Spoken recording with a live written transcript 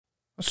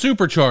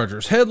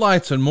Superchargers,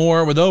 headlights, and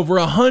more. With over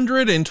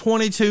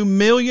 122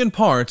 million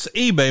parts,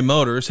 eBay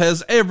Motors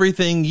has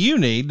everything you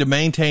need to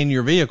maintain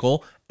your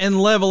vehicle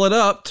and level it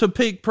up to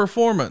peak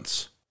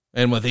performance.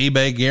 And with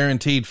eBay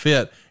Guaranteed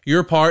Fit,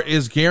 your part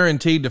is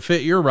guaranteed to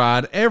fit your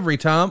ride every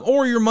time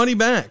or your money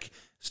back.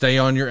 Stay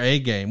on your A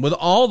game with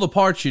all the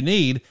parts you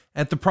need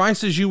at the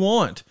prices you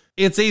want.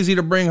 It's easy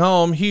to bring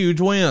home huge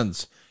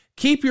wins.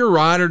 Keep your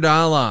ride or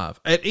die alive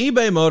at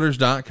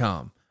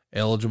ebaymotors.com.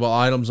 Eligible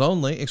items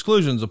only.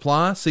 Exclusions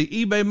apply. See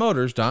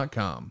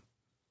ebaymotors.com.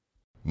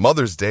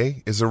 Mother's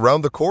Day is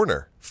around the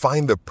corner.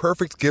 Find the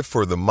perfect gift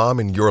for the mom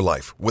in your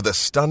life with a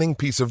stunning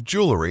piece of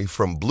jewelry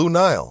from Blue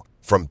Nile.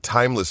 From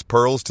timeless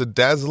pearls to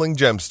dazzling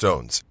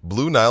gemstones,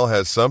 Blue Nile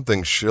has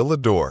something she'll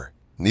adore.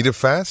 Need it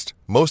fast?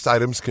 Most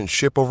items can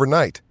ship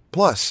overnight.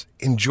 Plus,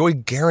 enjoy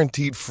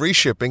guaranteed free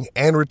shipping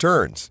and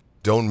returns.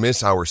 Don't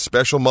miss our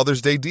special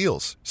Mother's Day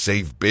deals.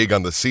 Save big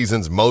on the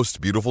season's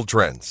most beautiful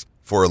trends.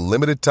 For a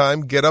limited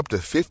time, get up to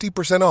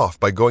 50% off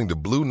by going to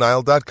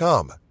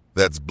BlueNile.com.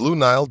 That's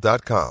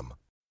BlueNile.com.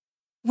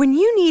 When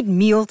you need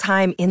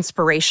mealtime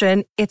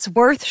inspiration, it's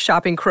worth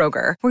shopping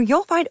Kroger, where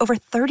you'll find over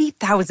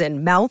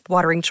 30,000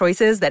 mouth-watering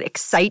choices that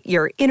excite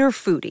your inner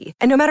foodie.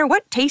 And no matter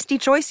what tasty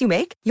choice you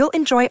make, you'll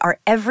enjoy our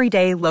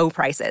everyday low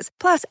prices,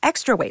 plus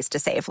extra ways to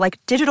save,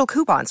 like digital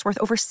coupons worth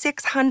over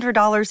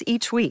 $600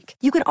 each week.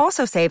 You can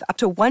also save up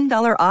to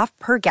 $1 off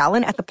per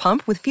gallon at the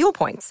pump with fuel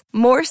points.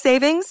 More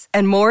savings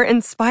and more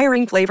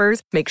inspiring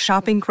flavors make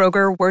shopping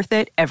Kroger worth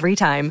it every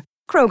time.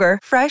 Kroger,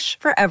 fresh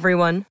for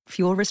everyone.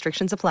 Fuel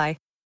restrictions apply.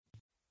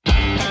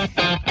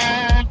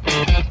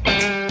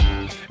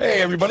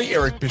 Hey everybody,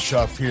 Eric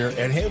Bischoff here,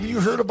 and have you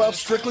heard about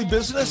Strictly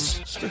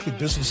Business? Strictly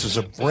Business is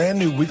a brand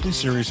new weekly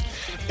series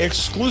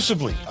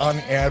exclusively on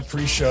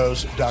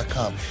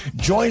adfreeshows.com.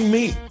 Join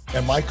me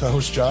and my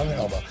co-host John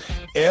Alva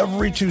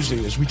every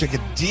Tuesday as we take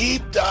a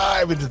deep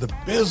dive into the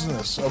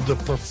business of the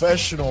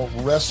professional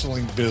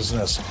wrestling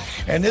business.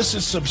 And this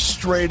is some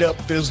straight up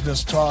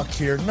business talk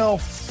here, no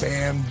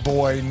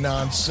fanboy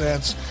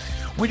nonsense.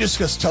 We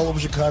discuss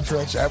television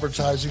contracts,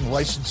 advertising,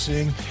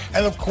 licensing,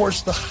 and of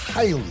course, the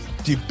highly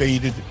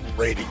debated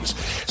ratings.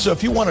 So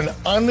if you want an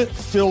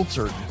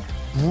unfiltered,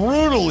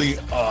 brutally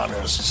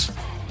honest,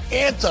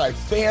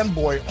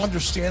 anti-fanboy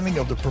understanding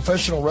of the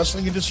professional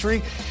wrestling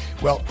industry,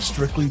 well,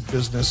 Strictly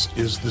Business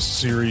is the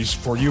series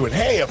for you. And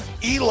hey, if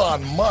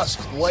Elon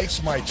Musk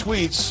likes my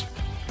tweets,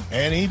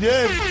 and he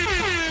did,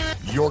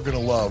 you're going to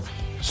love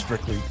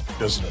Strictly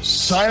Business.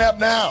 Sign up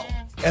now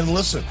and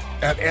listen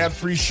at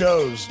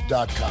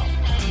adfreeshows.com.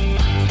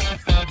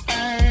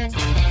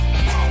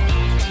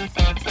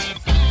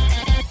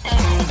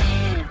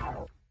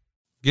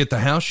 Get the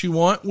house you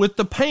want with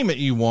the payment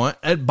you want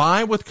at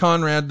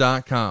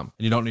buywithconrad.com.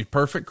 And you don't need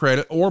perfect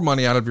credit or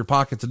money out of your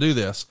pocket to do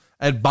this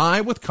at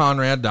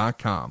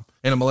buywithconrad.com.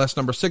 NMLS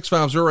number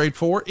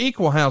 65084,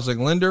 equal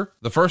housing lender.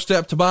 The first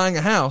step to buying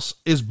a house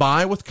is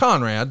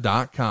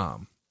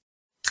buywithconrad.com.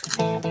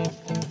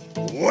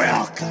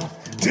 Welcome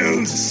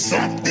to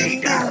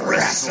Something to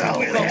Wrestle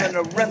With. Something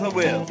to wrestle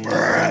with.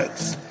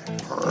 Bruce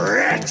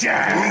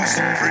Pritchard.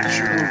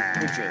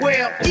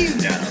 Well, you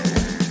know.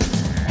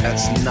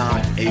 That's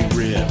not a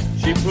rib.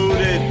 She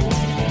pooted.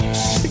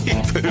 She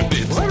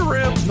pooted. What a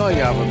rib? No,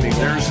 you haven't.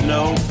 There's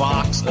no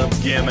box of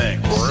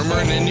gimmicks. Rumor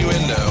and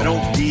innuendo. I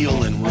don't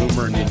deal in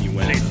rumor and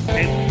innuendo.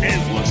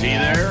 And was he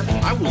there?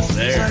 I was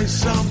there. Say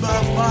something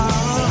about fire.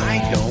 I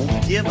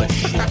don't give a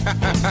shit.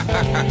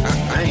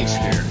 I ain't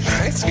scared.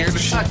 I ain't scared of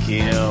shit. Fuck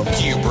him.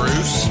 You,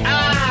 Bruce.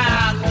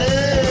 I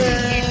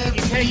love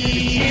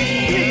you.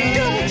 Take the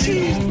double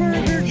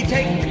cheeseburger. You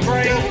take the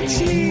bread. Double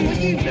cheese. Well,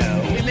 you know.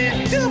 And then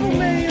double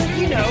mayo.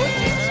 You know,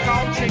 it's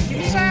called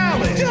chicken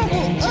salad.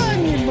 Double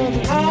onion,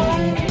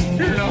 motherfucker.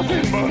 You're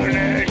nothing but an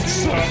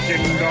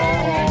egg-sucking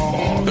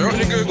dog. Throw it in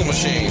the Google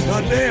machine.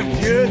 Goddamn,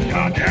 kid.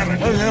 God damn it.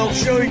 What the hell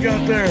show you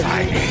got there?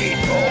 I need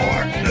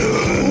more.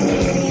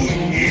 Ooh,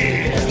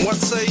 yeah. What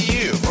say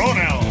you?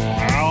 Pronouns,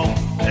 pal.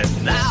 And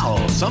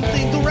now,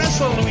 something to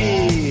wrestle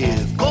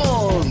with.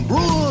 Con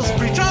Bruce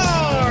Pritchard.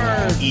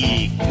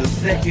 The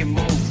second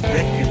most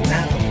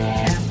recognizable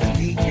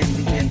athlete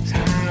in the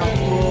entire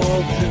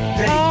world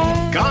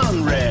today.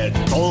 Conrad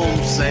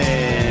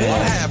Thompson.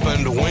 What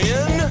happened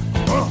when?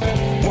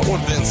 What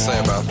would Vince say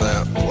about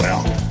that?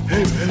 Well,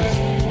 hey, Vince,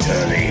 to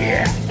the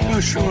my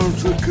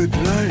shoulders look good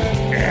tonight.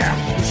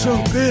 Yeah. You're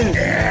so big.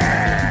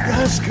 Yeah.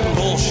 Let's go.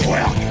 Bullshit.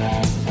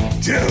 Welcome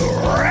to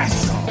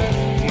Wrestle.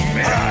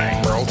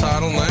 Roll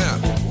tide on that.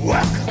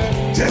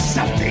 Welcome to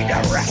Something to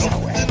Wrestle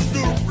With.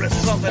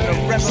 Something to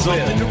wrestle with.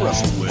 Something to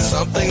wrestle with.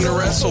 Something to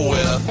wrestle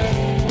with.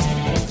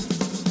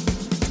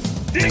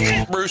 Dig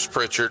it. Bruce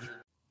Pritchard.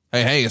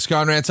 Hey, it's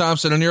Conrad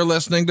Thompson, and you're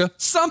listening to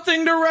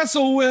Something to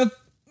Wrestle With.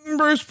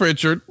 Bruce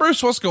Pritchard.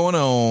 Bruce, what's going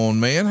on,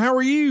 man? How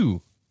are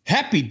you?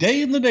 Happy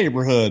day in the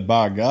neighborhood,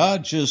 by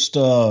God. Just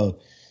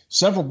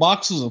several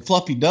boxes of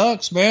fluffy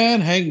ducks,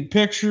 man, hanging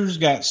pictures,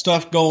 got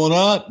stuff going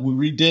up. We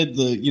redid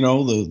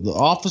the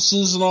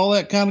offices and all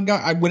that kind of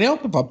guy. I would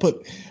help if I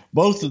put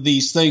both of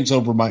these things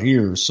over my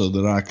ears so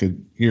that I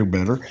could hear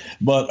better.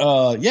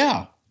 But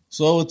yeah,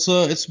 So it's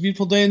a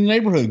beautiful day in the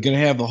neighborhood. Going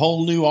to have the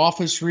whole new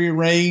office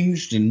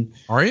rearranged and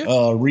Are you?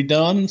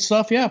 redone and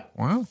stuff. Yeah.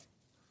 Wow.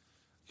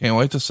 Can't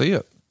wait to see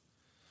it.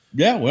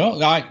 Yeah.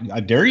 Well, I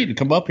dare you to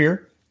come up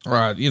here. All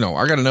right. You know,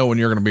 I got to know when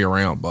you're going to be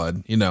around,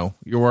 bud. You know,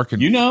 you're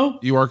working,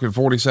 you working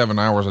 47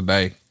 hours a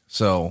day.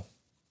 So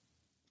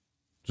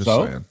just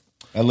saying.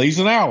 At least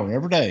an hour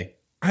every day.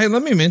 Hey,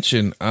 let me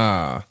mention,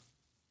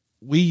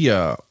 we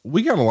got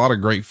a lot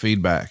of great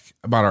feedback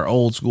about our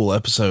old school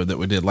episode that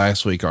we did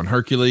last week on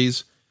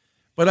Hercules.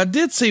 But I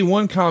did see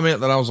one comment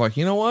that I was like,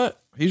 you know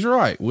what? He's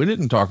right. We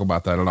didn't talk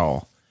about that at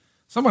all.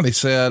 Somebody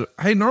said,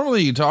 hey,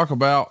 normally you talk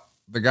about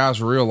the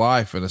guy's real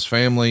life and his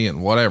family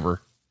and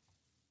whatever.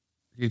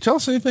 Can you tell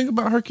us anything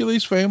about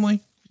Hercules' family?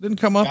 Didn't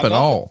come up at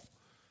all.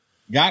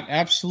 Got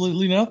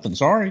absolutely nothing.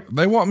 Sorry.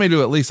 They want me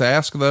to at least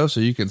ask though, so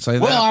you can say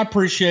that. Well, I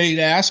appreciate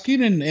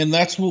asking, and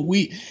that's what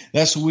we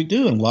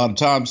do. And a lot of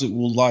times it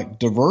will like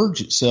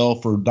diverge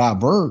itself or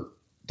divert.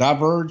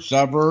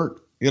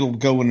 It'll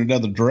go in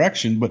another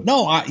direction. But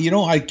no,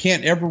 I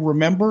can't ever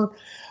remember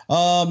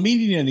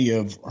meeting any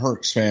of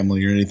Herc's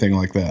family or anything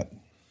like that.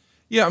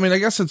 Yeah. I mean, I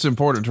guess it's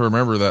important to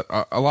remember that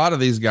a lot of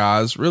these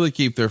guys really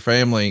keep their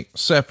family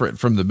separate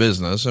from the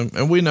business.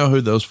 And we know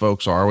who those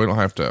folks are. We don't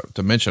have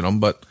to mention them,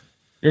 but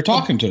you're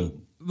talking to.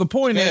 The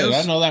point is,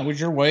 I know that was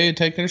your way of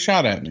taking a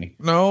shot at me.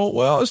 No,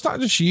 well, it's not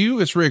just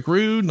you. It's Rick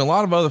Rude and a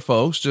lot of other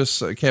folks.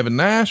 Just Kevin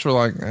Nash were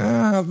like,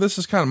 this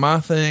is kind of my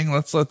thing.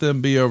 Let's let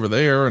them be over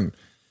there. And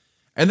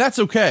that's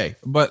okay.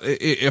 But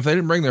if they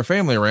didn't bring their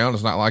family around,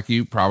 it's not like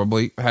you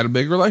probably had a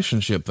big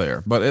relationship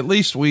there, but at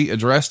least we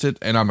addressed it.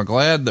 And I'm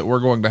glad that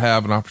we're going to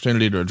have an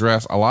opportunity to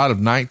address a lot of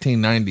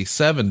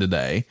 1997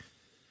 today,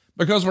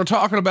 because we're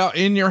talking about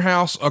In Your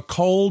House, A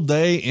Cold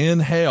Day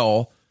in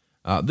Hell.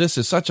 This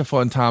is such a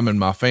fun time in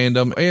my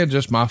fandom and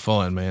just my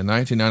fun, man.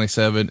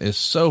 1997 is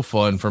so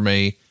fun for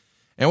me.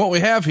 And what we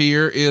have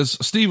here is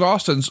Steve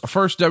Austin's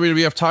first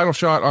WWF title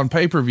shot on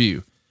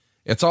pay-per-view.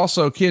 It's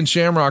also Ken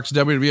Shamrock's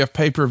WWF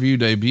pay-per-view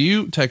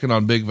debut, taking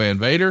on Big Van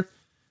Vader.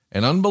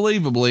 And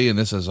unbelievably, and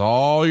this is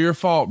all your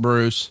fault,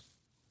 Bruce.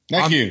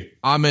 Thank you.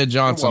 Ahmed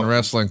Johnson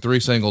wrestling 3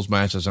 singles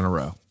matches in a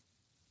row.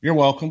 You're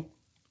welcome.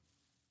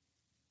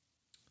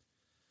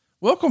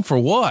 Welcome for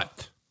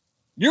what?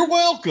 You're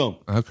welcome.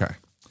 Okay.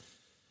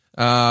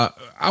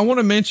 I want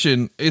to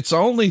mention it's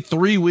only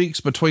 3 weeks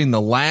between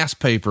the last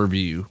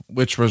pay-per-view,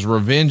 which was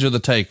Revenge of the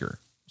Taker.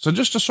 So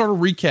just to sort of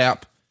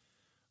recap,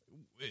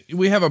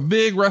 we have a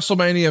big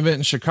WrestleMania event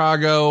in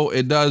Chicago.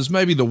 It does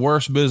maybe the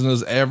worst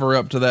business ever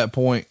up to that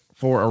point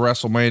for a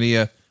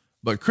WrestleMania,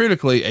 but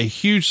critically a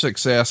huge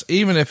success,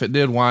 even if it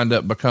did wind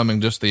up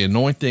becoming just the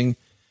anointing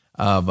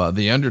of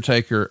The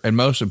Undertaker. And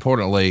most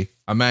importantly,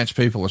 a match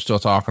people are still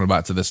talking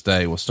about to this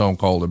day with Stone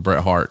Cold and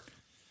Bret Hart.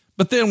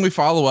 But then we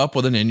follow up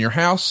with an In Your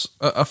House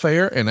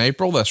affair in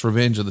April. That's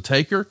Revenge of the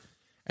Taker.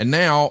 And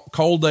now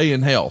Cold Day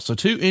in Hell. So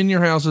 2 In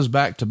Your Houses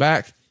back to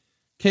back.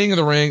 King of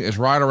the Ring is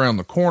right around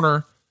the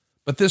corner.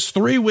 But this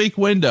 3-week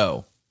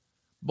window,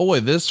 boy,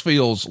 this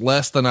feels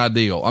less than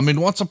ideal. I mean,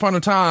 once upon a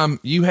time,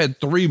 you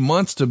had 3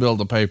 months to build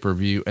a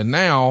pay-per-view, and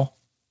now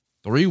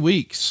 3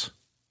 weeks.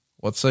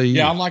 What say you?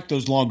 Yeah, I like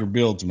those longer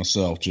builds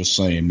myself, just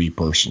saying, me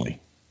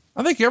personally.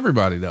 I think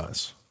everybody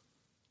does.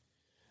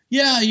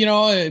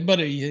 Yeah, but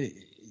you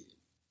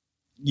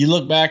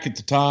look back at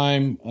the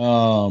time,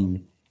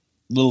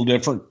 little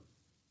different.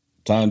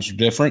 Times are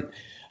different.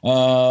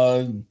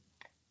 That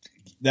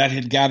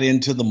had got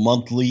into the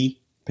monthly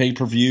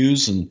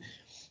pay-per-views, and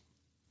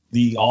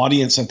the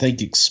audience, I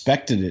think,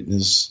 expected it. And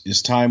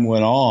as time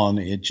went on,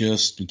 it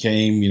just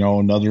became,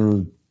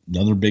 another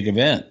big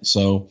event.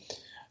 So,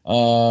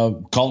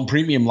 call them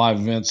premium live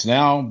events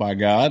now, by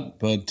God,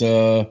 but,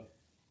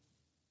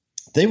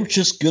 they were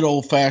just good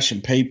old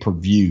fashioned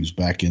pay-per-views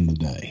back in the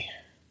day.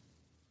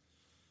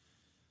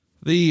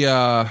 The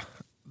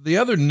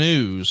other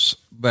news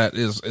that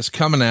is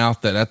coming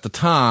out that at the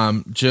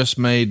time just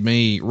made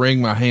me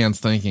wring my hands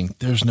thinking,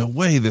 there's no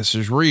way this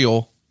is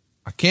real.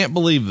 I can't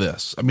believe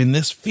this. I mean,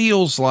 this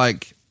feels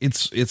like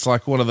it's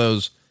like one of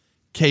those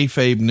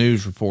kayfabe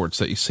news reports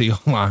that you see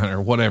online or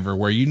whatever,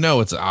 where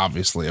it's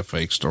obviously a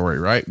fake story,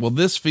 right? Well,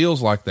 this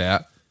feels like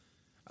that.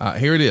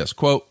 Here it is.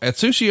 Quote,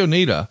 Atsushi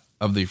Onita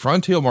of the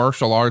Frontier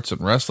Martial Arts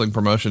and Wrestling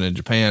Promotion in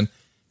Japan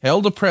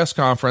held a press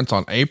conference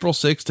on April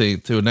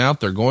 16th to announce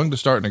they're going to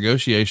start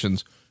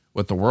negotiations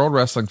with the World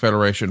Wrestling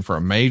Federation for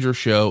a major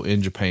show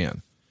in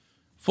Japan.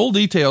 Full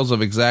details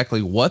of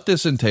exactly what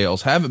this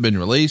entails haven't been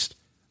released,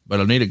 but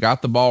Onita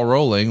got the ball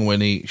rolling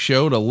when he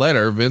showed a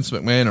letter Vince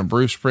McMahon and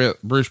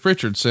Bruce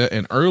Pritchard sent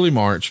in early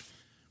March,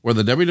 where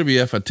the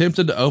WWF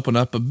attempted to open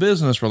up a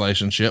business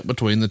relationship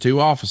between the two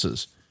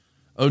offices.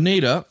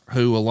 Onita,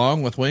 who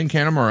along with Wayne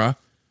Kanemaru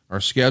are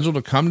scheduled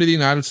to come to the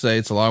United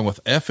States along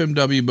with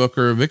FMW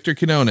booker Victor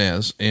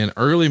Quinones in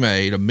early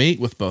May to meet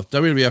with both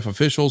WWF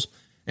officials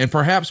and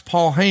perhaps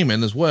Paul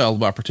Heyman as well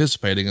about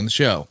participating in the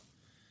show.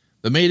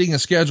 The meeting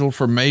is scheduled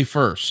for May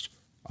 1st.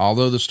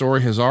 Although the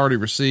story has already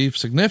received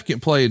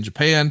significant play in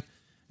Japan,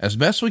 as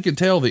best we can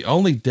tell, the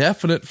only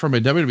definite from a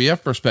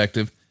WWF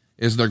perspective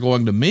is they're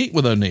going to meet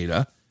with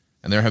Onita,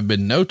 and there have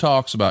been no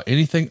talks about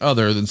anything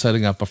other than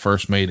setting up a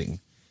first meeting.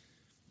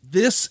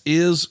 This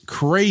is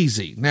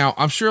crazy. Now,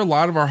 I'm sure a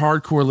lot of our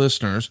hardcore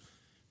listeners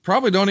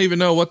probably don't even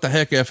know what the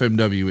heck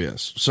FMW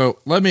is. So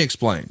let me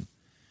explain.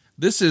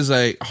 This is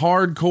a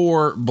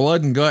hardcore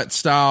blood and gut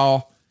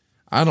style,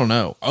 I don't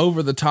know,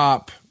 over the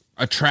top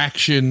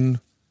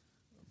attraction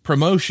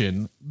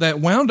promotion that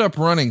wound up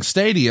running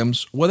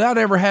stadiums without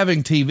ever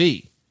having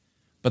TV.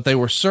 But they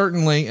were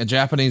certainly a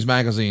Japanese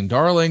magazine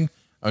darling.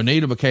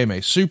 Onita became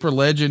a super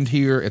legend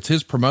here. It's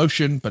his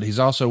promotion, but he's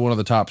also one of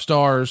the top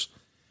stars.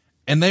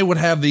 And they would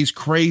have these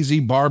crazy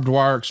barbed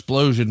wire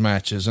explosion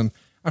matches. And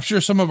I'm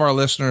sure some of our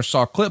listeners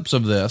saw clips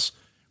of this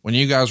when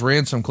you guys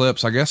ran some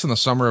clips, I guess in the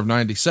summer of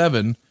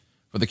 97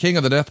 for the King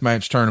of the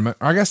Deathmatch tournament.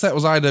 Or I guess that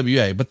was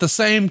IWA, but the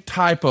same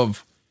type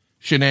of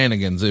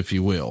shenanigans, if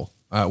you will,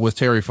 with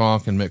Terry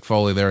Funk and Mick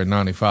Foley there in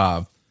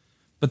 95.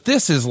 But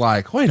this is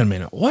like, wait a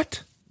minute,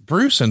 what?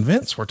 Bruce and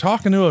Vince were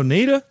talking to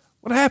Onita?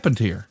 What happened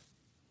here?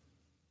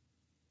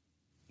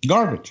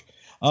 Garbage.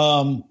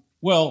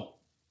 Well,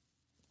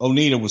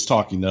 Onita was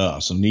talking to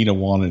us. Onita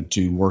wanted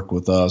to work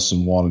with us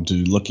and wanted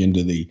to look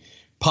into the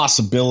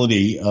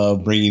possibility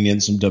of bringing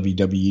in some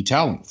WWE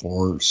talent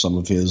for some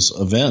of his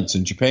events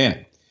in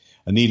Japan.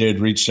 Onita had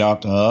reached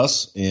out to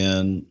us,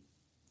 and,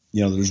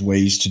 you know, there's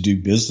ways to do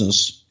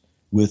business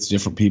with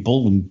different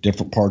people in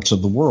different parts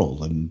of the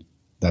world. And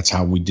that's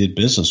how we did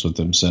business with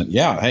them. Said,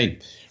 yeah, hey,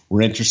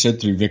 we're interested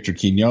through Victor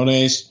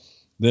Quinones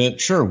that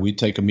sure, we'd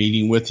take a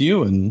meeting with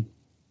you and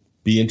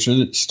be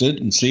interested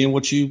in seeing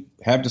what you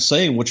have to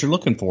say and what you're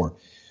looking for.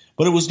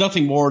 But it was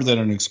nothing more than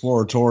an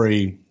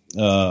exploratory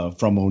from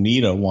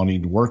Onita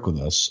wanting to work with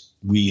us.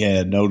 We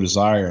had no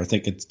desire. I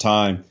think at the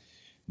time,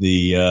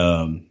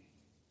 the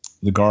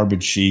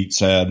garbage sheets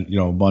had, you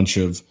know, a bunch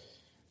of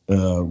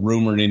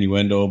rumor and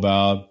innuendo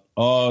about,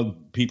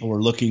 people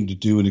are looking to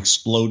do an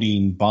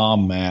exploding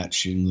bomb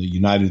match in the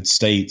United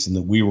States, and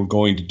that we were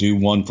going to do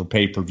one for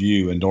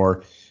pay-per-view, and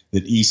or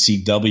that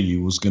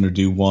ECW was going to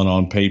do one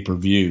on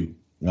pay-per-view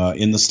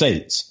in the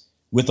States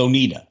with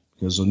Onita,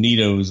 because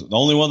Onita is the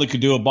only one that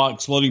could do a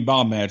exploding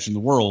bomb match in the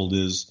world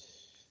is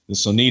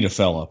this Onita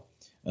fella.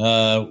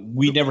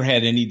 We never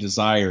had any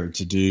desire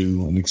to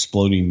do an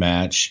exploding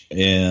match,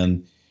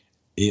 and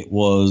it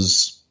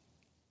was,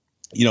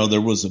 you know,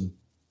 there was a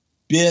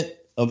bit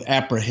of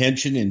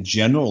apprehension in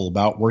general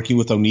about working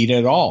with Onita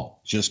at all,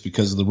 just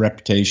because of the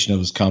reputation of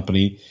his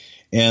company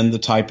and the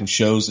type of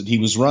shows that he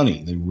was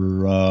running. They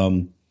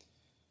were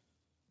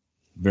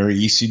very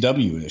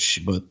ECW-ish,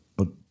 but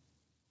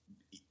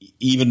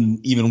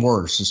even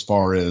worse as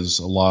far as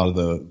a lot of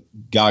the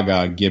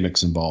Gaga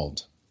gimmicks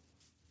involved.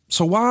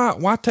 So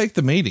why take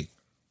the meeting?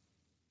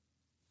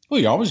 Well,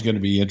 you're always going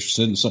to be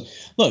interested in some.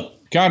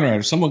 Look, Conrad,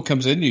 if someone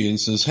comes into you and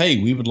says,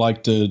 hey, we would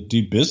like to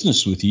do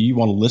business with you, you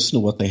want to listen to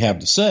what they have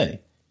to say.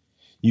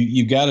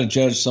 You got to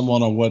judge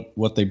someone on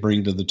what they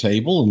bring to the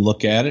table and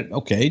look at it.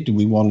 Okay, do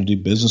we want to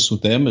do business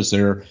with them?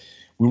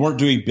 We weren't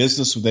doing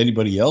business with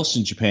anybody else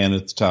in Japan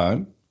at the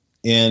time.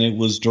 And it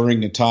was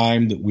during a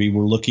time that we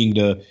were looking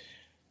to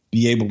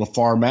be able to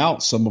farm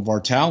out some of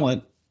our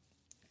talent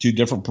to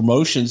different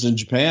promotions in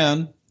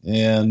Japan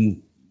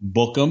and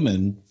book them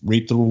and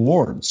reap the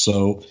rewards.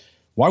 So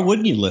why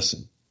wouldn't you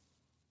listen?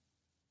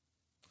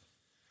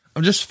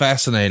 I'm just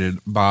fascinated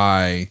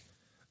by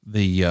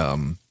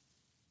the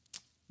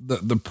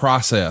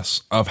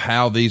process of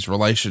how these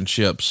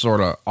relationships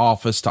sort of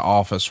office to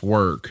office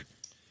work.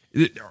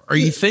 Are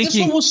you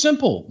thinking this one was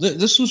simple?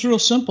 This was real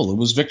simple. It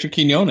was Victor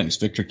Quinones.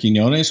 Victor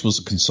Quinones was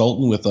a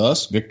consultant with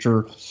us.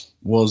 Victor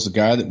was the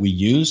guy that we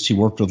used. He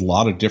worked with a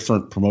lot of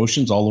different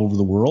promotions all over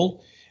the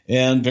world.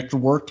 And Victor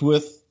worked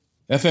with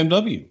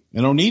FMW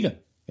and Onita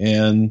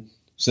and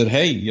said,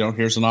 hey, you know,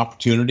 here's an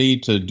opportunity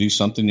to do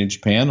something in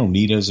Japan.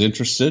 Onita is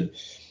interested.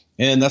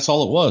 And that's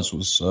all it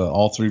was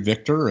all through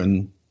Victor.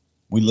 And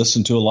we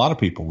listened to a lot of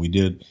people. We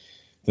did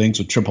things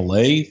with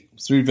AAA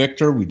through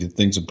Victor. We did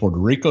things in Puerto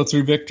Rico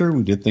through Victor.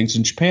 We did things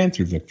in Japan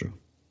through Victor.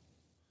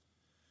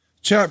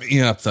 Chat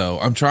me up, though.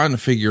 I'm trying to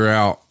figure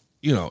out,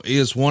 you know,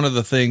 is one of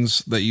the things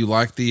that you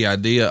like the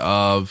idea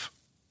of,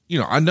 you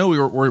know, I know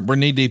we're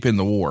knee deep in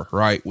the war,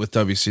 right, with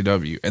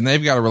WCW, and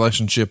they've got a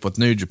relationship with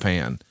New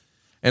Japan.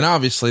 And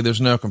obviously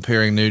there's no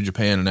comparing New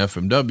Japan and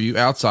FMW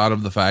outside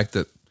of the fact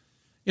that,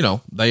 you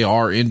know, they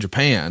are in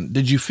Japan.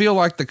 Did you feel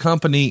like the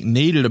company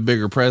needed a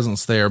bigger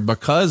presence there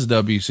because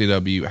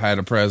WCW had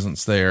a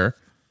presence there?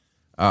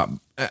 I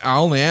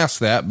only ask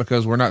that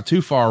because we're not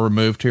too far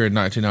removed here in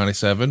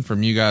 1997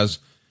 from you guys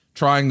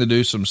trying to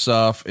do some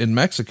stuff in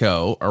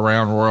Mexico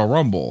around Royal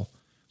Rumble.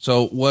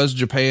 So was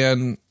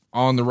Japan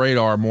on the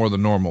radar more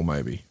than normal,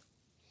 maybe?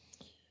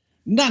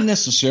 Not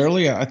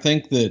necessarily. I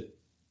think that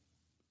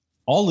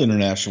all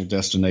international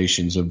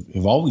destinations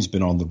have always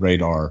been on the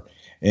radar,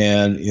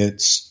 and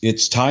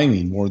it's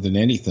timing more than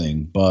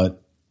anything.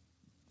 But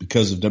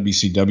because of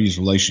WCW's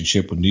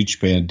relationship with New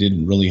Japan,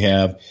 didn't really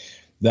have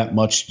that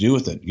much to do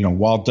with it. You know,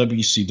 while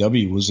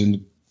WCW was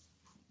in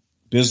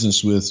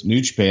business with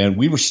New Japan,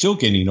 we were still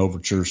getting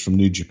overtures from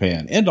New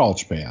Japan and All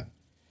Japan,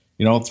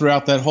 you know,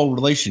 throughout that whole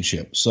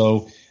relationship.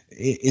 So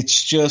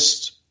it's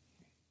just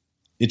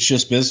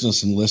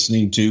business and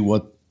listening to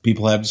what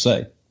people have to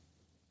say.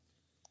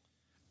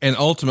 And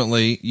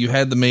ultimately, you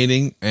had the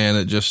meeting, and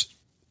it just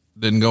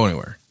didn't go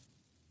anywhere.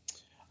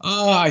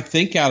 I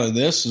think out of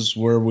this is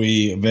where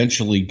we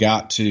eventually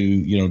got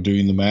to,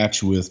 doing the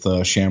match with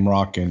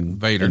Shamrock and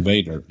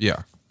Vader.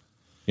 Yeah.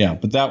 Yeah.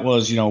 But that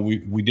was,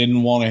 we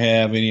didn't want to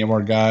have any of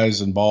our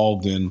guys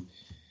involved in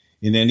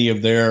any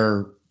of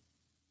their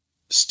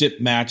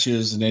stip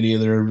matches and any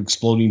of their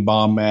exploding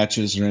bomb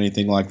matches or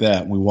anything like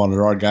that. We wanted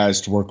our guys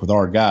to work with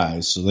our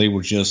guys. So they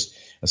were just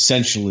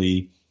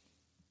essentially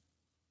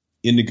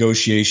in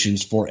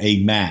negotiations for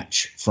a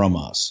match from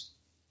us.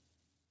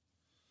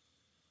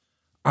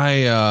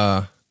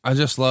 I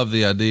just love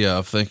the idea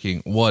of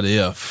thinking, what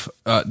if,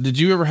 did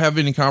you ever have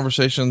any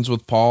conversations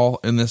with Paul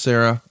in this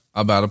era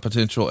about a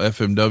potential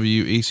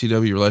FMW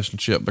ECW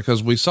relationship?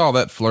 Because we saw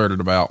that flirted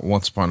about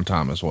once upon a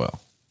time as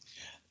well.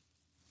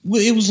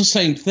 Well, it was the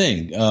same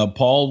thing.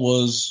 Paul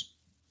was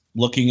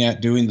looking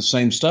at doing the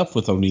same stuff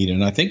with Onita.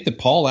 And I think that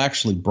Paul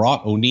actually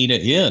brought Onita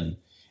in,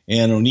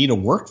 and Onita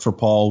worked for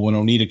Paul when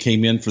Onita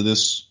came in for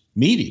this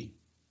meeting.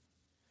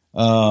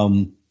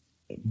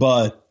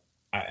 But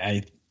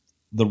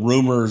the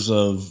rumors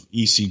of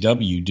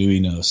ECW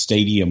doing a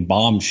stadium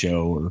bomb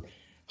show are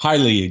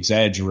highly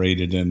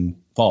exaggerated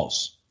and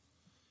false.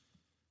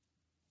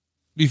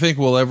 Do you think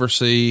we'll ever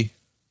see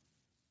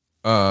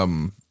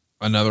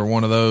another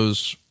one of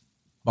those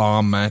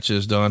bomb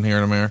matches done here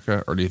in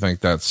America, or do you think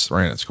that's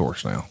ran its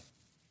course now?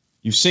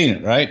 You've seen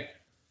it, right?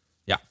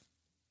 Yeah.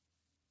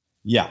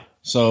 Yeah.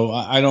 So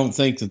I don't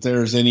think that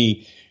there's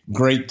any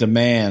great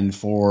demand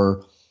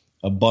for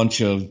a bunch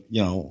of,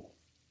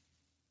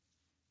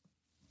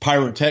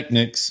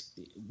 pyrotechnics,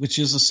 which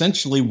is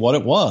essentially what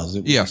it was.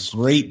 It was a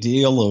great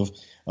deal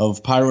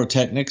of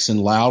pyrotechnics and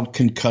loud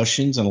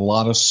concussions and a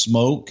lot of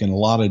smoke and a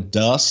lot of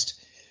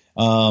dust.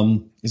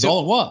 Is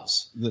all it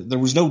was. There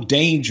was no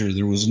danger.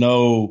 There was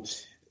no,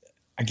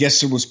 I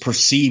guess there was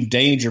perceived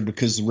danger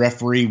because the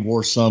referee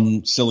wore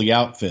some silly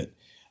outfit.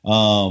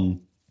 But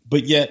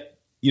yet,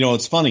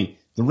 it's funny.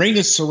 The ring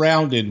is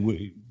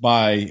surrounded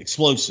by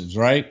explosives,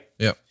 right?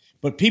 Yep.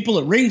 But people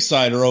at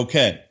ringside are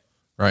okay.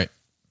 Right.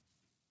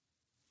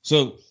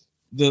 So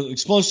the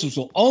explosives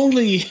will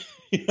only,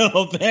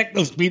 affect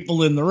those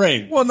people in the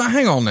ring. Well, now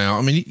hang on now.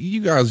 I mean,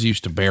 you guys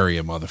used to bury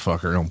a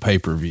motherfucker on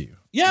pay-per-view.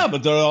 Yeah,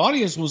 but the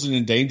audience wasn't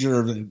in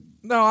danger of it.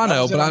 No, I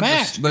know,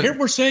 but Here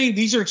we're saying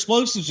these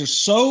explosives are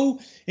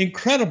so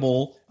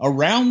incredible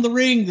around the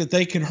ring that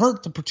they can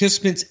hurt the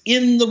participants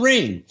in the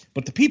ring.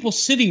 But the people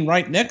sitting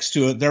right next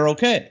to it, they're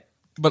okay.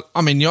 But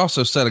I mean, you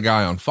also set a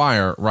guy on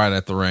fire right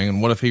at the ring.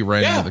 And what if he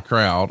ran into the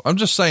crowd? I'm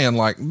just saying,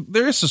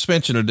 there is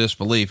suspension of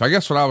disbelief. I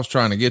guess what I was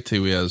trying to get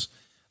to is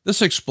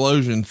this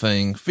explosion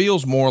thing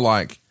feels more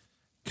like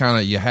kind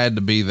of, you had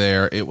to be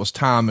there. It was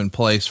time and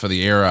place for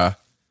the era,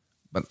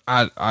 but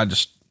I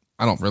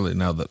don't really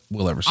know that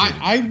we'll ever see it.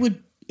 I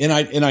would, and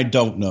I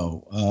don't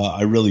know.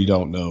 I really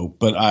don't know,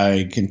 but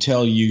I can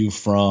tell you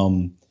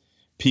from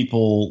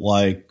people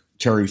like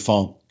Terry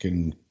Funk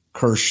and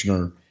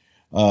Kirshner,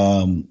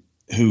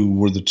 who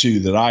were the two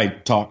that I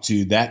talked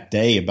to that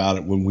day about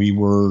it when we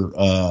were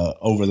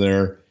over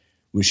there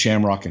with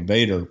Shamrock and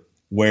Vader,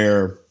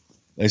 where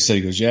they said,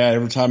 he goes, yeah,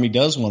 every time he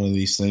does one of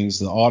these things,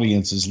 the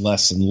audience is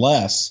less and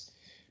less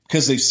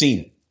because they've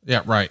seen it.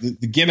 Yeah, right.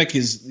 The gimmick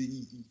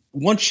is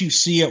once you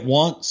see it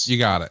once, you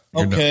got it.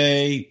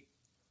 Okay,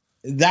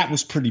 that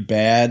was pretty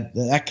bad.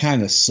 That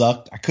kind of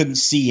sucked. I couldn't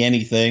see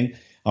anything.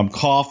 I'm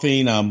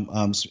coughing.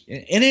 And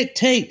it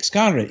takes,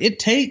 Conrad, it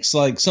takes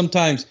like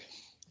sometimes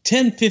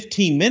 10,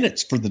 15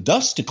 minutes for the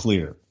dust to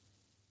clear.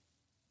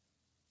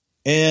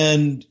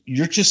 And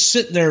you're just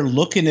sitting there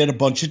looking at a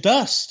bunch of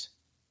dust.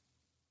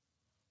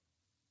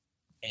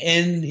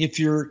 And if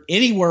you're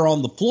anywhere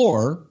on the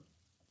floor,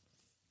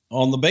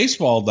 on the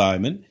baseball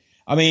diamond,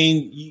 I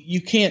mean,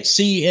 you can't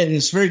see, and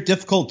it's very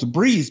difficult to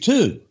breathe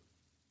too.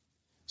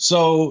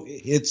 So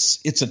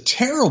it's a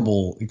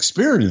terrible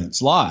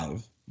experience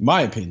live, in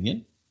my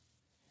opinion.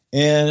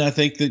 And I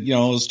think that,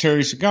 as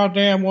Terry said,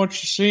 goddamn,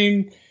 once you've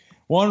seen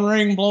one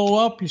ring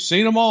blow up, you've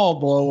seen them all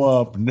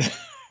blow up.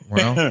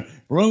 Well,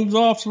 rooms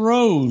off the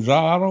rose.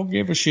 I don't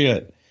give a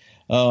shit.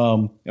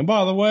 And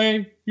by the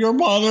way, your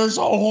mother's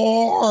a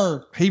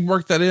whore. He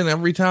worked that in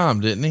every time,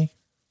 didn't he?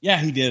 Yeah,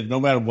 he did. No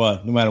matter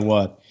what.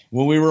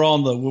 When we were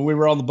on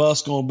the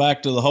bus going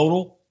back to the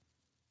hotel,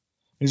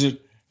 he said,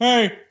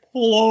 hey,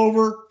 pull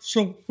over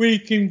so we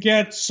can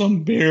get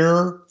some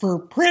beer for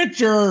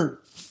Pritchard.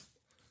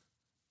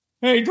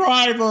 Hey,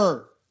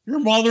 driver, your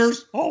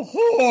mother's a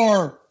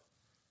whore.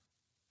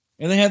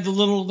 And they had the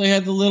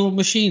little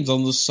machines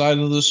on the side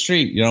of the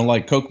street,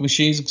 like Coke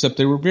machines, except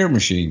they were beer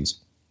machines.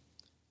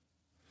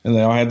 And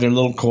they all had their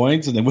little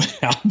coins, and they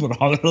went out and put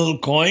all their little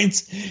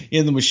coins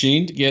in the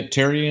machine to get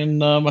Terry and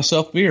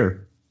myself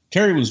beer.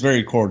 Terry was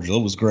very cordial.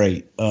 It was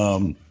great.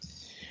 And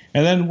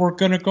then we're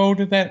going to go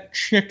to that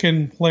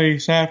chicken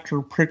place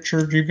after,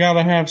 Pritchard. You got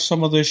to have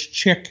some of this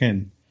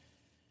chicken.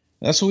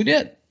 That's what we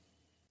did.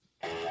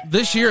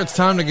 This year, it's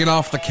time to get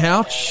off the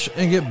couch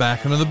and get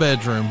back into the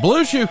bedroom.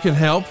 Blue Chew can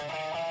help.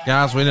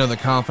 Guys, we know that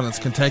confidence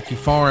can take you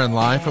far in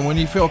life, and when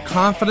you feel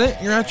confident,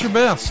 you're at your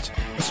best,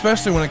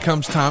 especially when it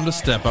comes time to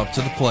step up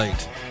to the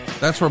plate.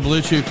 That's where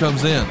Blue Chew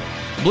comes in.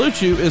 Blue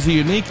Chew is a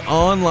unique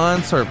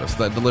online service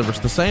that delivers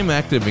the same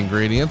active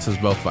ingredients as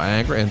both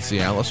Viagra and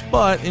Cialis,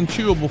 but in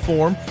chewable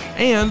form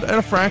and at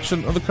a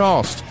fraction of the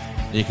cost.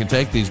 You can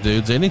take these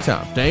dudes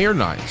anytime, day or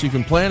night, so you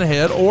can plan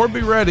ahead or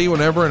be ready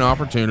whenever an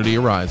opportunity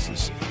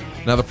arises.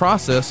 Now, the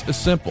process is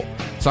simple.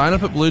 Sign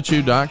up at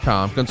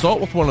BlueChew.com,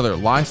 consult with one of their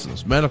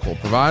licensed medical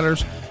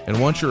providers,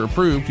 and once you're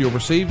approved, you'll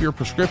receive your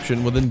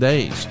prescription within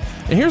days.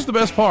 And here's the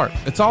best part.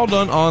 It's all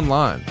done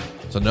online.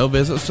 So no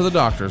visits to the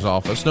doctor's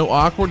office, no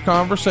awkward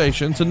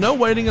conversations, and no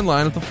waiting in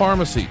line at the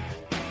pharmacy.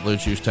 Blue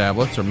Chew's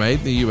tablets are made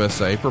in the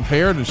USA,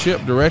 prepared and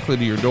shipped directly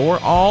to your door,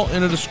 all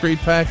in a discreet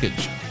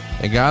package.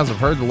 And guys, I've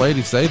heard the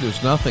ladies say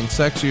there's nothing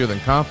sexier than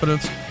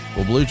confidence.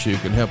 Well, Blue Chew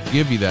can help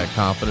give you that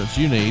confidence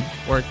you need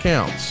where it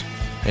counts.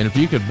 And if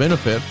you could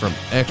benefit from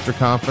extra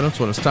confidence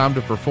when it's time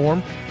to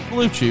perform,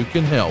 Blue Chew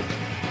can help.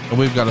 And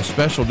we've got a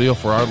special deal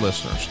for our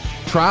listeners.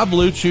 Try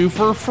Blue Chew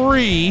for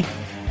free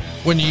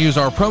when you use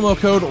our promo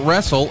code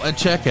WRESTLE at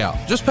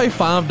checkout. Just pay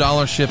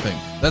 $5 shipping.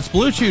 That's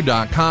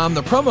BlueChew.com.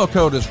 The promo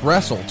code is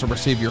WRESTLE to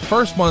receive your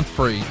first month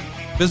free.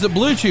 Visit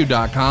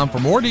BlueChew.com for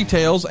more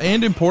details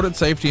and important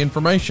safety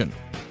information.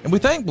 And we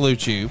thank Blue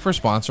Chew for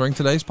sponsoring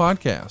today's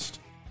podcast.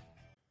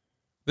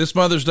 This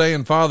Mother's Day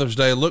and Father's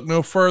Day, look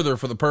no further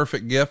for the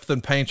perfect gift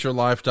than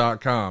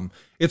PaintYourLife.com.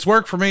 It's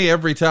worked for me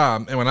every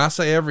time, and when I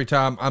say every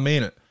time, I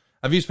mean it.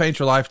 I've used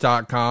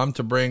PaintYourLife.com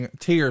to bring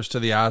tears to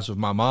the eyes of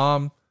my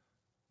mom,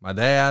 my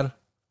dad,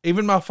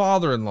 even my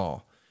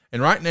father-in-law.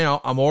 And right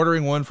now, I'm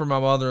ordering one for my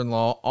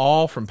mother-in-law,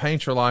 all from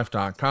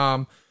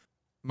PaintYourLife.com.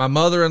 My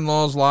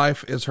mother-in-law's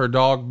life is her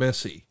dog,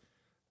 Missy.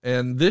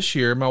 And this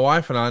year, my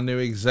wife and I knew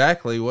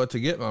exactly what to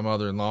get my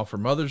mother-in-law for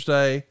Mother's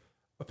Day,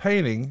 a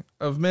painting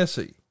of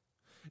Missy.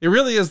 It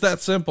really is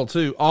that simple,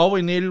 too. All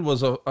we needed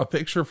was a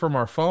picture from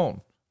our phone.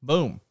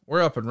 Boom,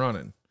 we're up and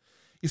running.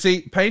 You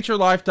see,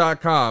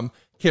 PaintYourLife.com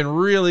can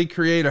really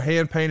create a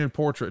hand-painted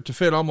portrait to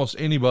fit almost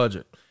any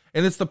budget.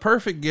 And it's the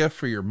perfect gift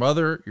for your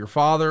mother, your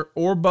father,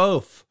 or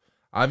both.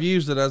 I've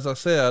used it, as I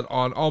said,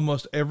 on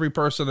almost every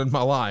person in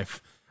my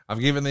life. I've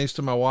given these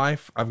to my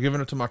wife. I've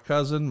given it to my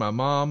cousin, my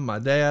mom, my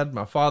dad,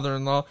 my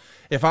father-in-law.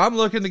 If I'm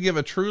looking to give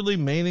a truly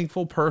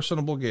meaningful,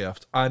 personable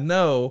gift, I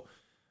know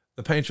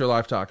the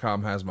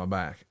PaintYourLife.com has my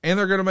back. And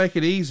they're going to make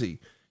it easy.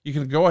 You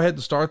can go ahead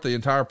and start the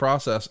entire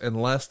process in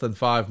less than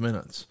 5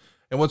 minutes.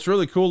 And what's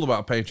really cool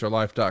about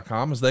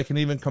PaintYourLife.com is they can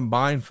even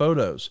combine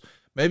photos.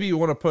 Maybe you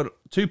want to put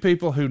two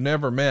people who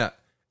never met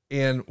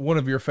in one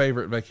of your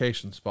favorite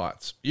vacation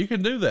spots. You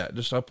can do that.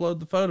 Just upload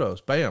the photos.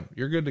 Bam,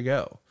 you're good to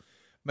go.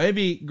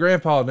 Maybe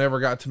grandpa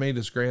never got to meet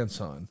his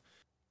grandson.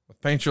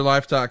 With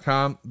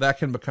PaintYourLife.com, that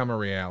can become a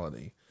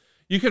reality.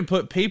 You can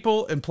put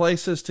people and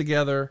places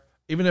together,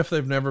 even if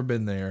they've never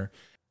been there.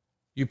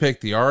 You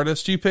pick the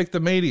artist, you pick the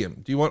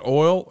medium. Do you want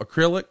oil,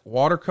 acrylic,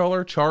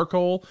 watercolor,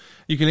 charcoal?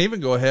 You can even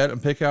go ahead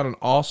and pick out an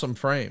awesome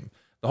frame.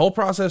 The whole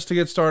process to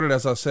get started,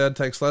 as I said,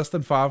 takes less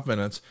than 5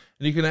 minutes,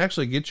 and you can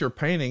actually get your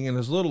painting in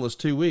as little as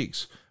 2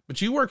 weeks.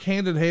 But you work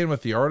hand in hand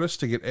with the artist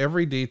to get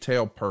every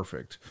detail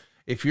perfect.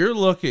 If you're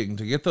looking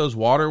to get those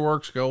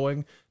waterworks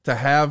going, to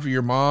have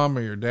your mom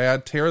or your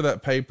dad tear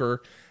that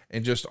paper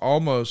and just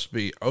almost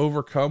be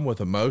overcome with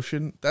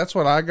emotion, that's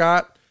what I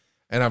got,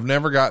 and I've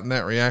never gotten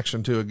that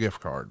reaction to a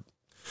gift card.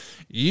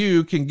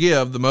 You can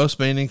give the most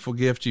meaningful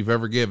gift you've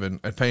ever given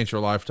at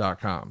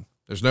PaintYourLife.com.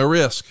 There's no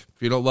risk.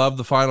 If you don't love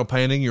the final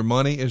painting, your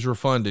money is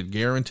refunded,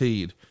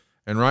 guaranteed.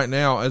 And right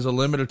now, as a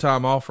limited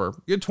time offer,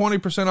 get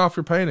 20% off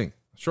your painting.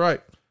 That's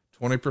right,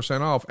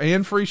 20% off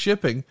and free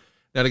shipping.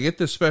 Now, to get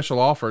this special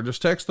offer,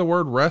 just text the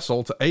word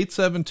WRESTLE to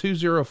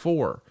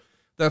 87204.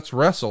 That's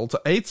WRESTLE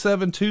to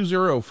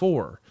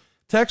 87204.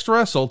 Text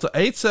WRESTLE to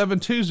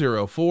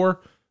 87204.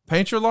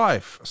 Paint your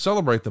life.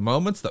 Celebrate the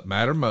moments that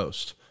matter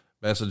most.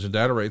 Message and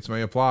data rates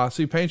may apply.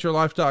 See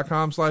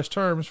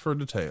PaintYourLife.com/terms for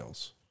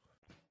details.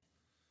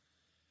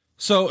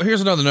 So here's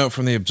another note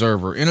from the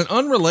Observer. In an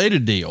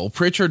unrelated deal,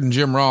 Pritchard and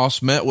Jim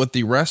Ross met with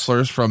the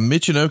wrestlers from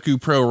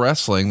Michinoku Pro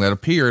Wrestling that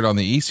appeared on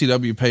the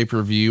ECW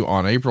pay-per-view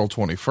on April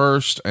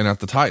 21st and at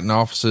the Titan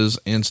offices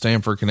in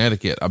Stamford,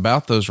 Connecticut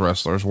about those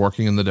wrestlers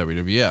working in the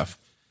WWF.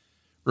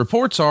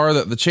 Reports are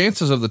that the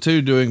chances of the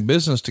two doing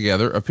business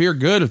together appear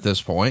good at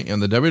this point,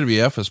 and the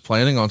WWF is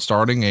planning on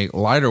starting a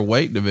lighter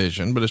weight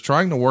division, but is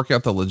trying to work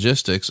out the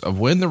logistics of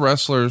when the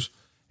wrestlers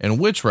and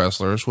which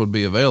wrestlers would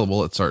be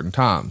available at certain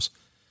times.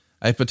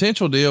 A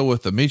potential deal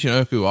with the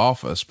Michinoku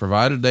office,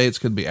 provided dates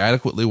could be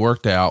adequately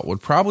worked out,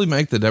 would probably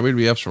make the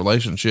WWF's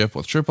relationship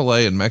with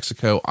AAA in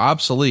Mexico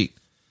obsolete,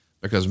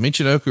 because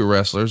Michinoku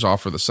wrestlers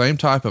offer the same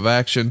type of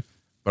action,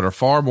 but are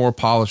far more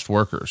polished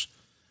workers.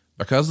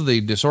 Because of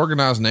the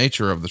disorganized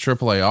nature of the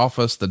AAA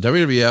office, the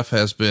WWF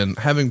has been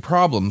having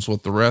problems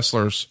with the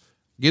wrestlers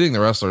getting the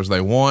wrestlers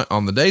they want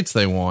on the dates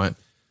they want,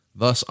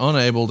 thus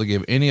unable to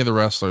give any of the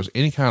wrestlers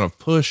any kind of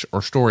push or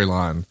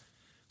storyline.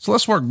 So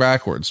let's work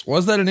backwards.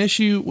 Was that an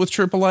issue with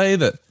AAA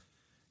that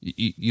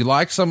you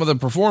like some of the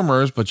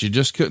performers, but you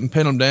just couldn't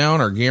pin them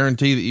down or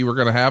guarantee that you were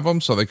going to have them,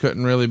 so they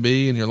couldn't really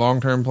be in your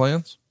long-term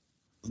plans?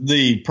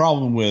 The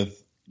problem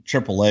with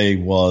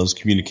AAA was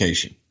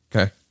communication.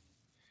 Okay.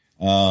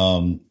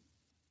 I'll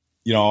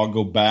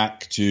go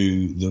back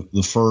to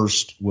the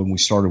first, when we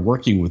started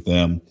working with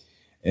them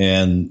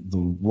and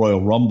the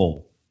Royal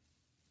Rumble,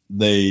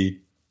 they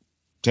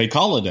take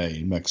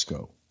holiday in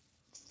Mexico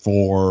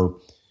for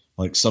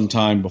like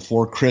sometime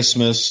before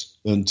Christmas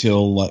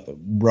until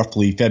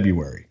roughly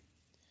February.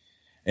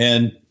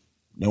 And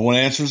no one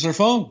answers their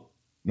phone.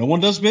 No one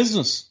does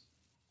business.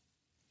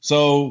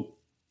 So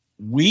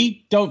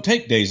we don't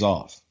take days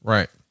off.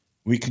 Right.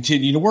 We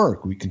continue to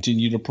work. We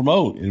continue to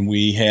promote, and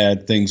we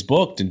had things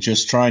booked, and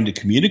just trying to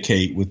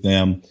communicate with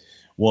them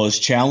was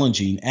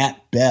challenging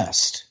at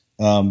best.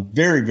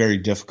 Very, very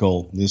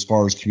difficult as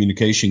far as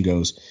communication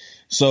goes.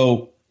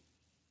 So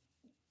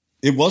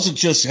it wasn't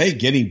just, hey,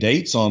 getting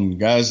dates on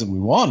guys that we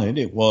wanted.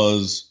 It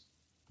was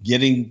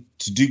getting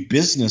to do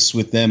business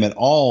with them at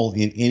all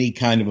in any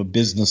kind of a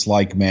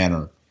business-like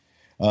manner.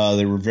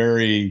 They were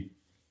very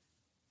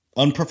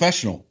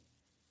unprofessional.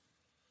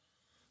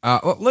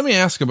 Let me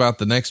ask about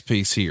the next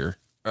piece here,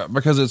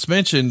 because it's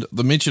mentioned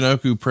the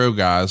Michinoku Pro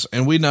guys,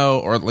 and we know,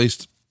 or at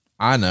least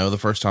I know, the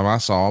first time I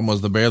saw them was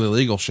the Barely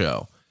Legal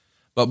show.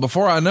 But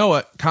before I know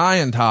it, Kai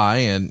and Ty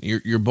and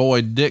your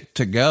boy Dick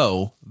to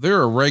Go,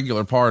 they're a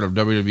regular part of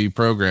WWE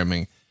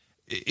programming.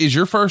 Is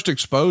your first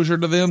exposure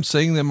to them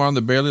seeing them on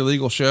the Barely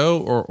Legal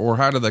show, or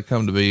how did that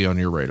come to be on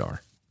your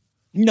radar?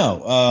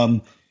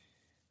 No.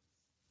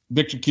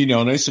 Victor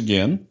Quinones,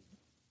 again,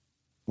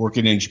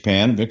 working in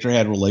Japan. Victor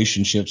had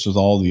relationships with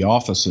all the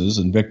offices,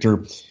 and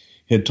Victor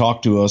had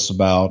talked to us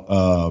about,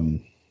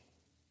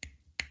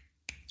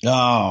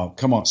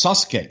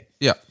 Sasuke.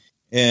 Yeah.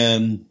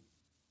 And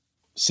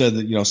said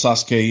that,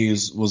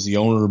 Sasuke was the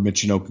owner of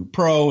Michinoku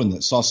Pro, and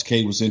that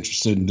Sasuke was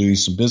interested in doing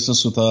some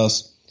business with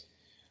us.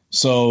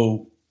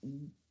 So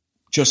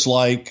just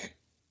like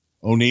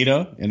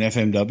Onita and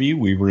FMW,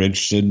 we were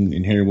interested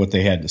in hearing what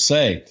they had to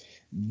say.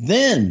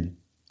 Then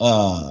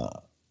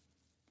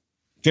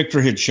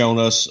Victor had shown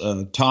us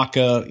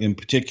Taka in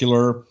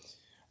particular,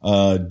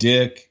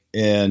 Dick,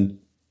 and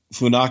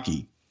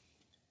Funaki. He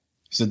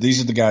said,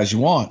 these are the guys you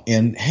want.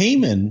 And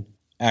Heyman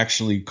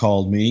actually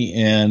called me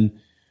and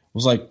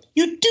was like,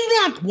 you do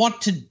not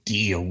want to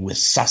deal with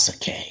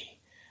Sasuke.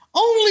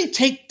 Only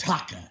take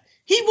Taka.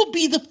 He will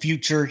be the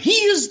future. He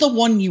is the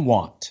one you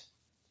want.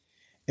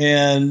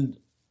 And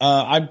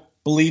I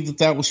believe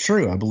that was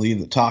true. I believe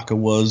that Taka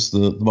was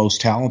the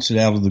most talented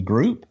out of the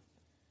group.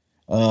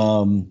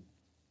 And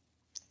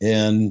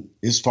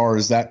as far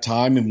as that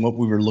time and what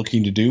we were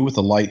looking to do with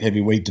the light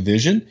heavyweight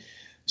division.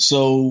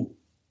 So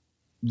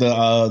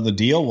the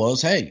deal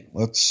was, hey,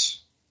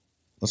 let's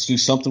do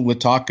something with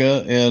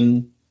Taka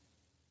and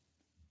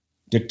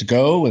Dick to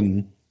Go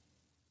and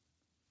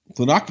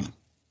Funaki.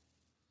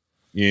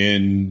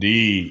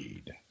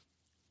 Indeed.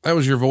 That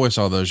was your voice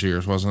all those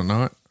years, wasn't it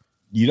not?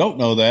 You don't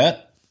know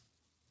that.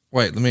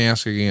 Wait, let me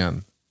ask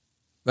again.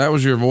 That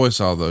was your voice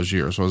all those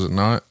years, was it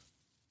not?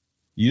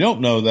 You don't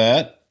know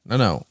that.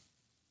 No.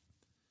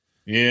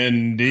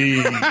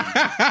 Indeed.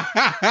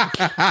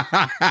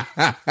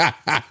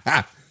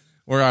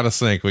 We're out of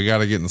sync. We got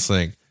to get in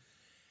sync.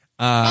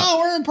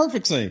 We're in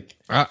perfect sync.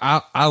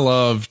 I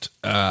loved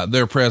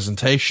their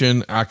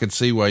presentation. I could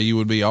see why you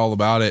would be all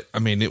about it. I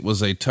mean, it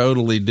was a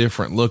totally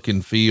different look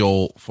and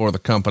feel for the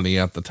company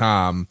at the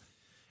time.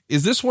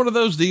 Is this one of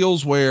those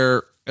deals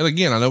where, and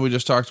again, I know we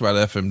just talked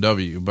about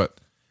FMW, but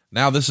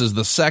now this is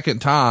the second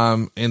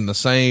time in the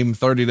same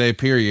 30-day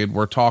period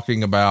we're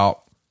talking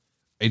about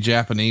a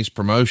Japanese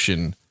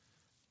promotion.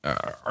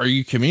 Are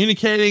you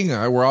communicating?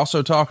 We're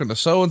also talking to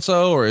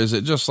so-and-so, or is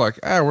it just like,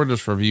 we're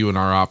just reviewing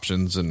our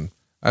options and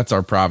that's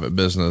our private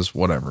business,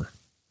 whatever?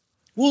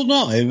 Well,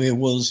 no, it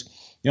was,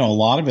 a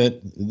lot of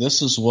it.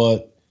 This is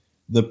what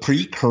the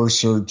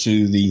precursor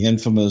to the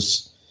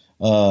infamous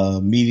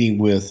meeting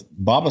with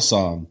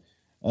Baba-san.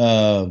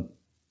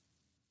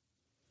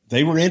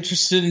 They were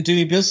interested in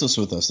doing business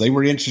with us. They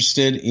were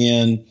interested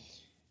in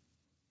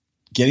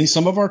getting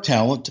some of our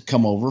talent to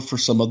come over for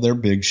some of their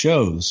big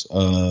shows.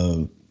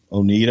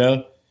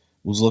 Onita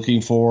was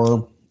looking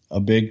for a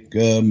big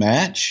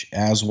match,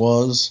 as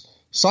was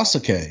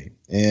Sasuke.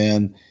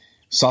 And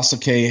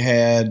Sasuke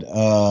had,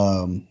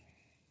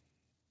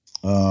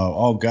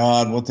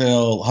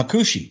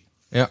 Hakushi.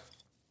 Yeah.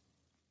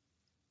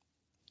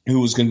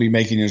 Who was going to be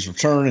making his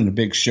return in a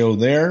big show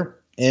there.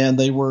 And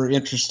they were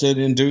interested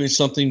in doing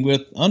something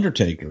with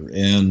Undertaker,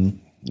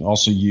 and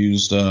also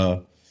used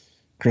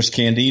Chris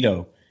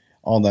Candido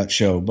on that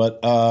show. But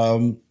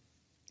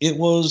it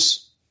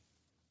was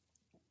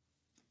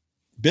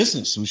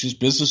business. It was just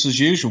business as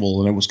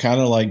usual. And it was kind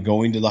of like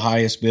going to the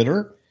highest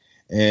bidder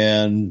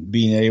and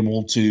being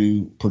able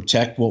to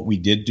protect what we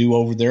did do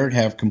over there and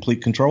have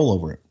complete control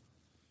over it.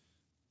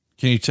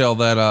 Can you tell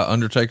that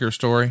Undertaker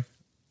story?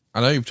 I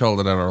know you've told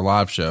it at our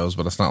live shows,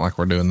 but it's not like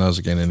we're doing those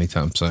again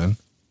anytime soon.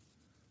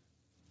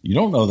 You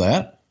don't know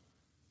that.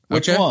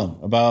 Which one?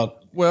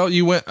 About? Well,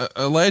 you went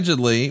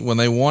allegedly when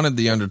they wanted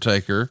the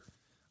Undertaker,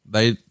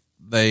 they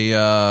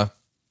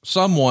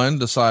someone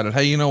decided,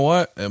 hey, you know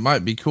what? It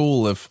might be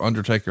cool if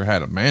Undertaker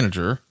had a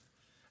manager.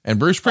 And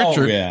Bruce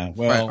Pritchard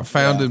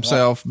found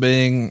himself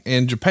being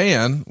in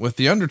Japan with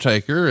the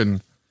Undertaker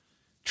and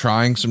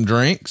trying some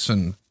drinks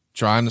and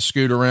trying to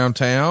scoot around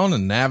town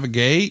and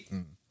navigate.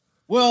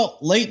 Well,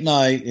 late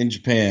night in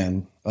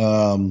Japan,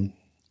 it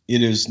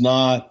is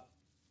not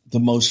the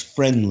most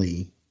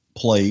friendly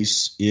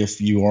place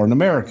if you are an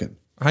American.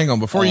 Hang on.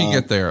 Before you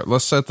get there,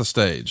 let's set the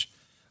stage.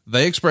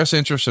 They express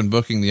interest in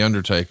booking the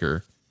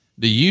Undertaker.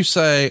 Do you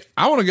say,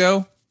 I want to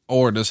go?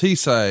 Or does he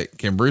say,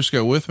 can Bruce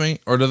go with me?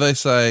 Or do they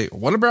say,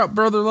 what about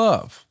Brother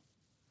Love?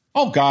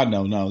 Oh God,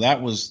 no.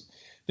 That was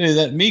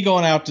me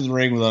going out to the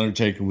ring with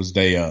Undertaker was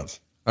day of.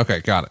 Okay.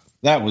 Got it.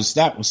 That was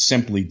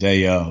simply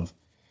day of.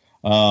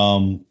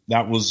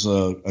 That was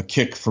a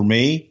kick for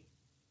me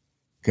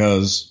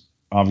because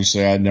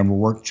obviously I had never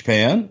worked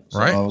Japan. So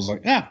right. I was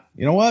like, yeah,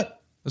 you know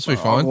what? This will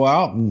be fun. I'll go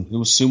out, and it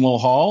was Sumo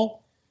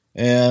Hall,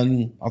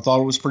 and I thought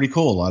it was pretty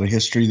cool. A lot of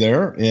history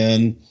there,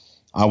 and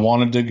I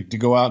wanted to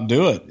go out and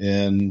do it.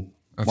 And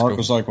That's Mark cool.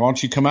 was like, why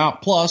don't you come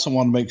out? Plus, I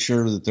want to make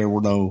sure that there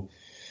were no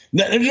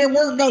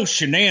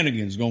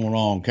shenanigans going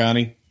on,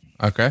 Connie.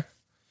 Okay.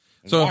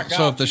 So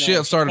if the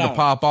shit started to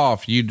pop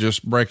off, you'd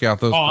just break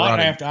out those.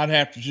 I'd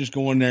have to just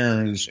go in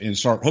there and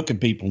start hooking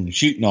people and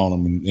shooting on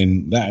them.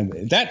 And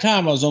at that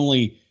time, I was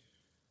only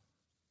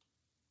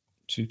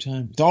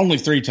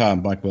 3-time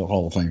Black Belt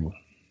Hall of Famer.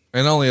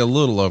 And only a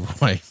little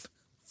overweight.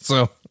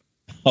 So.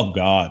 Oh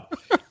God.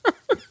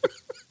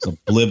 It's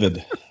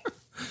oblivious.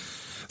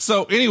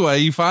 So anyway,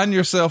 you find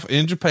yourself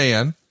in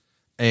Japan,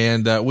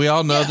 and we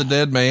all know the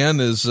dead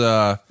man is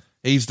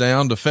he's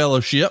down to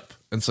fellowship.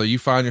 And so you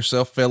find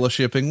yourself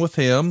fellowshipping with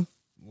him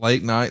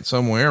late night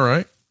somewhere,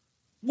 right?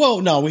 Well,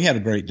 no, we had a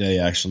great day.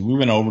 Actually, we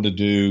went over to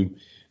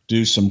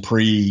do some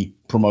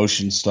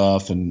pre-promotion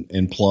stuff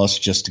and plus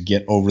just to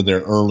get over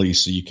there early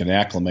so you can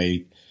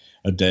acclimate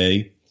a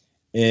day.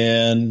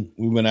 And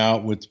we went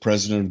out with the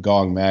president of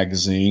Gong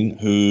Magazine,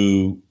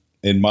 who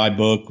in my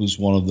book was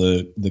one of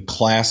the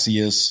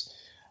classiest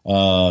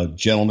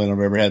gentlemen I've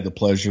ever had the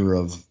pleasure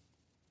of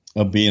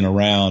being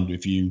around.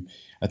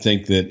 I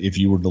think that if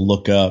you were to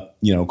look up,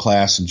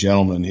 class and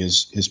gentleman,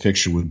 his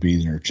picture would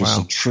be there.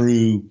 Just a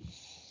true,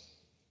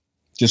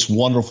 just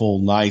wonderful,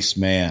 nice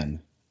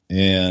man.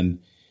 And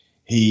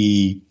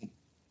he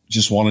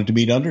just wanted to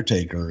meet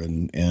Undertaker.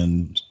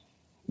 And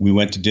we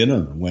went to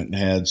dinner, went and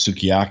had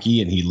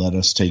sukiyaki, and he let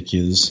us take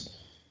his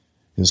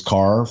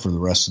car for the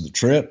rest of the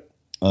trip,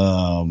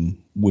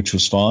 which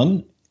was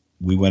fun.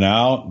 We went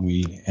out,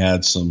 we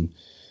had some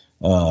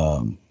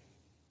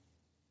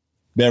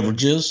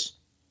beverages.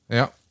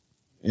 Yeah.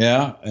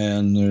 Yeah,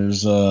 and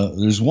there's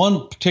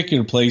one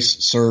particular place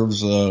that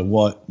serves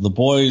what the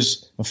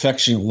boys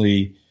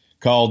affectionately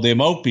call them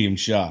opium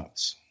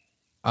shots.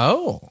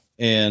 Oh,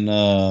 and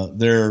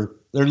they're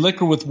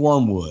liquor with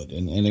wormwood,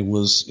 and it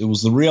was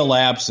the real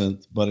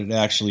absinthe, but it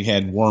actually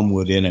had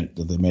wormwood in it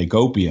that they make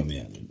opium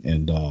in,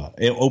 and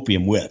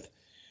opium with.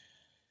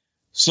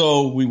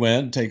 So we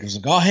went. Taker's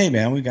like, oh hey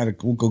man, we'll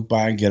go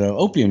by and get an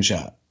opium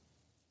shot.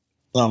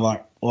 And I'm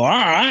like, well, all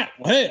right,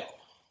 well, hell,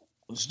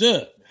 let's do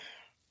it.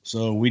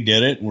 So we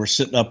did it. We're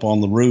sitting up on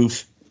the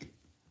roof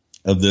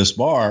of this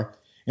bar,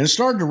 and it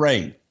started to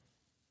rain.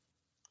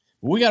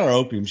 We got our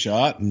opium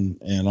shot,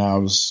 and I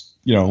was,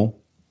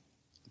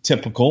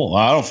 typical.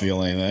 I don't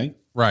feel anything.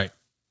 right.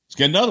 Let's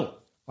get another one.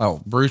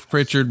 Oh, Bruce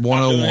Pritchard Not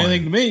doing 101.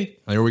 anything to me.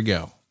 There we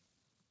go.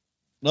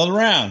 Another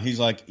round. He's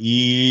like,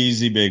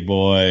 easy, big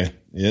boy.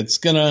 It's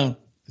gonna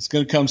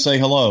come say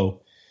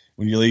hello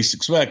when you least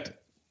expect it.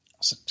 I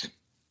said,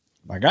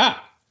 my God.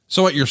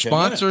 So what, your 10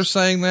 sponsor minutes.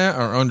 saying that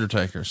or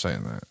Undertaker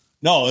saying that?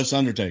 No, it's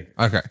Undertaker.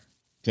 Okay.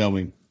 Tell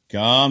me,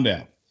 calm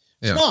down.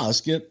 Yeah. So, no,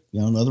 let's get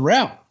another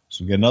round.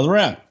 So we get another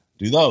round.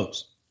 Do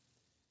those.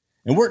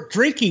 And we're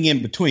drinking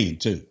in between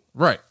too.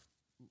 Right.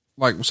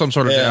 Like some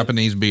sort of Yeah.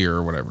 Japanese beer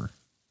or whatever.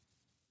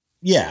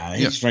 Yeah,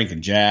 he's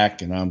drinking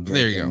Jack and I'm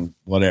There you drinking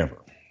whatever.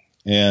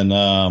 And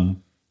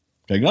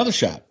take another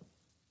shot.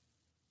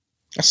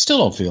 I still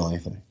don't feel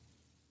anything.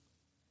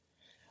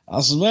 I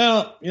said,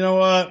 well, you know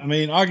what? I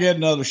mean, I'll get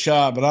another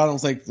shot, but I don't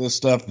think this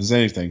stuff is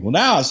anything. Well,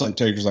 now it's like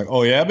Taker's like,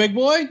 oh yeah, big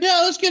boy?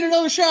 Yeah, let's get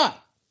another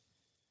shot.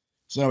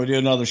 So we did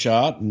another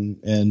shot,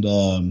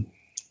 and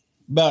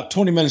about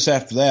 20 minutes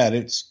after that,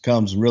 it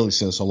comes and really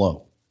says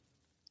hello.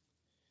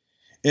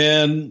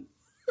 And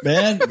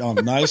man,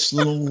 nice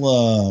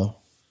little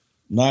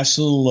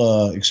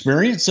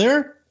experience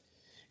there.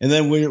 And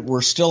then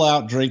we're still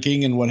out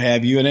drinking and what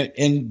have you.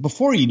 And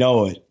before you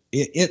know it,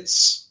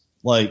 it's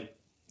like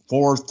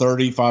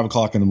 4:30, 5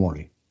 o'clock in the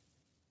morning.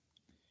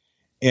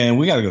 And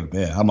we got to go to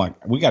bed. I'm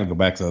like, we got to go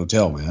back to the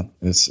hotel, man.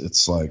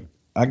 It's like,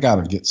 I got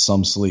to get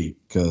some sleep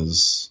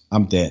because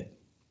I'm dead.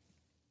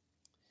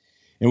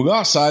 And we go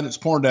outside. It's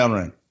pouring down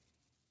rain.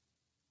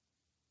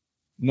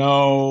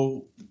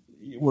 No,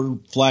 we're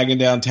flagging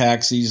down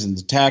taxis, and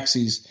the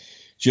taxis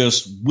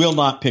just will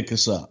not pick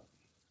us up.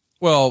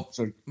 Well,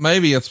 So-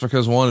 maybe it's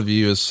because one of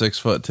you is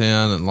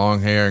 6'10" and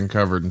long hair and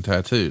covered in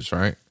tattoos,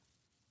 right?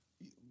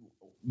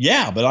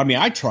 Yeah, but I mean,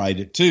 I tried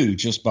it too,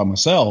 just by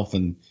myself,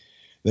 and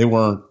they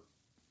weren't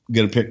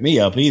going to pick me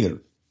up either.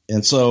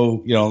 And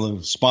so, the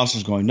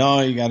sponsor's going,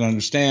 no, you got to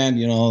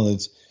understand,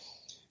 that's,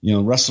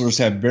 wrestlers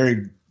have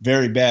very,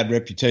 very bad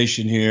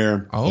reputation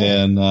here. Oh.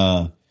 And,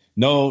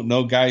 no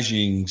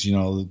gaijins,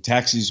 the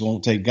taxis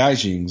won't take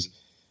gaijins,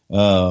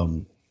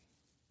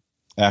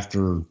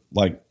 after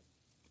like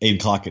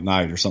 8:00 at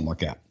night or something like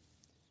that.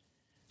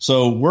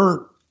 So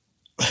we're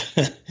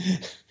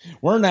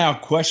now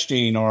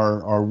questioning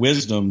our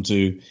wisdom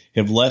to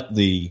have let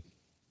the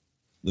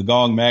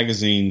Gong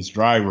Magazine's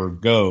driver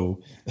go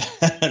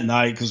at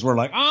night, because we're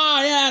like,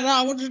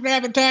 we're just gonna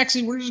have a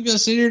taxi. We're just gonna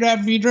sit here and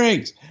have a few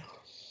drinks.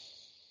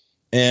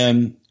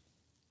 And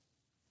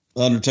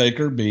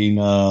Undertaker, being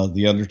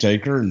the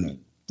Undertaker, and at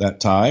that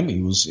time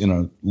he was in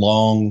a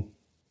long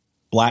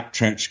black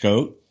trench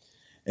coat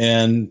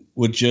and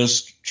would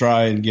just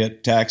try and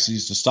get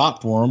taxis to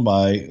stop for him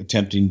by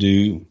attempting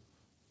to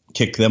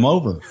kick them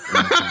over.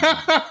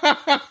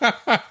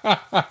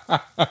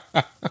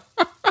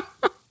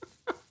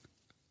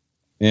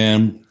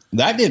 And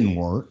that didn't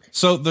work.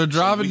 So they're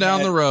driving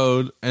down the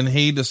road and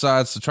he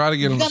decides to try to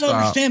get You him to got to stop.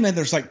 understand, man,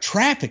 there's like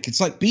traffic. It's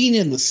like being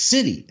in the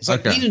city. It's like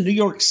Okay. being in New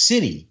York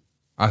City,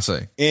 I see.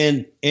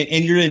 and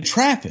you're in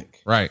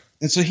traffic. Right.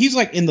 And so he's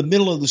like in the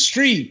middle of the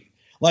street,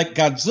 like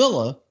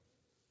Godzilla,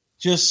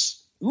 just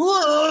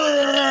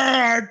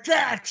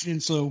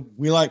and so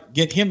we like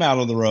get him out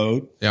of the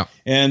road. Yeah.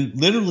 And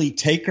literally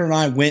Taker and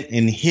I went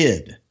and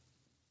hid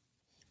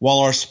while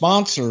our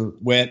sponsor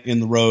went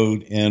in the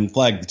road and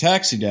flagged the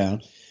taxi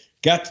down,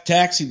 got the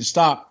taxi to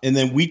stop, and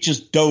then we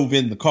just dove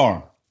in the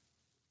car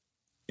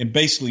and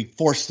basically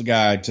forced the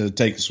guy to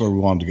take us where we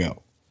wanted to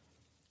go.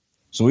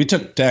 So we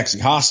took the taxi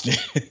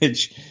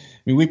hostage.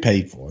 I mean, we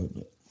paid for it,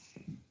 but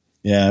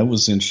yeah, it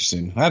was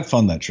interesting. I had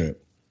fun that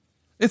trip.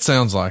 It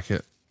sounds like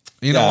it.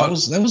 You know what?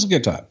 That was a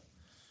good time.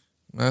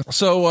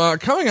 So,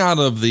 coming out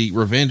of the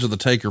Revenge of the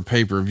Taker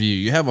pay-per-view,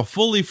 you have a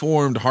fully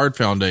formed Hart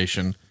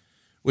Foundation,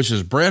 which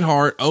is Bret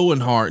Hart,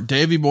 Owen Hart,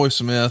 Davey Boy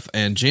Smith,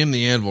 and Jim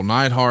the Anvil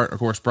Neidhart. Of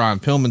course, Brian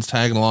Pillman's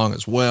tagging along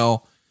as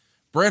well.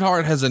 Bret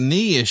Hart has a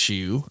knee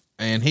issue,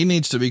 and he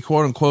needs to be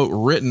quote unquote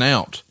written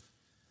out.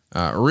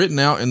 Written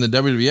out in the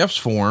WWF's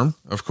form,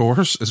 of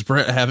course, is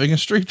Bret having a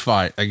street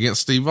fight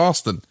against Steve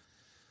Austin.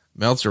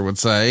 Meltzer would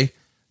say,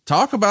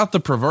 talk about the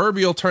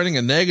proverbial turning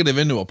a negative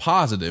into a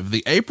positive.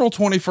 The April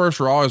 21st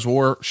Raw is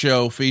War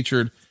show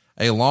featured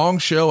a long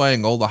show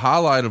angle, the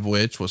highlight of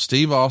which was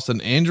Steve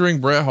Austin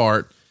injuring Bret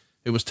Hart,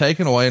 who was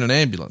taken away in an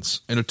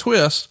ambulance. In a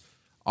twist,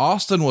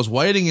 Austin was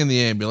waiting in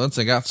the ambulance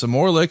and got some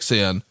more licks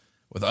in,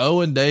 with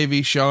Owen,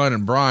 Davey, Shawn,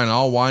 and Brian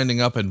all winding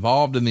up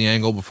involved in the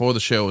angle before the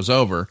show was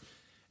over,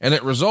 and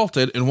it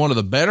resulted in one of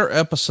the better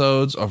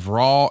episodes of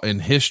Raw in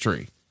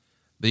history.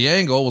 The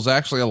angle was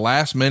actually a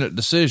last-minute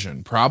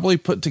decision, probably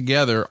put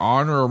together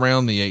on or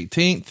around the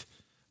 18th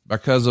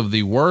because of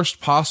the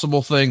worst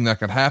possible thing that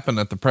could happen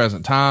at the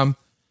present time,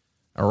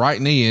 a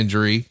right knee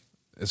injury.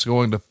 It's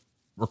going to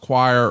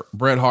require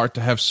Bret Hart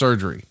to have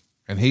surgery,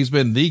 and he's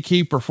been the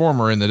key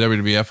performer in the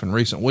WWF in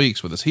recent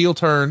weeks with his heel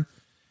turn,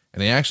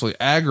 and he actually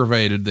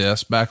aggravated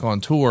this back on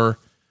tour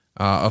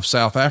of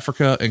South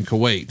Africa and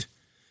Kuwait.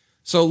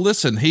 So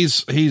listen,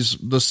 he's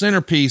the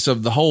centerpiece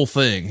of the whole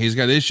thing. He's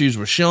got issues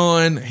with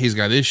Shawn. He's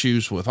got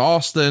issues with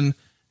Austin.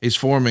 He's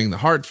forming the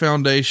Hart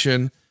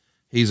Foundation.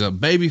 He's a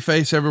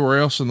babyface everywhere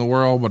else in the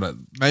world, but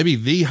maybe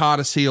the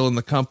hottest heel in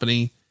the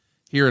company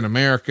here in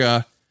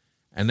America.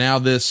 And now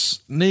this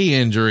knee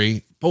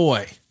injury,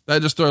 boy,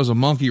 that just throws a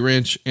monkey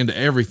wrench into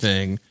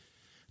everything.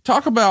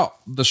 Talk about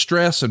the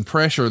stress and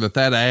pressure that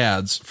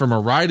adds from a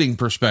writing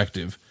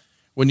perspective.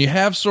 When you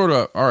have sort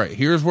of, all right,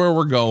 here's where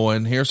we're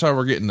going. Here's how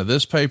we're getting to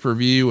this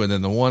pay-per-view. And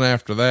then the one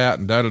after that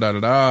and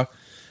da-da-da-da-da.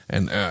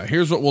 And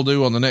here's what we'll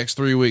do on the next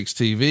 3 weeks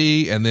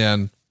TV. And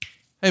then,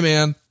 hey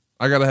man,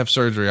 I got to have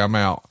surgery. I'm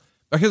out.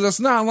 Because it's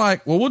not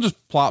like, well, we'll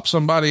just plop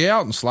somebody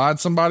out and slide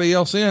somebody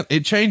else in.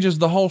 It changes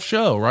the whole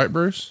show, right,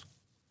 Bruce?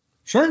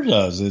 Sure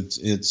does.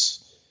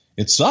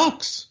 It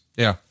sucks.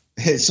 Yeah.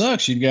 It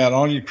sucks. You've got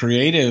all your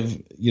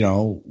creative,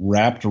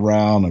 wrapped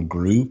around a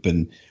group,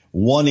 and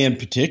one in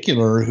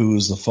particular who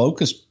is the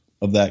focus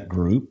of that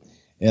group.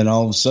 And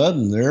all of a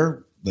sudden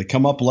they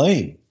come up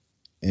lame,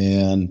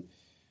 and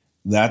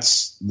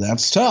that's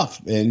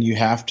tough. And you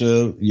have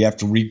to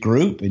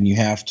regroup, and you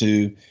have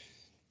to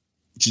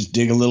just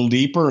dig a little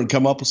deeper and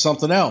come up with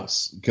something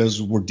else,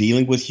 because we're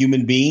dealing with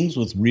human beings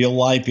with real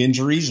life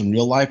injuries and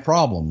real life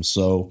problems.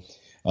 So,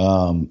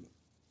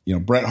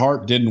 Bret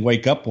Hart didn't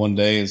wake up one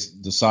day and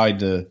decide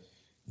to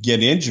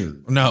get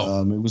injured.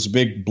 No. It was a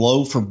big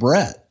blow for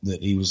Bret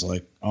that he was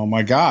like, oh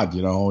my God,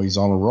 he's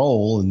on a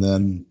roll. And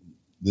then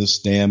this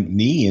damn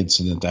knee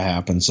incident to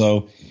happen.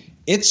 So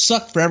it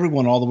sucked for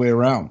everyone all the way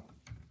around.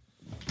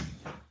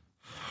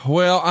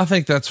 Well, I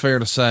think that's fair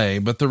to say,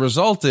 but the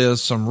result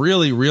is some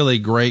really, really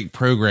great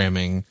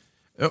programming.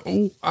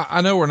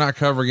 I know we're not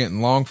covering it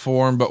in long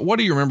form, but what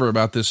do you remember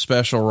about this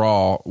special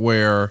Raw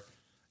where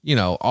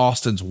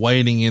Austin's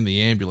waiting in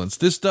the ambulance.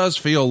 This does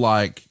feel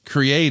like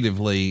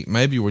creatively,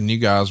 maybe when you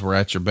guys were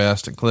at your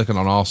best and clicking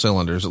on all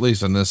cylinders, at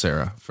least in this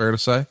era. Fair to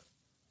say?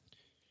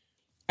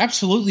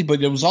 Absolutely.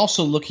 But it was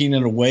also looking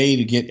at a way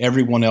to get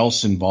everyone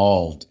else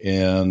involved,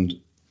 and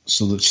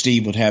so that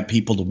Steve would have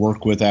people to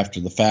work with after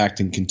the fact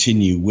and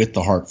continue with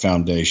the Heart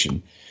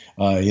Foundation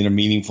in a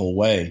meaningful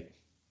way.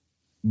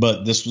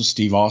 But this was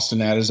Steve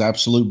Austin at his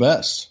absolute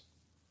best.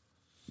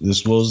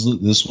 This was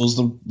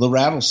the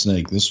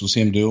rattlesnake. This was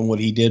him doing what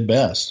he did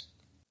best.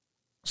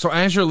 So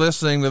as you're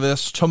listening to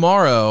this,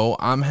 tomorrow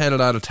I'm headed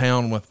out of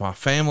town with my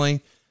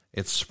family.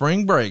 It's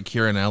spring break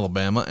here in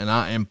Alabama, and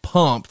I am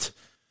pumped.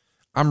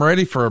 I'm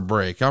ready for a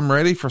break. I'm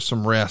ready for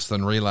some rest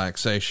and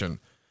relaxation.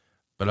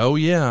 But oh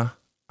yeah,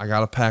 I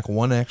got to pack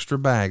one extra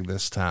bag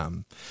this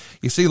time.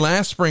 You see,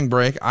 last spring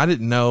break, I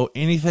didn't know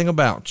anything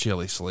about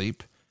Chili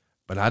Sleep,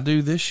 but I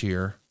do this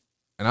year,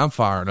 and I'm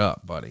fired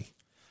up, buddy.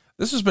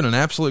 This has been an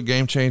absolute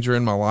game changer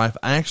in my life.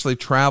 I actually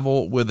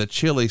travel with a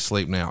Chili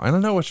Sleep now. And I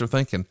know what you're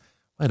thinking.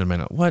 Wait a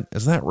minute. What?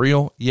 Is that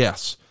real?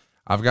 Yes.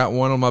 I've got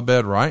one on my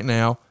bed right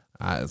now.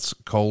 It's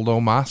cold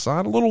on my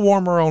side, a little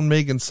warmer on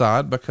Megan's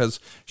side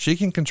because she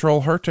can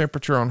control her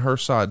temperature on her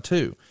side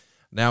too.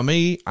 Now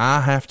me,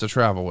 I have to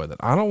travel with it.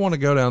 I don't want to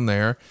go down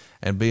there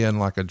and be in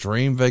like a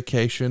dream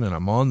vacation and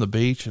I'm on the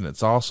beach and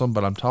it's awesome,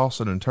 but I'm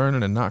tossing and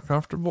turning and not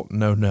comfortable.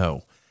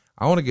 No.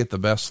 I want to get the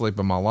best sleep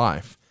of my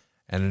life.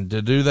 And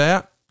to do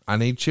that, I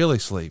need Chili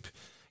Sleep.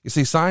 You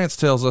see, science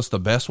tells us the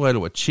best way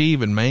to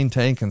achieve and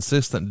maintain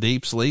consistent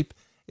deep sleep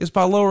is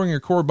by lowering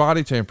your core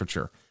body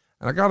temperature.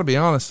 And I got to be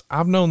honest,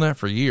 I've known that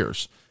for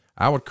years.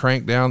 I would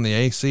crank down the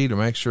AC to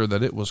make sure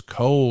that it was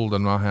cold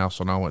in my house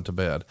when I went to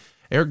bed.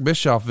 Eric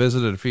Bischoff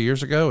visited a few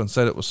years ago and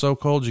said it was so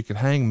cold you could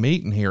hang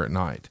meat in here at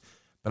night.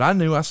 But I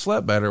knew I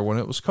slept better when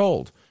it was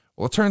cold.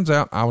 Well, it turns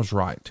out I was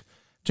right.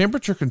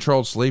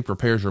 Temperature-controlled sleep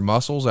repairs your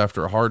muscles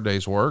after a hard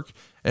day's work,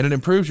 and it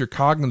improves your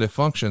cognitive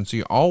function so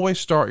you always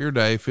start your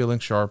day feeling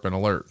sharp and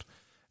alert.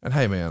 And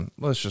hey man,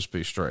 let's just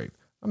be straight.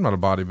 I'm not a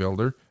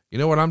bodybuilder. You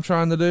know what I'm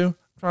trying to do?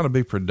 I'm trying to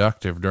be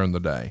productive during the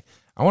day.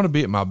 I want to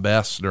be at my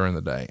best during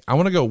the day. I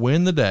want to go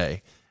win the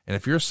day. And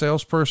if you're a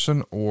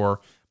salesperson, or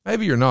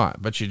maybe you're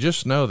not, but you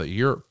just know that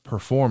your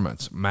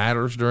performance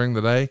matters during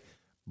the day,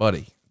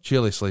 buddy,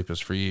 Chili Sleep is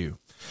for you.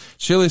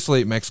 Chili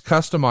Sleep makes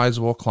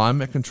customizable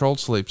climate-controlled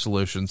sleep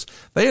solutions.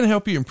 They can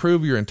help you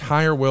improve your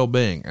entire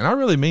well-being. And I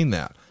really mean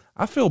that.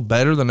 I feel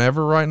better than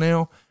ever right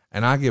now,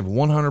 and I give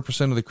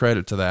 100% of the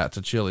credit to that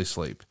to Chili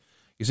Sleep.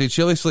 You see,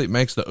 Chili Sleep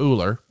makes the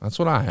Ooler, that's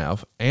what I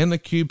have, and the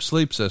Cube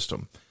Sleep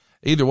System.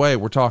 Either way,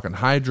 we're talking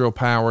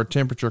hydro-powered,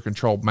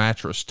 temperature-controlled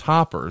mattress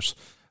toppers.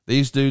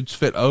 These dudes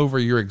fit over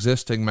your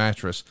existing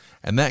mattress,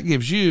 and that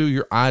gives you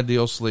your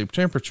ideal sleep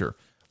temperature.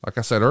 Like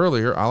I said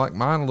earlier, I like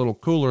mine a little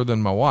cooler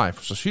than my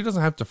wife, so she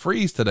doesn't have to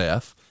freeze to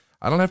death.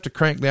 I don't have to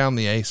crank down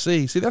the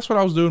AC. See, that's what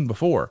I was doing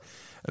before.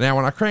 Now,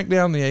 when I crank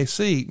down the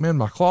AC, man,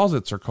 my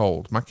closets are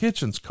cold. My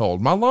kitchen's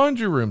cold. My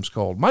laundry room's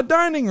cold. My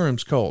dining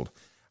room's cold.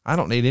 I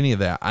don't need any of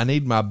that. I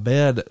need my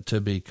bed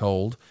to be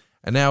cold,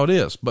 and now it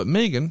is. But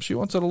Megan, she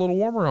wants it a little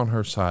warmer on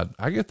her side.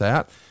 I get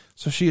that.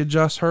 So she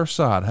adjusts her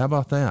side. How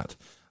about that?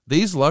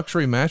 These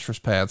luxury mattress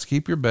pads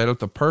keep your bed at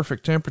the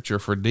perfect temperature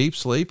for deep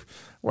sleep,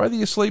 whether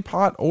you sleep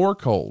hot or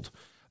cold.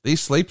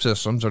 These sleep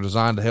systems are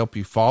designed to help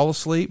you fall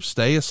asleep,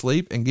 stay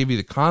asleep, and give you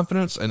the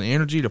confidence and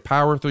energy to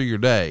power through your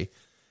day.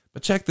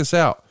 But check this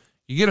out.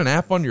 You get an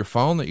app on your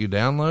phone that you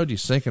download, you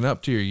sync it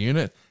up to your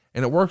unit,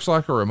 and it works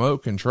like a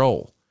remote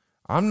control.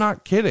 I'm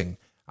not kidding.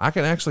 I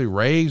can actually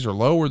raise or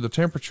lower the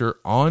temperature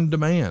on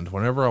demand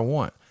whenever I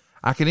want.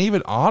 I can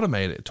even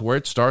automate it to where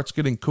it starts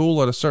getting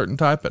cool at a certain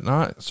time at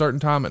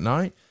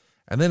night,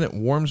 and then it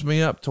warms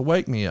me up to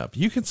wake me up.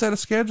 You can set a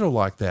schedule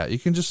like that. You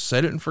can just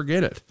set it and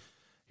forget it.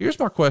 Here's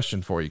my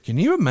question for you. Can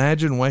you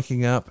imagine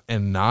waking up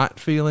and not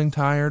feeling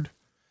tired?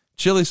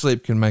 Chili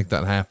Sleep can make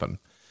that happen.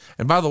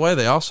 And by the way,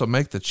 they also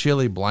make the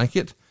Chili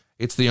Blanket.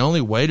 It's the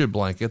only weighted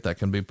blanket that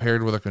can be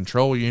paired with a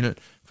control unit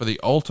for the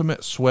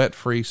ultimate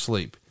sweat-free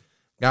sleep.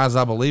 Guys,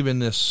 I believe in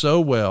this so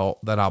well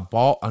that I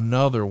bought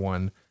another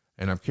one,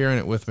 and I'm carrying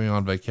it with me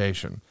on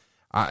vacation.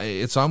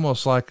 It's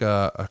almost like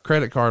a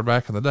credit card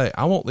back in the day.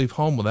 I won't leave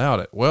home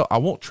without it. Well, I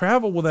won't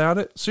travel without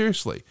it.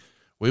 Seriously.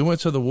 We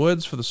went to the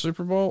woods for the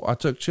Super Bowl. I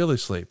took Chili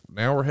Sleep.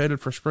 Now we're headed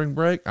for spring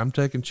break. I'm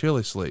taking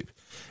Chili Sleep.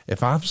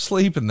 If I'm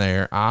sleeping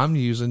there, I'm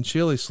using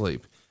Chili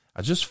Sleep.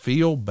 I just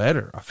feel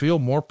better. I feel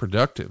more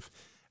productive.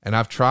 And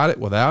I've tried it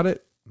without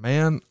it.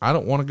 Man, I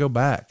don't want to go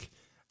back.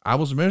 I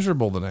was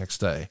miserable the next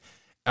day.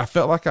 I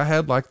felt like I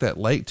had like that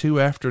late 2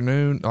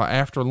 afternoon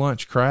after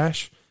lunch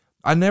crash.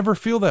 I never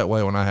feel that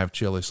way when I have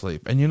Chili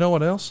Sleep. And you know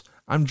what else?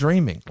 I'm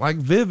dreaming, like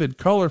vivid,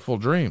 colorful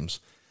dreams.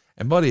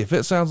 And buddy, if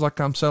it sounds like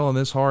I'm selling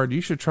this hard,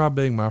 you should try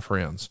being my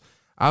friends.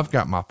 I've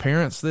got my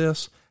parents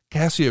this,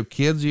 Casio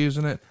kids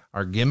using it,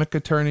 our gimmick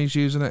attorneys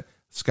using it,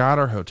 Scott,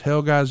 our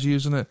hotel guys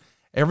using it.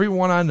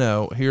 Everyone I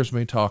know hears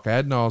me talk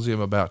ad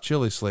nauseum about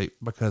Chili Sleep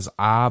because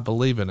I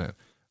believe in it.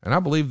 And I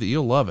believe that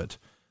you'll love it.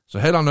 So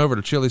head on over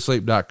to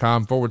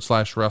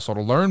chillisleep.com/wrestle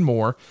to learn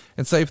more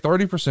and save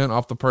 30%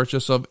 off the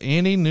purchase of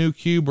any new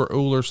Cube or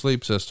Uller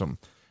sleep system.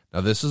 Now,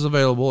 this is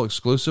available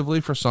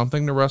exclusively for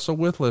Something to Wrestle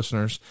With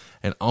listeners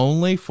and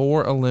only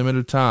for a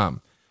limited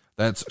time.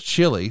 That's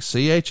Chili,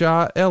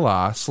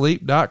 CHILI,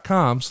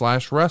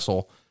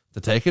 sleep.com/wrestle to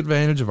take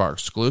advantage of our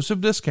exclusive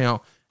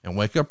discount and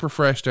wake up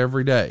refreshed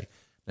every day.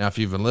 Now, if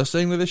you've been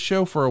listening to this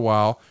show for a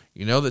while,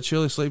 you know that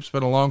Chili Sleep's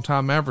been a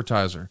long-time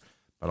advertiser.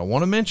 But I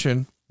want to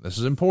mention, this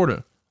is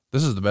important,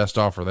 this is the best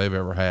offer they've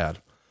ever had.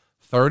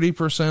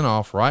 30%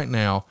 off right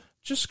now.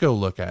 Just go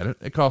look at it.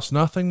 It costs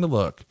nothing to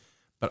look.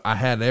 But I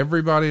had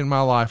everybody in my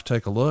life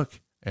take a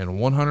look, and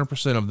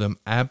 100% of them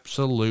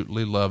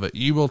absolutely love it.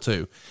 You will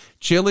too.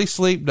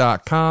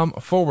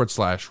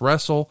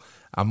 chillisleep.com/wrestle.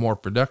 I'm more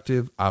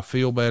productive. I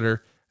feel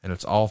better. And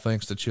it's all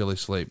thanks to Chili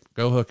Sleep.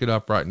 Go hook it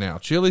up right now.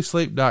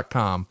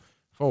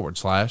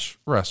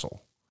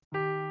 chillisleep.com/wrestle.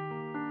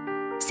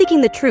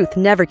 Seeking the truth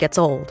never gets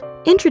old.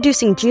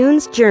 Introducing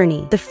June's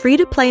Journey, the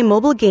free-to-play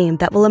mobile game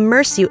that will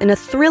immerse you in a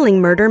thrilling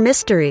murder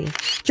mystery.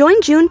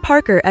 Join June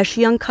Parker as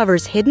she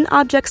uncovers hidden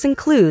objects and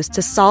clues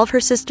to solve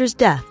her sister's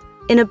death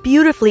in a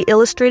beautifully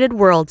illustrated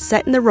world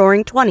set in the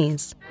Roaring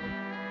 '20s.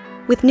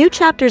 With new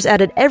chapters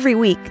added every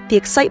week, the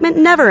excitement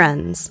never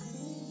ends.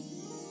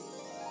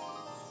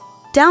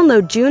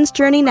 Download June's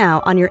Journey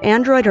now on your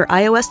Android or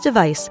iOS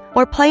device,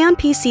 or play on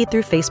PC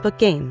through Facebook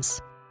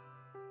Games.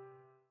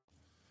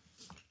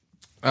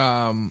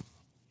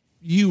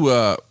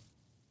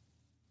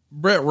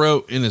 Brett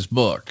wrote in his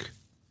book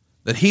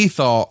that he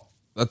thought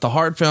that the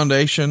Hart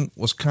Foundation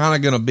was kind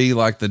of going to be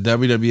like the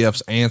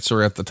WWF's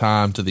answer at the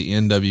time to the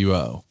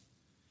NWO.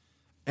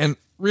 And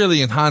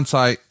really, in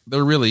hindsight,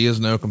 there really is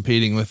no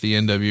competing with the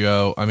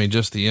NWO. I mean,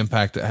 just the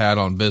impact it had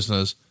on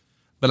business.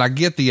 But I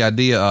get the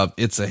idea of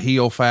it's a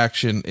heel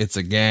faction. It's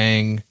a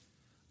gang.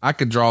 I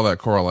could draw that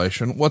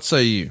correlation. What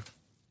say you?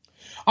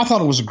 I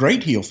thought it was a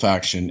great heel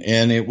faction,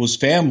 and it was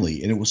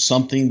family, and it was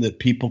something that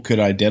people could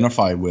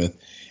identify with.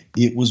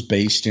 It was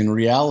based in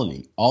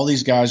reality. All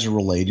these guys are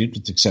related,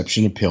 with the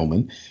exception of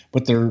Pillman,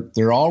 but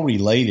they're all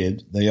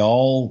related. They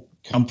all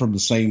come from the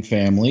same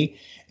family,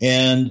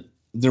 and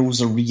there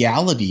was a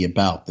reality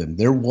about them.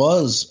 There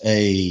was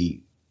a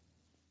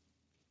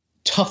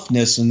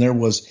toughness, and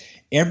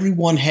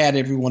everyone had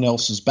everyone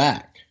else's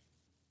back,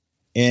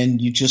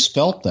 and you just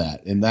felt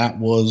that, and that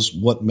was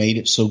what made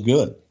it so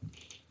good.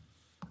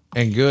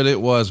 And good it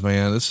was,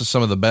 man. This is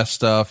some of the best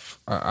stuff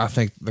I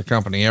think the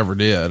company ever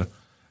did.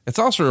 It's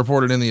also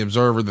reported in the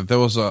Observer that there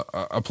was a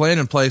plan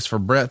in place for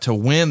Brett to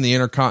win the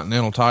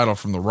Intercontinental title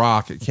from The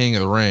Rock at King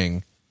of the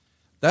Ring.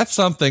 That's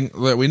something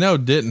that we know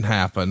didn't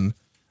happen.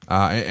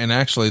 And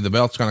actually the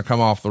belt's going to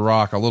come off The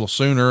Rock a little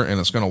sooner, and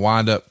it's going to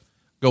wind up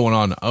going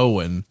on to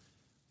Owen.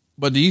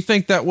 But do you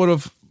think that would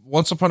have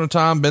once upon a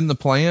time been the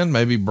plan?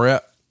 Maybe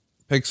Brett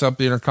picks up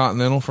the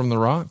Intercontinental from The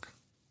Rock?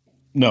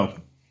 No.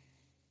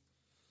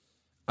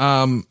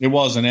 It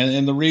wasn't.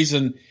 And the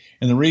reason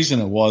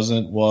it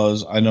wasn't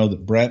was, I know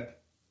that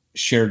Brett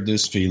shared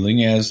this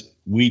feeling, as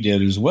we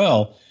did as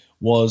well,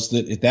 was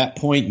that at that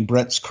point in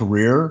Brett's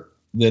career,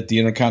 that the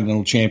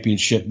Intercontinental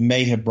Championship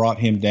may have brought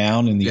him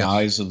down in the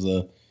eyes of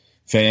the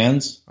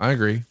fans. I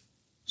agree.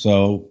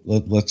 So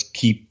let's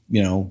keep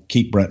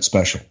Brett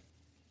special.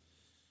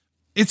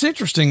 It's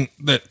interesting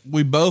that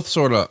we both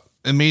sort of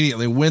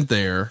immediately went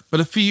there, but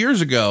a few years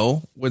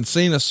ago when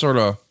Cena's sort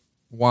of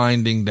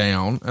winding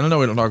down, and I know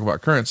we don't talk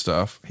about current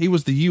stuff, he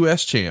was the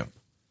U.S. champ.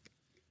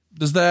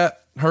 Does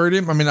that hurt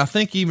him? I mean, I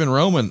think even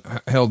Roman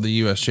held the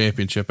U.S.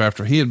 championship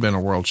after he had been a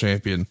world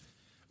champion.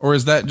 Or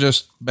is that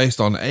just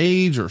based on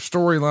age or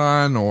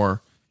storyline,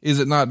 or is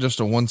it not just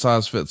a one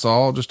size fits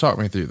all? Just talk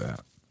me through that.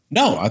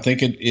 No, I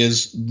think it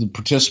is the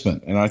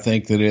participant. And I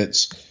think that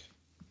it's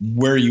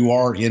where you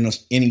are in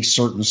any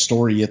certain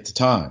story at the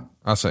time.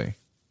 I see.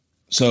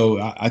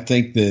 So I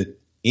think that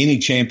any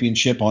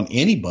championship on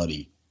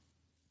anybody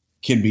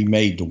can be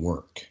made to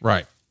work.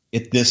 Right.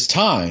 At this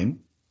time,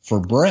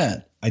 for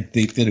Brett, I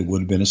think that it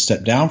would have been a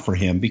step down for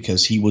him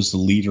because he was the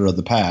leader of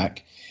the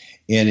pack,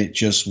 and it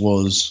just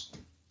was,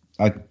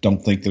 I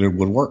don't think that it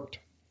would have worked.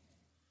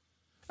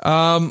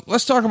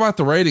 Let's talk about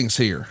the ratings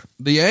here.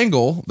 The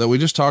angle that we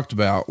just talked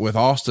about with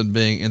Austin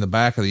being in the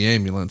back of the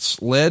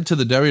ambulance led to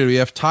the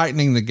WWF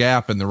tightening the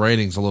gap in the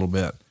ratings a little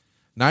bit.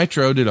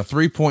 Nitro did a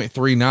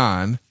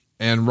 3.39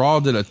 and Raw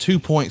did a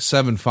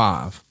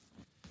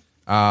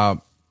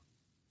 2.75.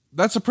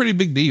 That's a pretty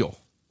big deal.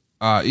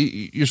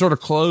 You're sort of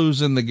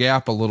closing the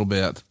gap a little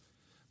bit.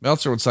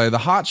 Meltzer would say the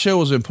hot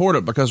show is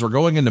important because we're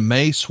going into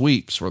May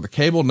sweeps where the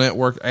cable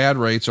network ad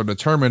rates are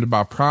determined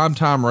by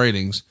primetime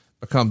ratings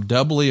become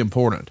doubly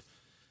important.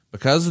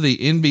 Because of the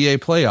NBA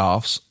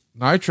playoffs,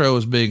 Nitro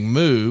is being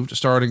moved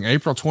starting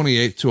April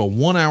 28th to a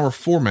 1 hour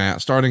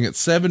format starting at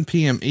 7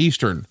 p.m.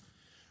 Eastern,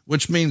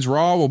 which means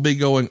Raw will be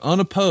going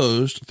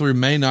unopposed through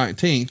May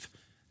 19th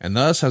and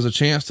thus has a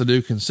chance to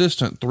do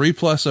consistent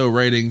 3+0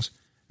 ratings,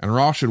 and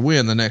Raw should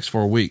win the next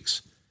 4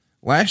 weeks.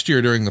 Last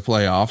year during the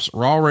playoffs,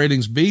 Raw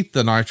ratings beat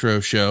the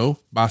Nitro show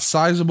by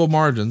sizable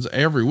margins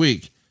every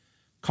week.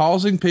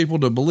 causing people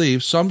to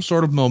believe some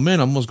sort of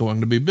momentum was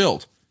going to be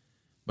built.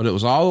 But it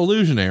was all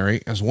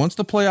illusionary, as once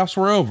the playoffs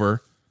were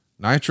over,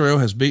 Nitro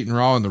has beaten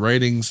Raw in the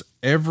ratings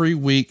every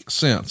week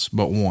since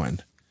but one.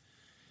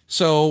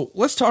 So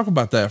let's talk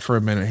about that for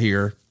a minute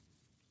here.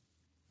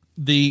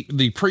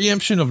 The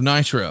preemption of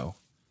Nitro,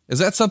 is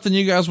that something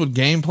you guys would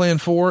game plan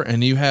for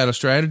and you had a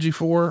strategy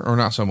for, or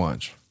not so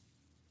much?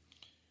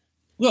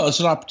 Well, it's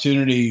an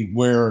opportunity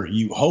where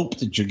you hope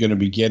that you're going to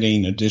be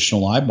getting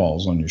additional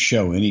eyeballs on your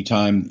show.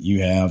 Anytime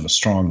you have a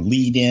strong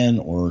lead in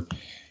or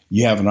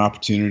you have an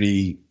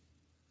opportunity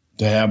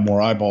to have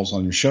more eyeballs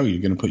on your show,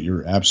 you're going to put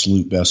your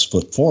absolute best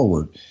foot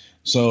forward.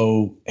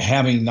 So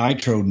having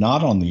Nitro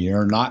not on the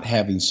air, not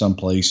having some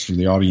place for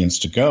the audience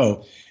to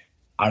go,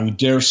 I would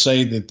dare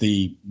say that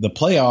the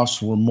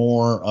playoffs were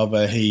more of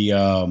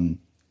a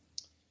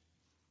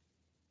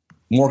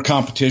more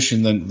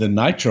competition than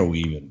Nitro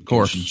even. Of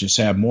course. You just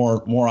have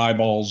more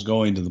eyeballs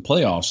going to the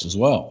playoffs as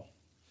well.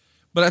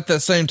 But at that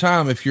same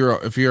time, if you're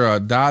a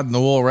dyed in the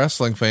wool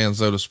wrestling fan,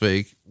 so to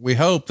speak, we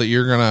hope that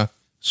you're going to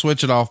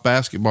switch it off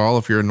basketball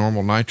if you're a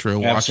normal Nitro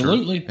watcher.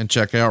 Absolutely. And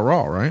check out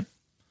Raw, right?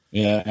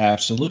 Yeah,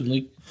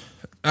 absolutely.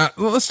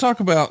 Well, let's talk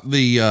about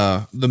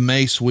the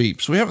May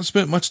sweeps. We haven't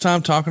spent much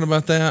time talking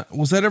about that.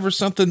 Was that ever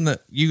something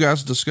that you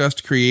guys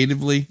discussed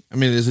creatively? I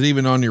mean, is it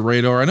even on your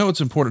radar? I know it's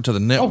important to the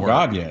network. Oh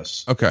God,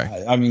 yes.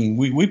 Okay. I mean,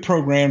 we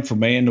program for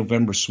May and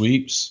November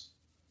sweeps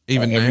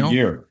even every now?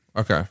 year.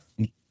 Okay.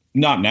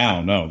 Not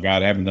now. No,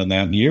 God, I haven't done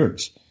that in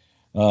years.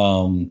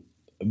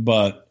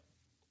 But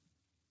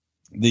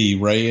the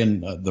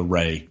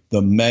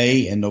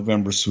May and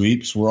November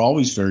sweeps were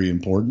always very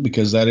important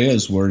because that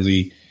is where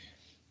the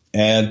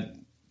ad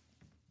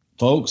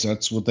folks,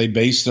 that's what they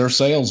base their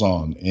sales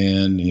on.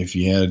 And if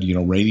you had,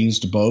 ratings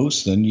to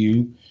boast, then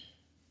you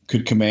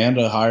could command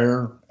a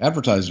higher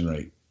advertising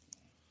rate.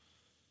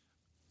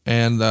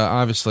 And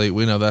obviously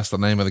we know that's the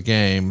name of the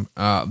game.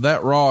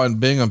 That Raw in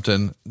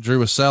Binghamton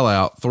drew a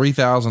sellout,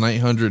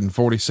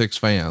 3,846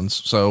 fans.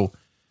 So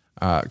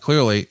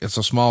clearly it's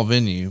a small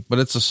venue, but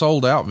it's a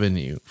sold out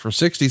venue for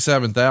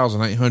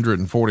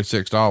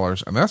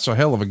 $67,846. And that's a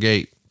hell of a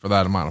gate for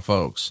that amount of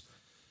folks.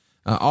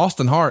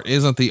 Austin Hart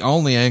isn't the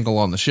only angle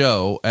on the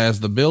show,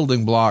 as the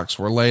building blocks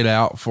were laid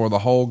out for the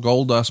whole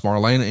Goldust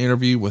Marlena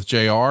interview with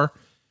JR,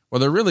 where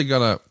they're really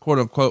going to quote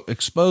unquote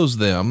expose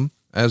them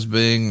as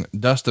being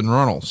Dustin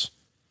Runnels.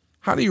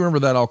 How do you remember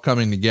that all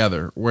coming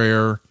together,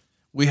 where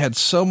we had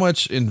so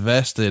much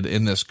invested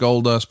in this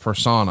Goldust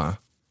persona,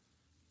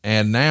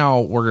 and now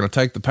we're going to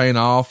take the paint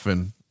off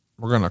and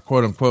we're going to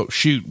quote unquote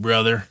shoot,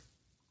 brother?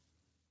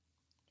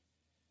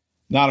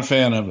 Not a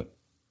fan of it.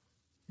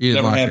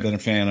 Never have been a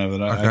fan of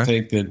it. I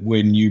think that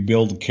when you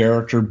build a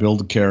character.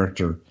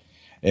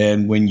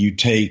 And once you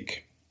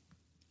take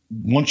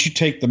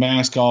the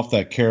mask off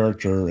that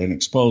character and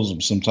expose them,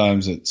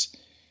 sometimes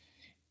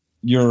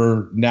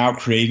you're now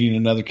creating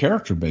another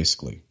character.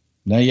 Basically,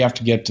 now you have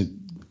to get the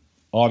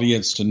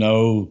audience to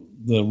know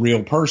the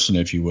real person,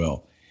 if you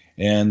will.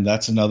 And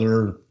that's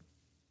another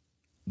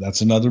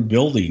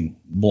building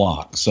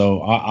block.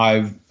 So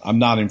I'm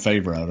not in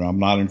favor of it. I'm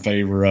not in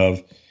favor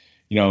of,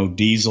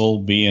 Diesel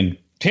being,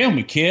 tell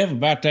me, Kev,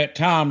 about that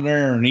time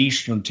there in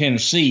Eastern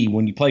Tennessee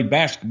when you played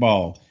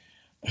basketball.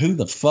 Who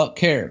the fuck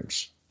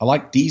cares? I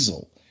like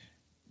Diesel.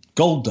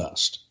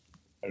 Goldust.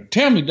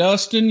 Tell me,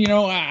 Dustin,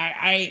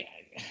 I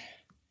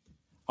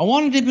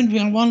wanted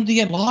to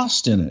get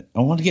lost in it. I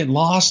wanted to get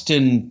lost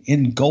in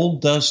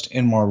Goldust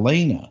and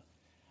Marlena.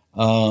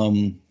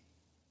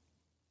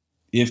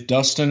 If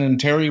Dustin and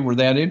Terry were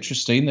that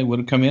interesting, they would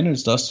have come in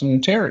as Dustin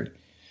and Terry.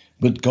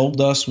 But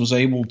Goldust was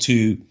able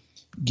to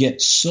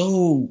get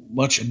so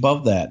much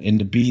above that and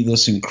to be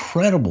this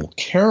incredible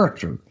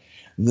character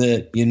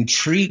that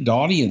intrigued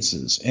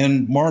audiences,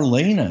 and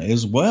Marlena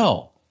as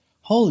well.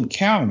 Holy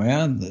cow,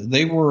 man.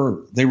 They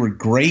were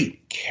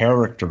great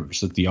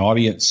characters that the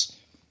audience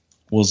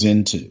was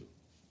into.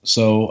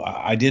 So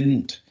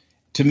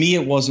to me,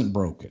 it wasn't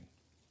broken.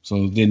 So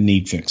it didn't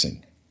need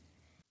fixing.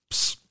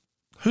 Psst.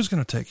 Who's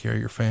going to take care of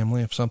your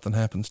family if something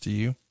happens to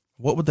you?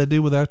 What would they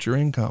do without your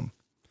income?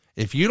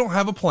 If you don't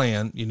have a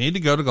plan, you need to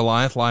go to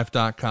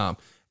GoliathLife.com.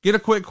 Get a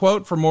quick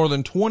quote for more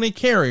than 20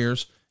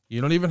 carriers.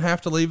 You don't even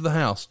have to leave the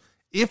house.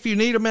 If you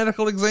need a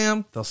medical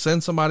exam, they'll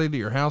send somebody to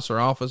your house or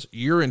office.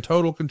 You're in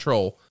total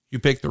control. You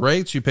pick the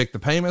rates, you pick the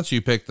payments,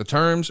 you pick the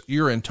terms.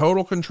 You're in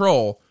total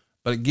control,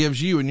 but it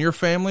gives you and your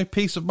family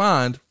peace of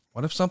mind.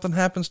 What if something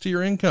happens to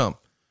your income?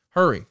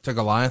 Hurry to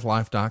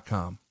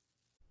GoliathLife.com.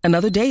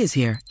 Another day is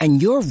here,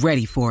 and you're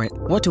ready for it.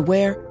 What to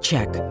wear?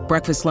 Check.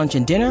 Breakfast, lunch,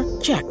 and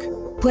dinner? Check.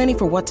 Planning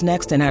for what's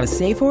next and how to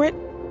save for it?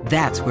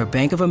 That's where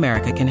Bank of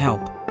America can help.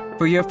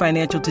 For your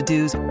financial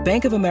to-dos,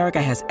 Bank of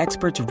America has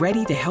experts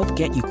ready to help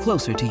get you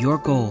closer to your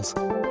goals.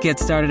 Get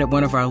started at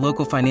one of our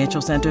local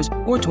financial centers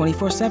or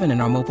 24/7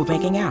 in our mobile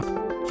banking app.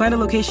 Find a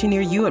location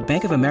near you at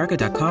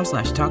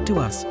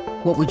bankofamerica.com/talktous.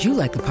 What would you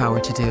like the power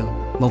to do?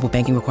 Mobile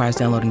banking requires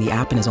downloading the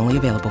app and is only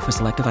available for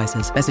select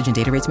devices. Message and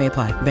data rates may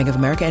apply. Bank of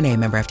America NA,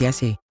 member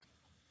FDIC.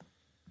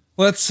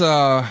 Let's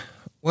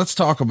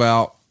talk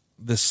about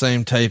this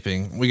same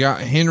taping. We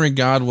got Henry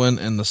Godwinn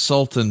and the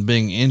Sultan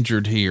being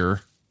injured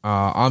here.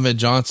 Ahmed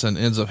Johnson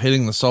ends up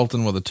hitting the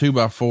Sultan with a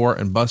 2x4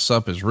 and busts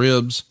up his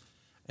ribs.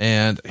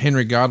 And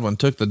Henry Godwinn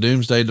took the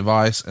doomsday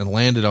device and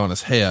landed on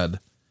his head.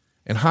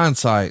 In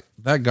hindsight,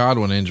 that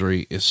Godwinn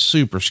injury is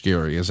super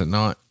scary, is it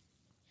not?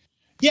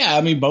 Yeah,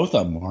 I mean, both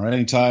of them are.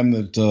 Anytime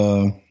that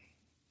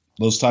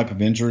those type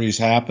of injuries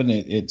happen,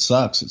 it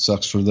sucks. It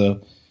sucks for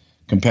the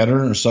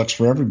competitor, and it sucks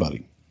for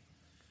everybody.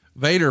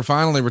 Vader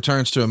finally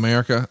returns to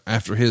America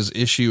after his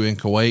issue in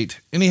Kuwait.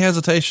 Any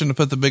hesitation to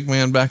put the big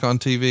man back on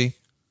TV?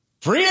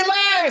 Free at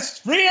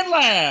last! Free at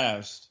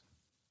last!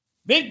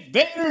 Big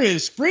Vader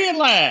is free at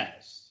last!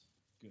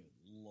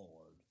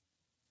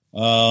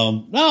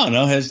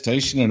 No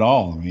hesitation at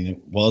all. I mean,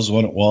 it was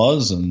what it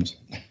was, and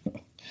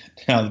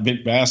now the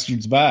big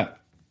bastard's back.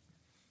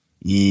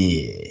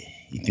 Yeah,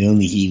 if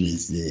only he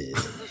was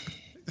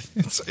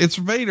it's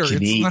Vader.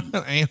 Canadian. It's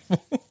not an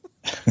animal.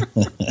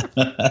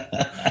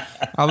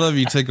 I love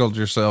you tickled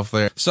yourself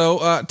there.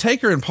 So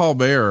Taker and Paul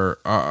Bearer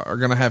are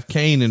going to have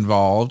Kane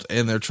involved,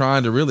 and they're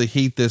trying to really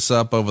heat this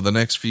up over the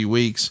next few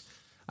weeks.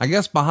 I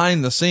guess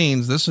behind the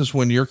scenes, this is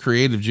when your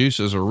creative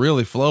juices are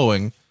really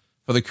flowing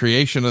for the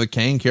creation of the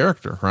Kane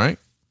character, right?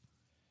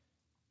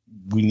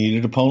 We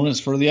needed opponents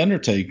for the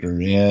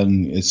Undertaker,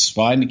 and it's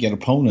fine to get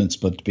opponents,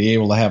 but to be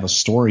able to have a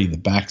story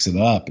that backs it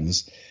up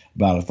is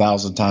about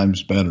 1,000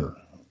 times better.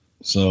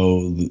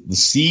 So the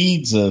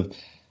seeds of,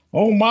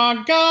 oh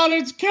my God,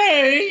 it's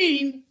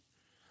Kane,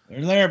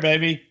 they're there,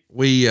 baby.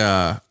 We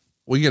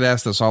get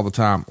asked this all the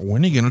time.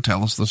 When are you going to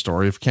tell us the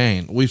story of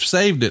Kane? We've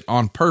saved it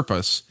on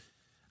purpose.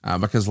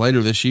 Because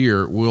later this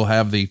year, we'll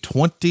have the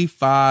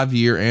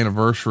 25-year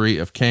anniversary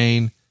of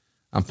Kane.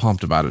 I'm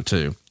pumped about it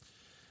too.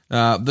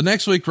 The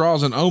next week,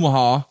 Raw's in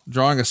Omaha,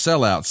 drawing a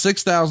sellout,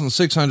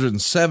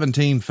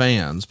 6,617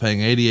 fans, paying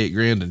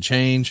 $88,000 and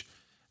change.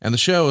 And the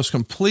show is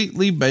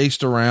completely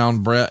based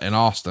around Bret and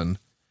Austin.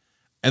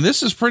 And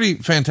this is pretty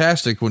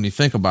fantastic when you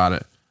think about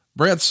it.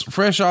 Bret's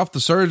fresh off the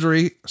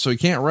surgery, so he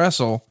can't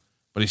wrestle,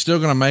 but he's still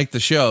going to make the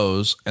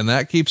shows, and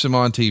that keeps him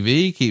on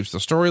TV, keeps the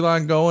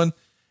storyline going.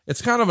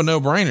 It's kind of a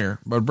no-brainer,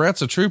 but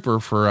Bret's a trooper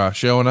for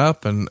showing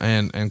up and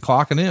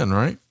clocking in,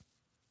 right?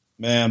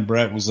 Man,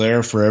 Bret was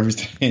there for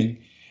everything,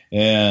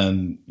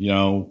 and,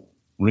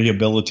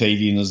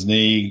 rehabilitating his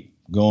knee,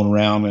 going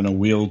around in a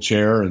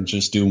wheelchair and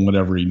just doing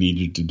whatever he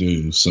needed to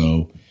do.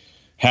 So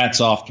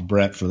hats off to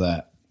Bret for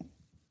that.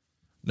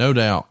 No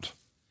doubt.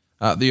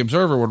 The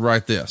Observer would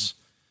write this.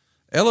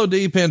 LOD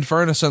pinned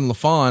Furnas and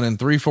LaFon in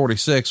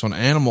 346 when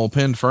Animal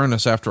pinned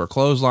Furnas after a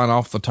clothesline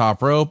off the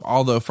top rope,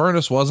 although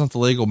Furnas wasn't the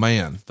legal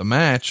man. The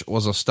match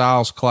was a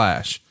Styles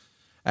clash.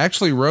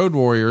 Actually, Road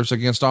Warriors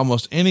against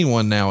almost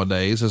anyone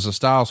nowadays is a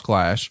Styles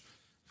clash.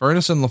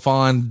 Furnas and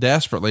LaFon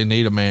desperately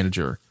need a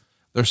manager.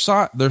 They're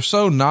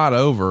so not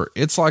over,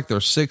 it's like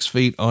they're 6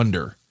 feet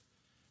under.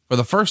 For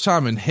the first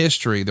time in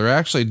history, they're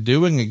actually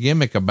doing a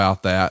gimmick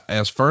about that,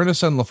 as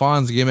Furnas and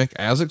LaFon's gimmick,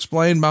 as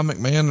explained by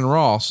McMahon and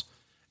Ross,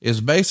 is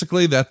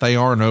basically that they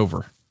aren't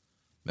over.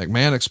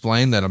 McMahon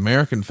explained that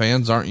American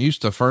fans aren't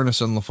used to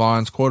Furnas and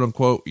LaFon's quote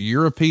unquote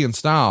European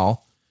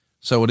style,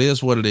 so it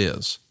is what it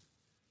is.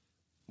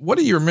 What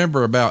do you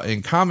remember about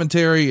in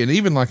commentary and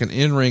even like an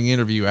in-ring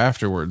interview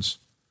afterwards?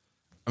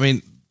 I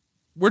mean,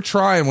 we're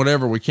trying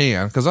whatever we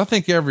can, because I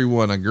think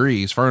everyone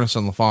agrees Furnas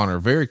and LaFon are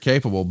very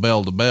capable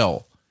bell to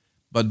bell,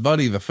 but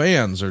buddy, the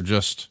fans are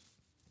just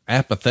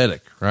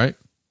apathetic, right?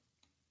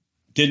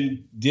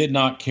 Did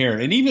not care.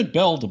 And even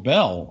bell to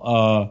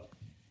bell,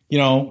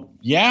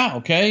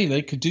 okay,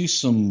 they could do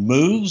some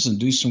moves and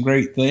do some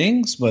great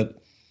things,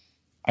 but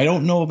I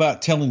don't know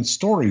about telling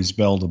stories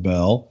bell to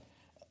bell.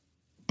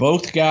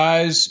 Both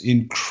guys,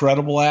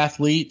 incredible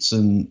athletes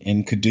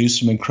and could do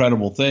some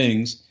incredible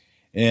things.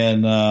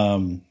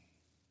 And,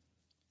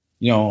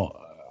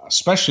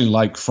 especially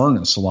like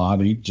Furnas a lot.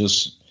 He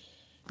just,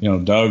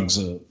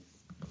 Doug's a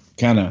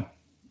kind of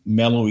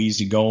mellow,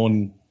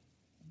 easygoing,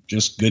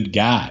 just good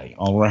guy,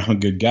 all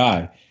around good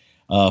guy.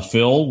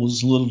 Phil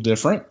was a little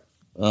different.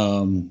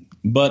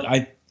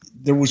 But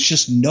there was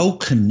just no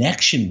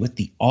connection with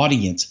the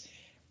audience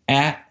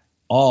at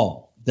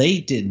all. They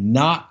did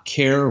not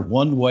care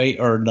one way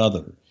or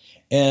another.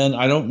 And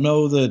I don't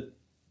know that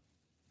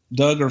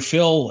Doug or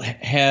Phil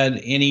had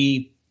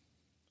any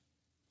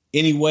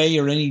way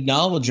or any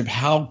knowledge of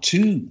how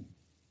to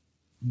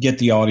get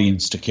the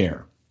audience to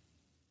care.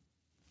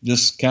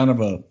 Just kind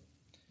of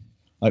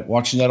like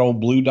watching that old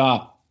blue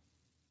dot.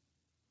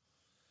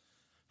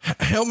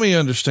 Help me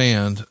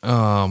understand.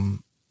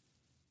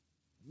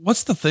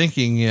 What's the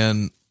thinking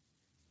in,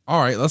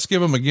 all right, let's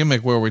give them a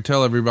gimmick where we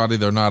tell everybody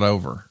they're not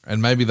over,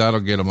 and maybe that'll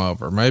get them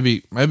over.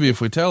 Maybe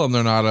if we tell them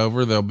they're not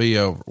over, they'll be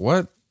over.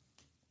 What?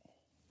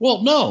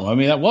 Well, no, I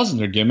mean, that wasn't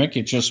their gimmick.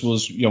 It just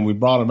was, we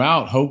brought them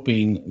out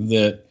hoping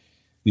that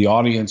the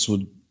audience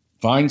would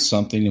find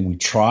something, and we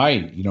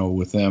tried,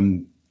 with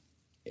them,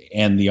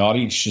 and the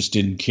audience just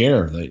didn't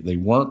care. They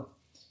weren't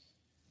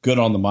good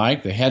on the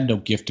mic. They had no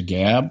gift of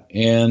gab.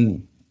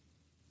 And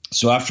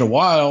so after a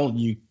while,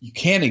 you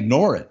can't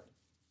ignore it.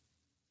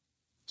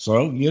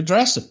 So you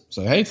address it.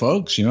 Say, hey,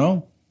 folks,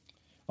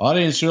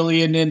 audience really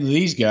isn't into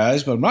these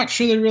guys, but I'm not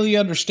sure they really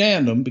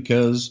understand them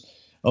because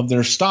of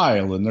their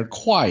style, and they're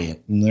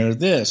quiet, and they're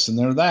this, and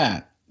they're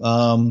that.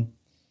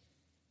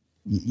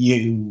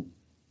 You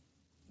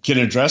can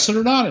address it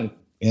or not,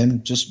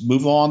 and just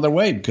move on their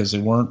way because they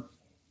weren't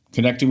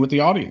connecting with the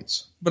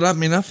audience. But I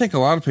mean, I think a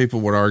lot of people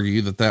would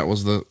argue that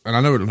was and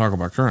I know we don't talk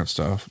about current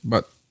stuff,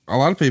 but a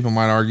lot of people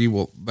might argue,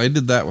 well, they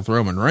did that with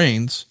Roman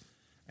Reigns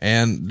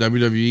and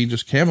WWE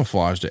just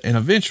camouflaged it. And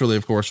eventually,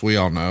 of course, we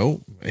all know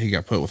he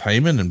got put with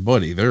Heyman and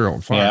Buddy. They're on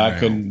fire. Yeah, now. I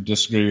couldn't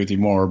disagree with you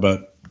more,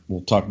 but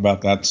we'll talk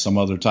about that some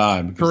other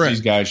time because Correct.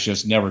 These guys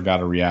just never got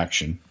a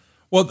reaction.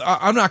 Well,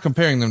 I'm not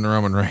comparing them to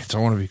Roman Reigns. I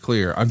want to be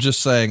clear. I'm just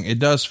saying it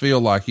does feel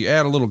like you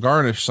add a little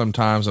garnish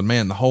sometimes and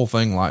man, the whole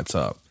thing lights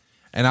up.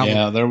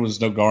 And there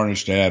was no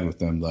garnish to add with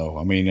them though.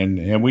 I mean,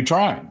 and we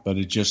tried, but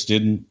it just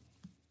didn't,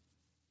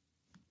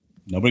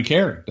 nobody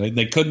cared.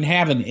 They couldn't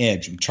have an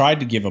edge. We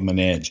tried to give them an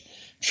edge,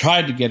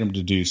 tried to get them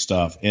to do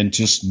stuff, and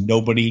just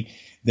nobody,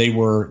 they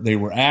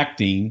were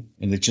acting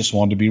and they just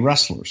wanted to be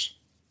wrestlers.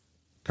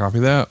 Copy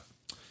that.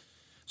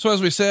 So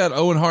as we said,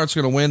 Owen Hart's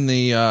going to win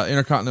the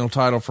Intercontinental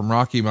title from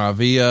Rocky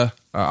Maivia.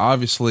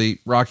 Obviously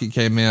Rocky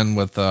came in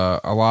with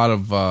a lot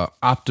of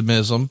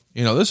optimism.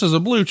 This is a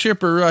blue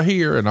chipper right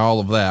here and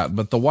all of that,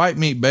 but the white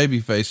meat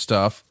babyface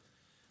stuff,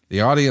 the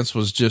audience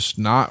was just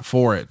not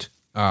for it.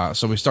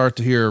 So we start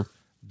to hear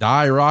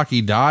die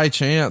Rocky, die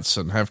chants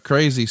and have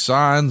crazy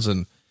signs,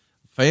 and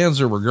fans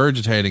are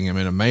regurgitating him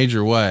in a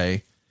major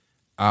way.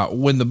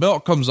 When the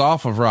belt comes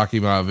off of Rocky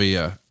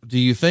Maivia, do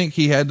you think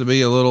he had to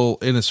be a little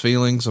in his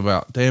feelings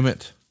about, damn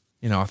it,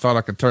 I thought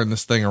I could turn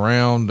this thing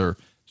around? Or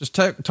just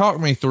talk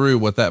me through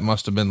what that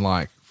must have been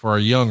like for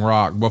a young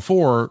Rock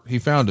before he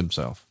found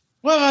himself.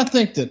 Well, I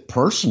think that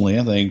personally,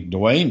 I think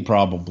Dwayne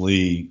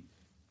probably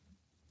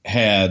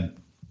had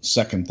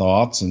second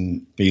thoughts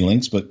and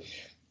feelings, but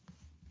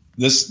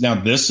this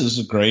is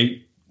a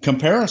great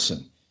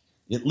comparison.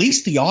 At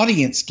least the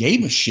audience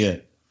gave a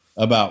shit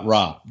about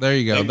Rock. There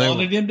you go. They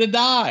wanted him to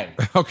die.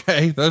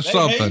 Okay. That's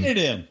something. They hated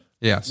him.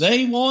 Yes.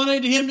 They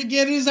wanted him to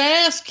get his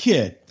ass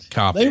kicked.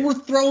 Copy. They were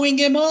throwing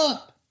him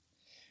up.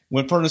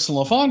 When Furnas and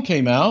LaFon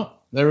came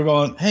out, they were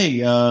going, hey,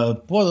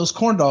 boy, those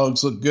corn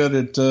dogs look good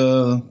at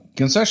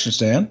concession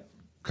stand.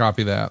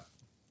 Copy that.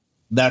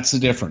 That's the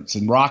difference.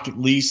 And Rock at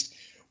least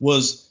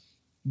was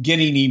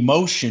getting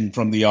emotion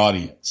from the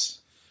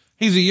audience.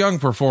 He's a young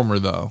performer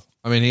though.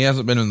 I mean, he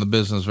hasn't been in the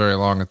business very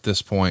long at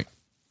this point.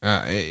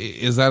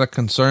 Is that a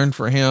concern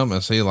for him?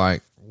 Is he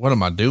like, what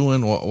am I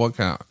doing? What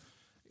kind of,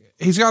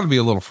 he's got to be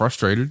a little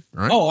frustrated,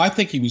 right? Oh, I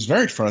think he was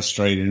very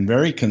frustrated and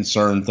very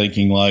concerned,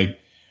 thinking like,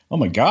 oh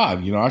my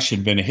God, I should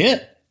have been a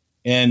hit.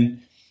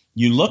 And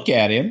you look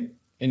at him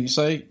and you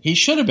say, he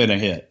should have been a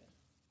hit.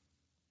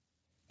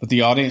 But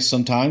the audience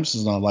sometimes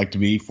does not like to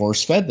be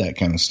force fed that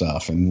kind of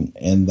stuff. And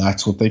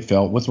that's what they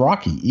felt with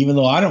Rocky, even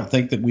though I don't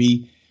think that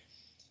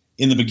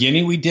in the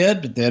beginning we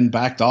did, but then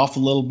backed off a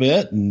little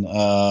bit. And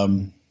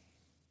the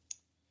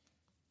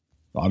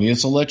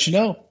audience will let you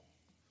know.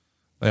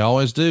 They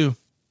always do.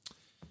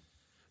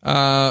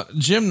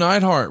 Jim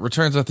Neidhart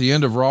returns at the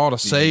end of Raw to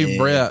save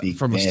Brett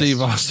from a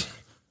Steve Austin.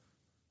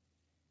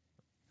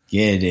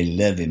 Yeah, they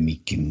love him. He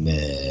can,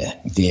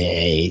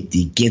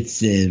 he gets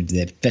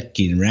the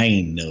fucking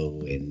rhino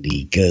and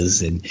he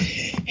goes and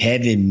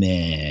have him,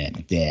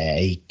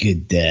 he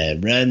could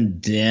run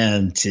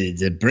down to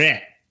the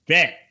Brett,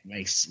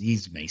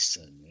 he's my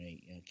son, right?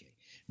 Okay.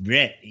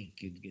 Brett, he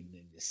could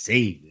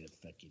save the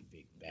fucking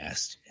big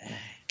bastard.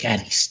 God,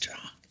 he's strong.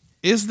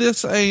 Is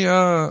this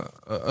a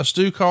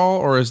Stu call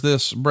or is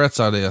this Brett's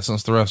idea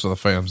since the rest of the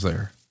fam's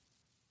there?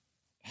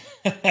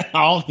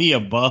 All the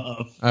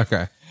above.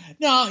 Okay.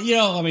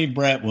 No,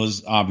 Brett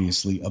was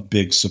obviously a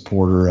big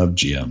supporter of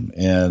Jim,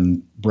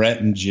 and Brett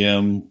and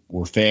Jim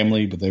were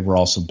family, but they were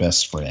also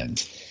best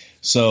friends.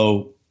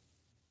 So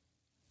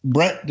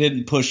Brett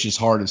didn't push as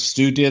hard as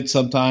Stu did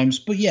sometimes,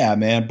 but yeah,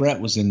 man,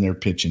 Brett was in there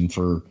pitching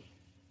for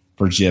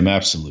Jim.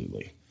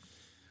 Absolutely.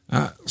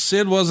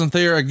 Sid wasn't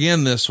there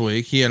again this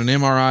week. He had an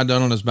MRI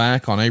done on his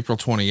back on April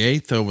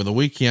 28th. Over the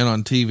weekend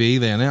on TV,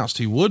 they announced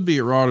he would be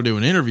at Raw to do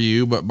an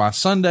interview, but by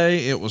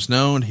Sunday it was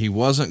known he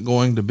wasn't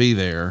going to be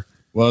there.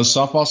 Was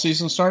softball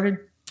season starting?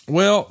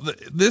 Well,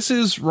 this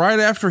is right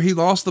after he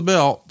lost the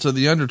belt to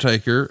The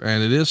Undertaker,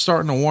 and it is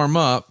starting to warm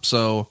up.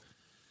 So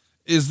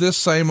is this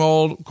same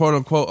old quote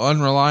unquote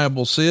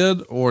unreliable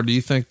Sid, or do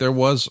you think there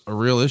was a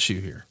real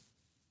issue here?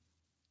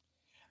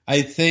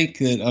 I think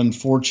that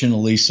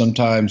unfortunately,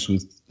 sometimes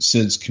with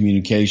Sid's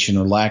communication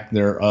or lack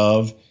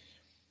thereof,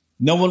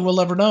 no one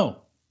will ever know.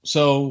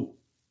 So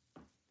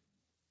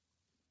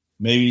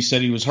maybe he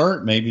said he was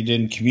hurt, maybe he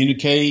didn't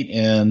communicate,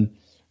 and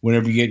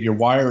whenever you get your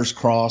wires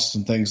crossed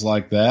and things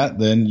like that,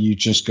 then you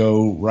just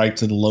go right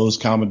to the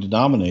lowest common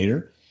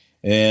denominator.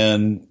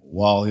 And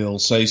while he'll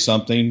say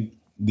something,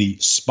 the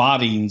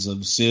spottings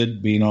of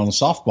Sid being on a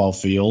softball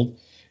field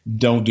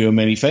don't do him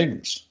any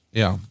favors.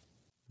 Yeah.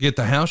 Get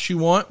the house you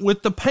want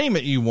with the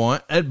payment you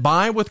want at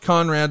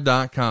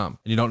buywithconrad.com.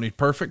 You don't need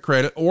perfect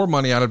credit or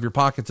money out of your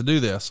pocket to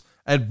do this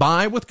at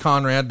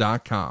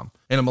buywithconrad.com.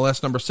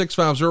 NMLS number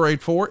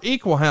 65084,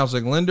 equal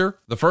housing lender.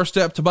 The first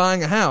step to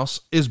buying a house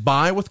is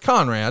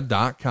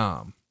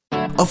buywithconrad.com.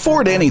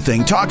 Afford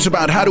Anything talks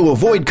about how to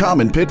avoid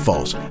common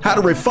pitfalls, how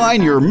to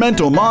refine your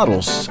mental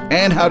models,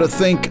 and how to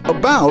think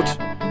about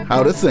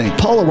how to think.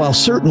 Paula, while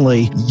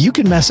certainly you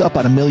can mess up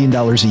on $1 million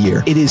a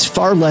year, it is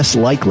far less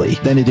likely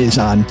than it is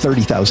on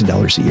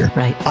 $30,000 a year.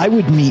 Right. I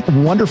would meet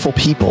wonderful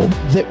people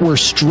that were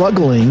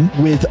struggling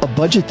with a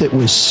budget that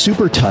was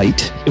super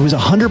tight. It was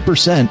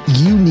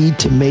 100% you need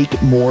to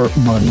make more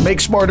money. Make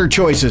smarter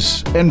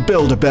choices and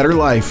build a better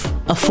life.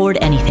 Afford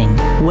Anything,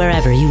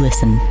 wherever you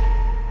listen.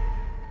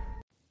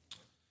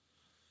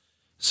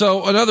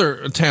 So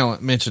another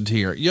talent mentioned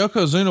here,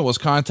 Yokozuna was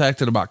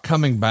contacted about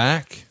coming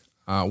back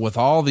with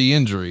all the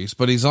injuries,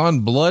 but he's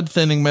on blood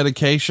thinning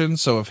medication.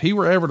 So if he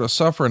were ever to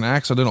suffer an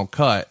accidental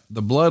cut,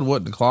 the blood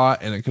wouldn't clot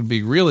and it could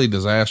be really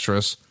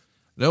disastrous.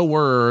 No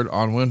word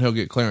on when he'll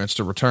get clearance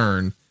to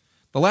return.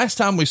 The last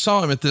time we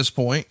saw him at this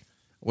point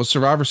was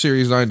Survivor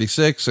Series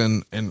 96.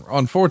 And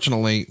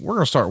unfortunately, we're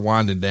going to start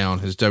winding down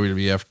his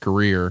WWF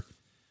career.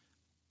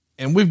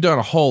 And we've done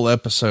a whole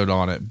episode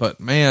on it, but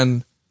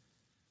man,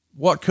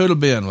 what could have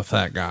been with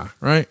that guy,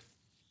 right?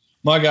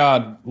 My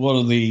God, one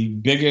of the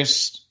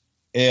biggest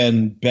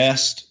and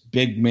best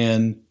big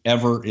men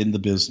ever in the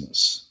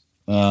business.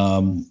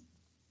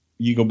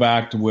 You go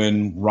back to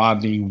when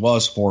Rodney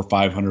was 400 or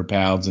 500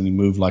 pounds and he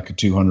moved like a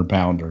 200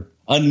 pounder.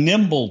 A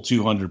nimble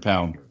 200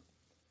 pounder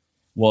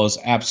was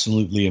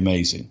absolutely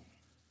amazing.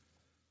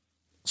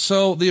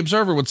 So the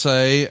Observer would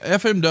say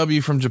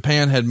FMW from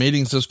Japan had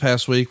meetings this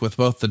past week with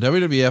both the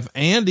WWF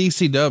and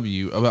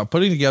ECW about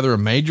putting together a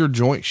major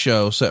joint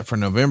show set for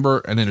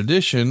November. And in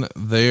addition,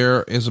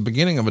 there is a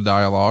beginning of a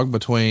dialogue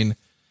between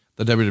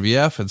the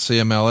WWF and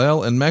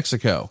CMLL in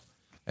Mexico.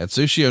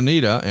 Atsushi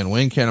Onita and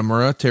Wayne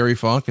Kanemaru, Terry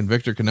Funk, and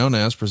Victor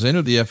Quinones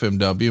presented the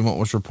FMW in what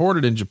was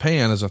reported in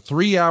Japan as a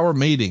 3-hour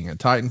meeting at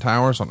Titan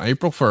Towers on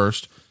April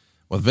 1st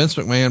with Vince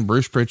McMahon,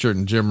 Bruce Pritchard,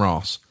 and Jim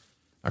Ross.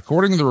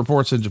 According to the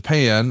reports in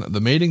Japan, the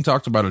meeting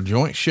talked about a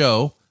joint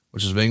show,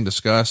 which is being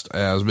discussed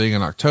as being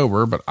in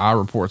October, but our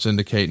reports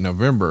indicate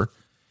November,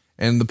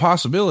 and the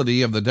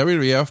possibility of the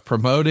WWF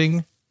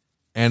promoting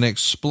an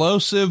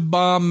explosive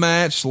bomb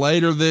match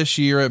later this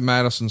year at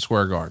Madison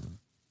Square Garden.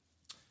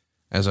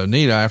 As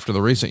Onita, after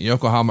the recent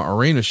Yokohama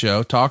Arena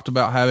show, talked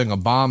about having a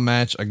bomb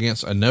match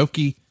against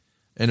Inoki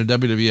in a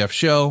WWF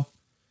show,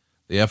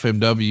 the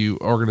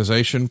FMW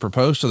organization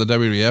proposed to the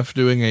WWF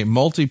doing a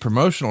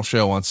multi-promotional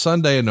show on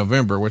Sunday in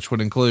November, which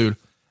would include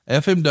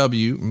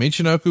FMW,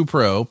 Michinoku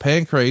Pro,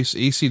 Pancrase,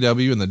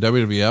 ECW, and the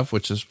WWF,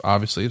 which is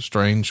obviously a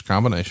strange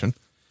combination.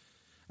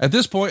 At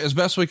this point, as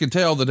best we can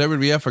tell, the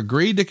WWF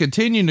agreed to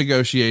continue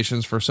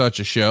negotiations for such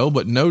a show,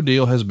 but no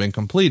deal has been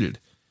completed.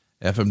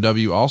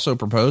 FMW also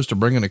proposed to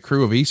bring in a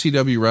crew of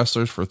ECW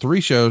wrestlers for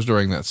 3 shows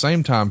during that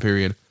same time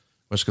period,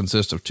 which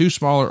consists of 2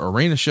 smaller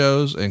arena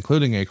shows,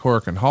 including a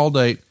Korakuen Hall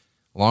date,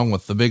 along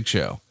with the big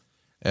show.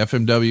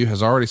 FMW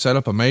has already set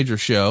up a major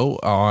show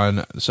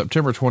on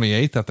September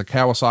 28th at the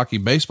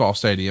Kawasaki Baseball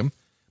Stadium,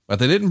 but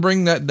they didn't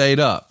bring that date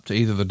up to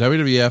either the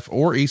WWF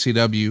or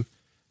ECW,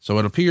 so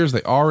it appears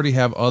they already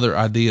have other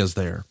ideas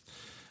there.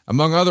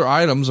 Among other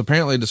items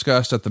apparently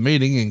discussed at the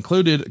meeting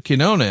included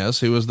Quinones,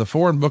 who is the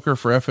foreign booker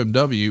for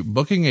FMW,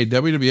 booking a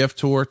WWF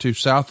tour to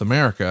South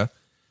America,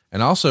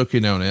 and also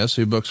Quinones,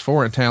 who books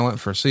foreign talent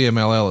for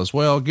CMLL as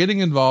well, getting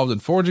involved in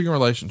forging a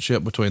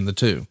relationship between the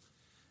two.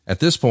 At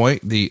this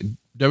point, the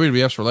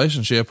WWF's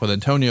relationship with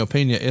Antonio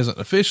Pena isn't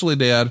officially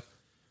dead,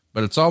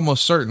 but it's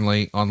almost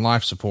certainly on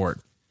life support.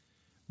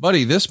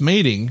 Buddy, this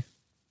meeting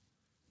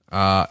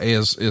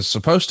is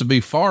supposed to be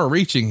far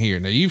reaching here.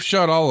 Now you've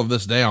shut all of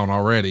this down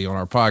already on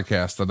our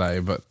podcast today,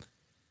 but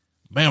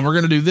man, we're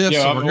going to do this.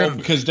 Yeah,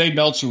 because Dave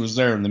Meltzer was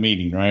there in the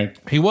meeting, right?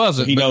 He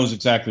wasn't. He knows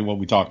exactly what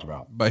we talked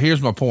about. But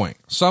here's my point.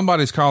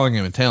 Somebody's calling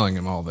him and telling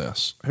him all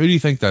this. Who do you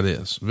think that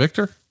is?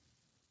 Victor?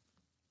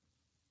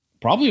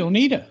 Probably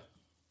Onita.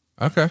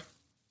 Okay.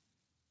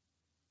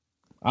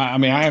 I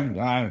mean,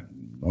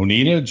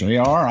 Onita,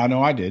 JR, I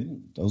know I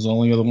did. Those are the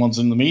only other ones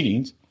in the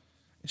meetings.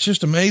 It's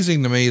just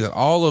amazing to me that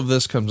all of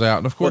this comes out.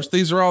 And of course,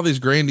 these are all these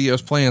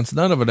grandiose plans.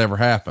 None of it ever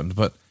happened,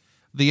 but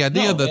the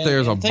idea that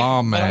there's a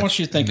bomb match. I want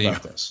you to think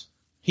about this.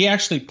 He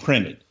actually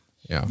printed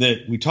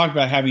that we talked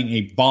about having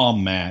a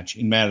bomb match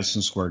in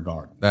Madison Square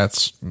Garden.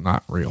 That's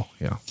not real.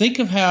 Yeah. Think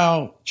of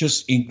how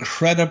just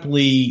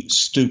incredibly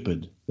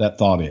stupid that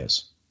thought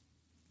is.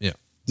 Yeah.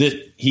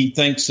 That he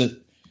thinks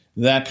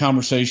that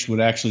conversation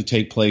would actually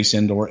take place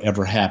and or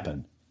ever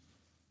happen.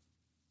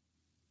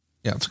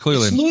 Yeah, it's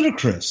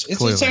ludicrous.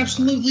 It's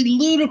absolutely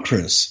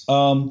ludicrous.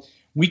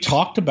 We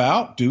talked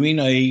about doing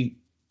a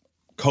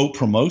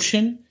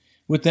co-promotion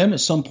with them at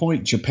some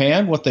point.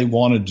 Japan, what they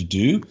wanted to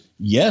do.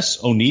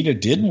 Yes,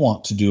 Onita did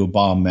want to do a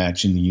bomb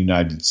match in the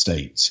United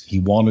States. He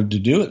wanted to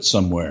do it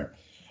somewhere.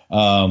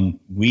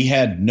 We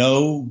had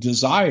no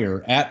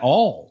desire at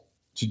all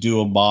to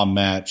do a bomb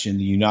match in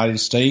the United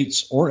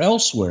States or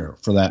elsewhere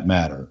for that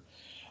matter.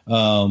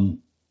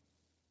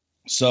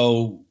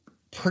 So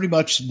pretty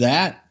much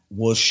that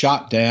was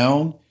shot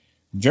down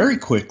very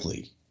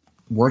quickly.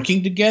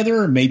 Working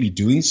together and maybe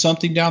doing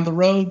something down the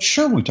road.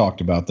 Sure, we talked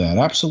about that.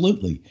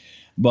 Absolutely.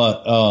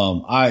 But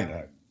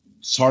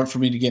it's hard for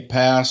me to get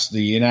past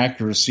the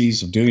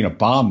inaccuracies of doing a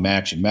bomb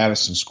match in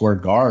Madison Square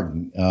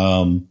Garden.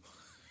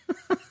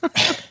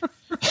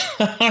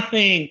 I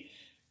mean,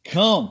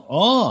 come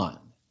on.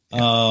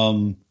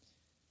 I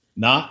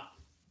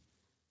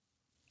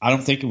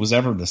don't think it was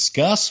ever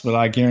discussed, but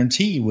I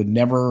guarantee it would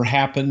never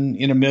happen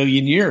in a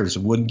million years.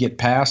 It wouldn't get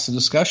past the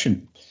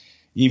discussion.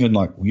 Even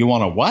like, you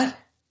want to what?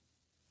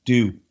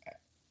 Do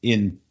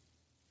in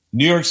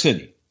New York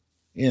City,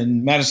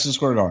 in Madison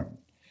Square Garden.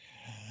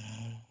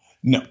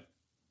 No.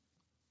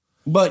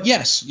 But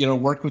yes,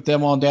 work with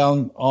them on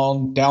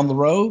down the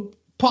road.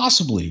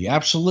 Possibly.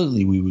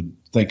 Absolutely. We would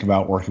think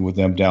about working with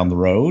them down the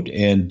road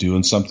and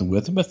doing something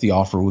with them if the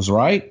offer was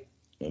right.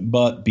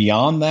 But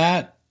beyond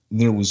that,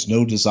 there was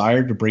no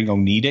desire to bring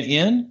Onita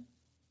in.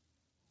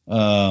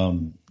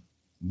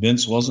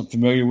 Vince wasn't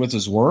familiar with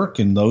his work,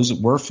 and those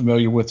that were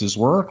familiar with his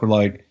work were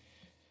like,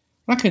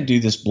 I'm not going to do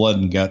this blood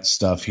and guts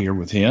stuff here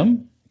with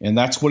him. And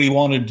that's what he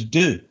wanted to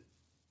do.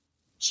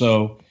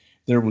 So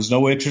there was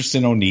no interest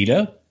in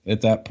Onita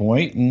at that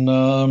point.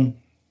 And,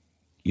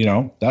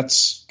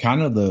 that's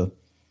kind of the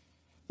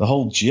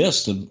whole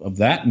gist of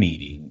that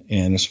meeting.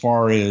 And as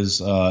far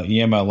as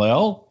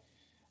EMLL,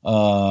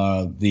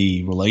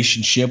 the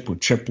relationship with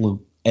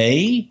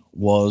AAA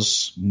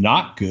was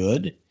not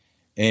good.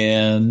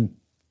 And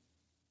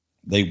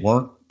they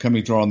weren't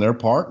coming through on their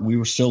part. We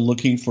were still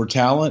looking for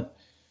talent.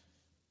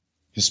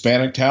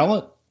 Hispanic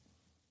talent.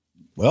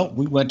 Well,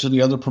 we went to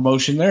the other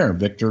promotion there.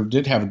 Victor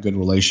did have a good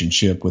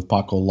relationship with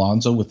Paco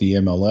Alonso with the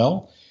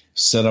MLL,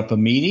 set up a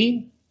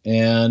meeting,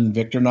 and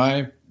Victor and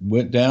I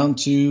went down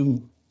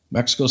to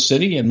Mexico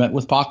City and met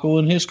with Paco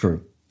and his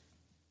crew.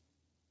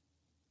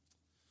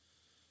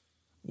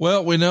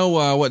 Well, we know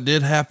what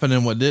did happen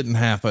and what didn't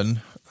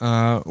happen.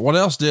 What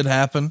else did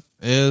happen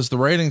is the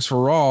ratings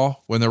for Raw,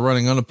 when they're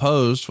running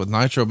unopposed with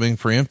Nitro being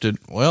preempted,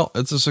 well,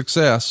 it's a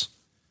success.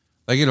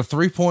 They get a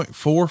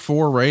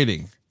 3.44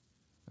 rating.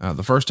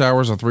 The first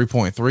hour is a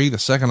 3.3. The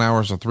second hour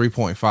is a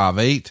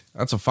 3.58.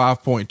 That's a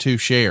 5.2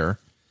 share.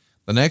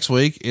 The next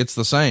week, it's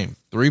the same,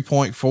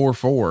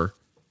 3.44.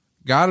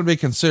 Got to be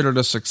considered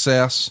a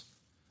success.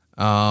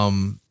 We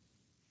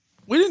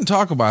didn't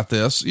talk about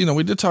this.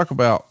 We did talk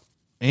about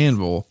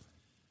Anvil.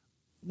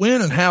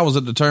 When and how was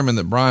it determined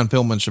that Brian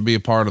Pillman should be a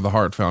part of the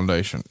Hart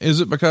Foundation?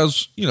 Is it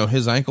because,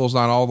 his ankle's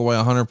not all the way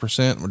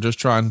 100%? We're just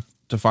trying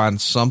to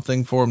find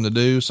something for him to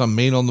do, some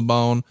meat on the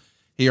bone.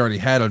 He already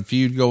had a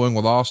feud going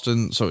with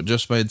Austin, so it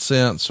just made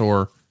sense.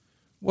 Or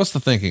what's the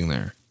thinking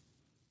there?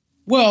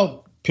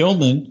 Well,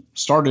 Pillman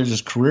started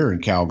his career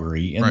in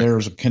Calgary, and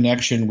there's a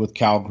connection with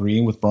Calgary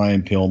and with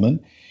Brian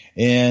Pillman.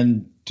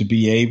 And to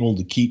be able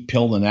to keep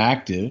Pillman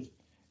active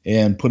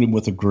and put him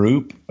with a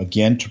group,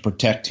 again, to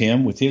protect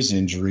him with his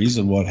injuries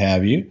and what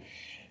have you,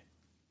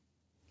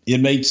 it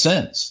made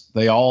sense.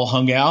 They all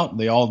hung out,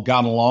 they all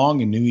got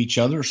along and knew each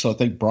other. So I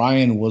think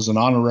Brian was an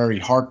honorary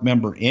Hart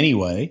member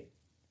anyway.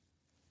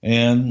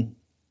 And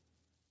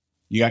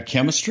you got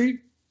chemistry,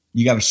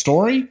 you got a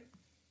story.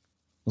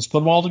 Let's put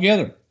them all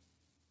together.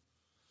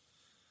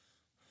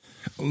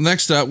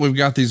 Next up, we've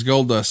got these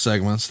Goldust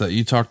segments that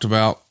you talked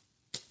about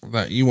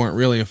that you weren't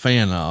really a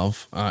fan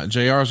of.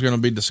 JR is going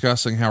to be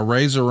discussing how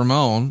Razor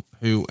Ramon,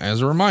 who,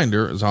 as a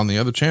reminder, is on the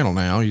other channel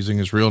now using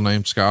his real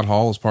name, Scott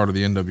Hall, as part of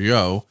the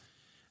NWO,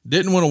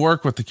 didn't want to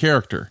work with the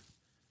character.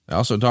 They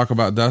also talk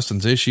about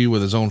Dustin's issue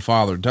with his own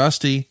father,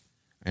 Dusty,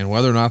 and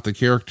whether or not the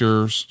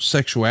character's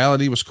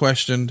sexuality was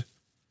questioned.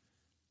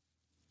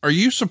 Are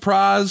you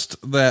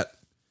surprised that,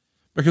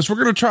 because we're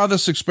going to try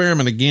this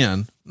experiment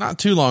again, not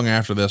too long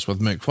after this with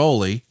Mick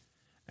Foley,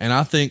 and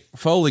I think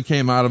Foley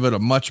came out of it a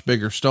much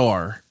bigger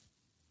star.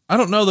 I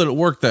don't know that it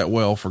worked that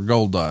well for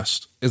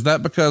Goldust. Is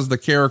that because the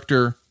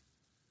character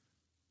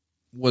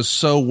was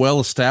so well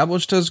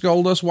established as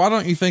Goldust? Why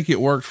don't you think it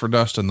worked for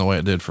Dustin the way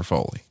it did for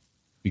Foley?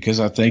 Because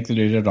I think that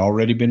it had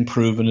already been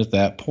proven at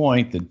that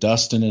point that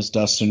Dustin, as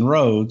Dustin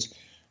Rhodes,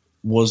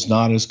 was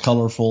not as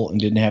colorful and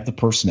didn't have the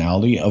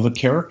personality of a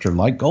character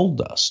like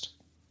Goldust.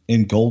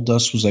 And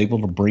Goldust was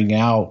able to bring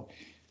out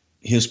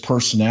his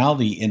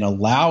personality and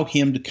allow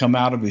him to come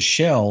out of his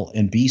shell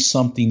and be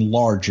something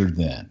larger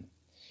than.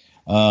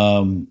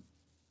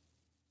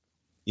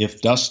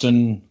 If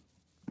Dustin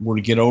were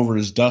to get over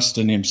as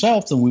Dustin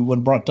himself, then we would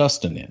have brought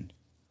Dustin in.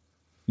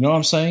 You know what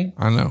I'm saying?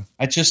 I know.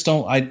 I just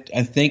don't. I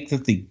think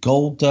that the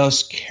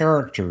Goldust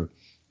character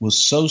was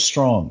so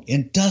strong,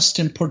 and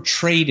Dustin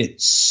portrayed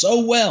it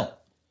so well.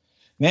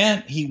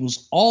 Man, he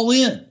was all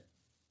in.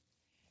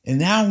 And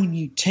now when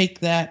you take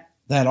that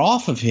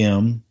off of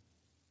him,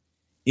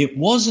 it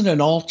wasn't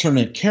an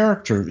alternate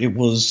character. It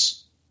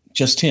was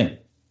just him.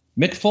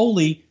 Mick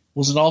Foley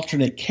was an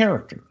alternate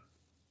character.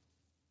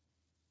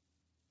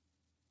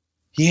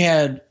 He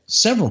had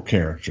several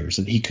characters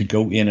that he could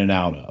go in and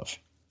out of.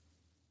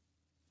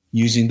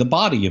 using the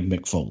body of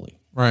Mick Foley.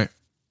 Right.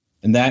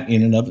 And that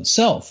in and of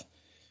itself,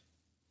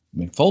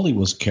 Mick Foley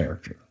was a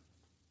character.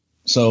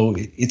 So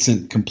it's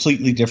a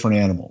completely different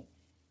animal.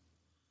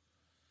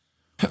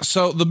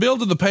 So the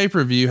build of the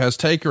pay-per-view has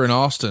Taker and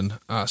Austin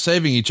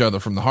saving each other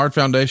from the Hart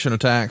Foundation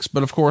attacks.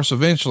 But of course,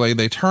 eventually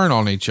they turn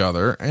on each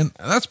other. And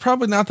that's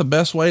probably not the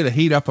best way to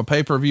heat up a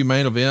pay-per-view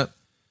main event.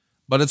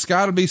 But it's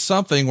got to be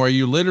something where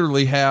you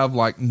literally have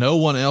like no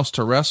one else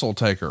to wrestle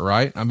Taker,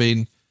 right? I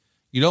mean,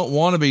 you don't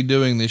want to be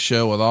doing this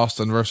show with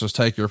Austin versus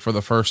Taker for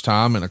the first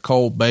time in a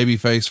cold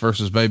babyface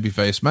versus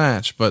babyface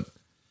match, but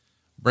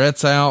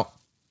Brett's out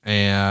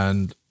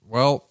and,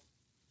 well,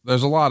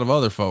 there's a lot of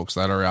other folks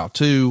that are out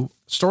too.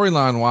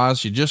 Storyline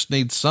wise, you just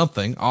need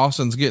something.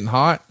 Austin's getting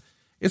hot.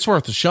 It's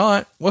worth a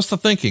shot. What's the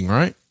thinking,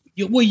 right?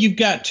 Well, you've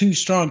got two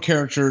strong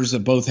characters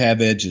that both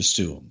have edges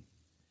to them.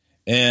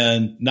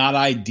 And not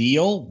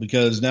ideal,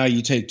 because now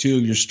you take two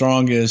of your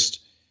strongest,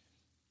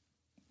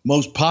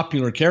 most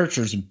popular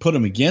characters and put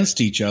them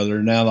against each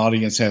other. Now the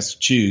audience has to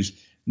choose.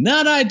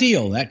 Not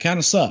ideal. That kind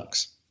of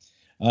sucks.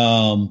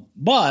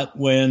 But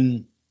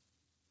when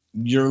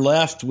you're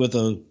left with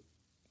a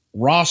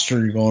roster,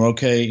 you're going,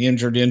 okay,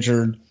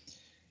 injured.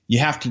 You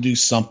have to do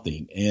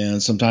something.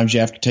 And sometimes you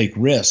have to take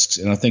risks.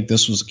 And I think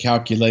this was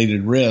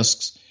calculated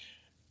risks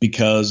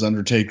because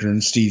Undertaker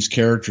and Steve's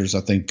characters,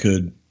 I think,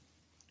 could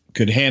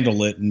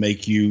handle it and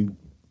make you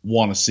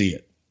want to see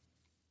it.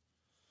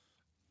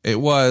 It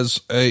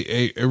was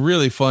a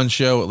really fun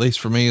show, at least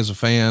for me as a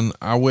fan.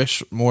 I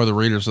wish more of the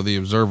readers of the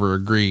Observer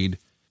agreed.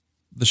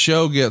 The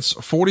show gets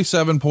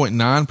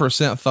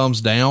 47.9%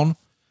 thumbs down,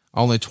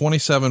 only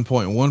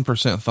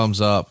 27.1%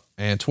 thumbs up,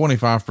 and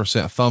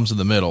 25% thumbs in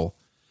the middle.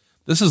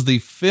 This is the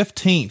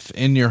 15th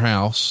in your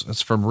house.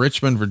 It's from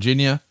Richmond,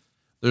 Virginia.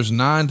 There's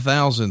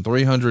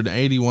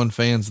 9,381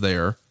 fans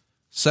there.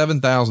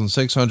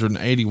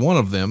 7,681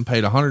 of them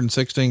paid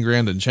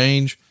 $116,000 and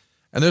change.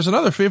 And there's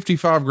another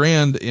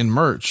 $55,000 in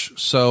merch.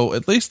 So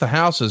at least the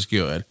house is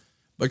good,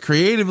 but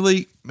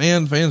creatively,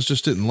 man, fans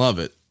just didn't love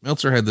it.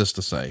 Meltzer had this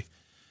to say: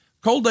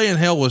 Cold Day in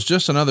Hell was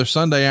just another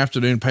Sunday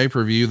afternoon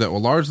pay-per-view that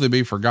will largely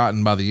be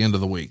forgotten by the end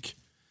of the week.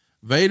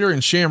 Vader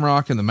and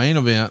Shamrock in the main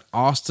event,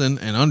 Austin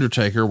and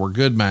Undertaker were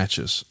good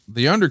matches.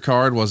 The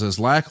undercard was as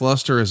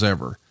lackluster as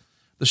ever.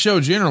 The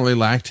show generally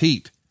lacked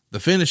heat. The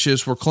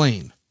finishes were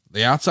clean.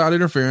 The outside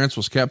interference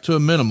was kept to a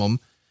minimum,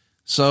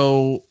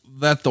 so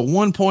that the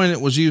one point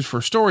it was used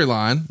for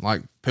storyline,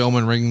 like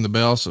Pillman ringing the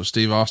bell so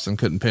Steve Austin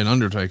couldn't pin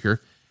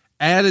Undertaker,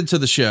 added to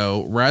the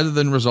show rather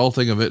than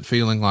resulting of it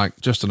feeling like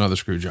just another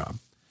screw job.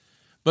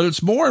 But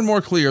it's more and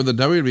more clear that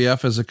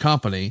WWF is a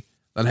company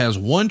that has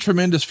one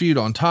tremendous feud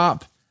on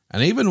top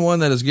and even one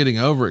that is getting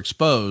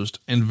overexposed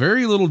and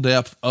very little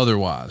depth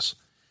otherwise.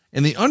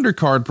 And the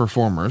undercard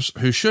performers,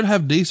 who should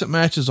have decent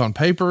matches on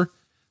paper,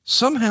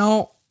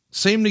 somehow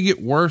seem to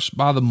get worse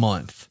by the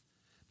month.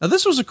 Now,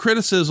 this was a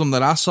criticism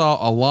that I saw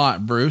a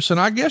lot, Bruce,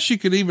 and I guess you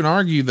could even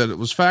argue that it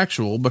was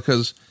factual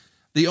because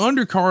the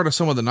undercard of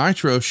some of the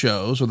Nitro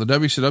shows or the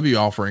WCW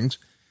offerings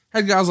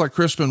had guys like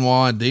Chris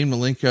Benoit, Dean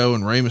Malenko,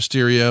 and Rey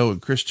Mysterio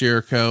and Chris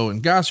Jericho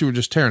and guys who were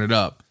just tearing it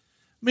up.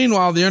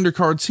 Meanwhile, the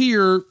undercards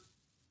here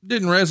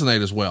didn't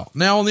resonate as well.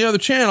 Now, on the other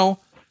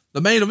channel,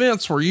 the main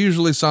events were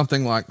usually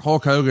something like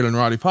Hulk Hogan and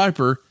Roddy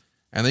Piper,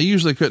 and they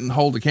usually couldn't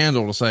hold a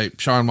candle to, say,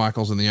 Shawn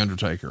Michaels and The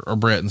Undertaker or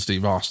Bret and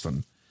Steve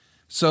Austin.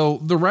 So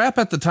the rap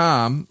at the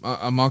time,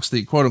 amongst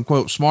the quote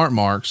unquote smart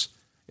marks,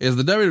 is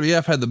the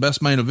WWF had the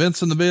best main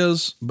events in the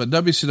biz, but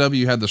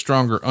WCW had the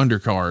stronger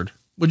undercard.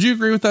 Would you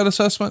agree with that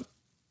assessment?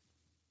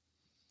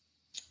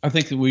 I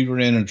think that we were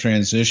in a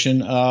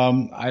transition.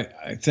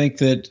 I think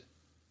that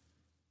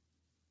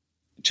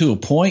to a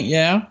point,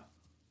 yeah.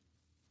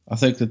 I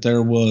think that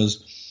there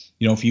was,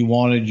 if you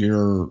wanted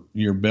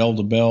your bell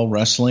to bell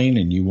wrestling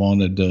and you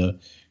wanted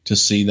to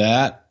see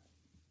that,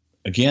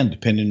 again,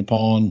 depending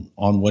upon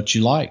what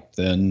you liked,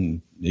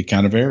 then it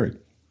kind of varied.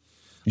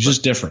 It's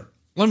just different.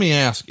 Let me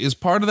ask, is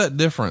part of that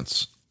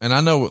difference, and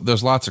I know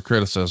there's lots of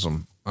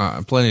criticism,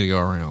 plenty to go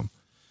around,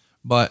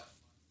 but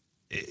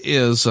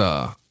is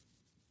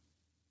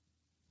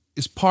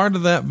part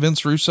of that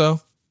Vince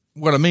Russo?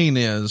 What I mean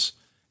is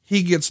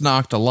he gets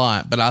knocked a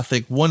lot, but I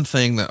think one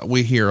thing that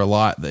we hear a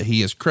lot that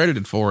he is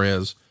credited for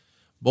is,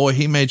 boy,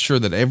 he made sure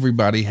that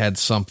everybody had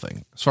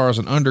something. As far as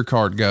an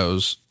undercard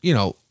goes,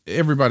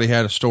 everybody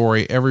had a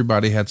story.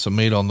 Everybody had some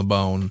meat on the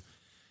bone.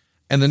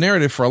 And the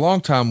narrative for a long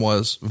time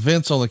was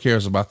Vince only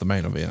cares about the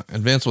main event.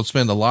 And Vince would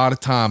spend a lot of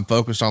time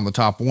focused on the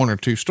top one or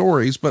two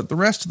stories, but the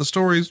rest of the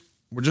stories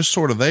were just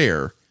sort of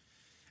there.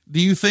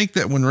 Do you think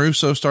that when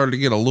Russo started to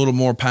get a little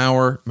more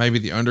power, maybe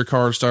the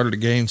undercard started to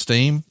gain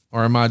steam,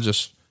 or am I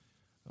just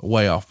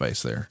way off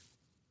base there?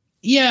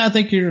 Yeah, I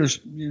think you're a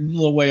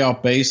little way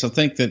off base. I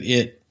think that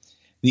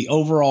the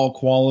overall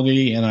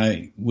quality, and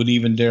I would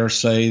even dare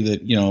say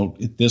that,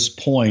 at this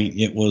point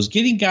it was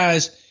getting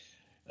guys,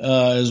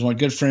 as my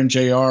good friend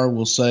JR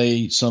will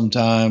say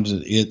sometimes,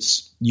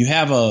 you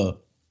have a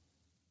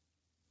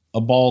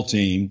ball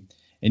team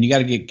and you got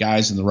to get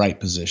guys in the right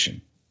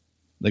position.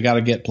 They got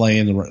to get play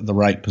in the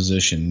right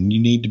position. You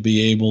need to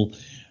be able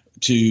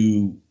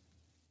to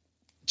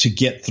to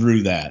get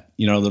through that,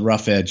 the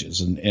rough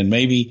edges, and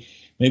maybe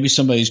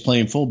somebody's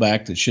playing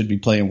fullback that should be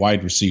playing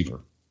wide receiver.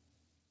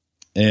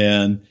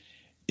 And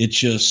it's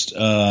just,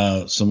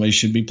 somebody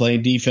should be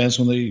playing defense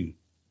when they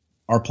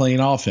are playing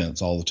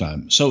offense all the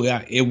time. So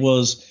it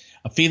was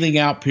a feeling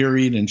out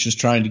period and just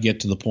trying to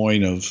get to the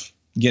point of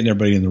getting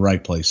everybody in the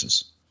right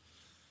places.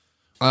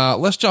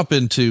 Let's jump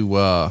into,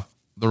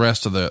 the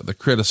rest of the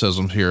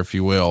criticisms here, if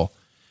you will.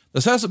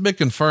 This hasn't been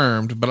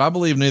confirmed, but I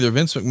believe neither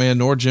Vince McMahon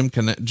nor Jim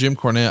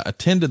Cornette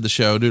attended the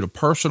show due to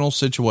personal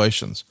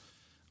situations.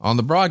 On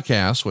the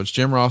broadcast, which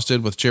Jim Ross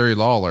did with Jerry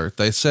Lawler,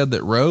 they said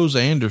that Rose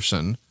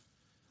Anderson,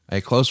 a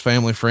close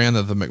family friend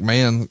that the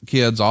McMahon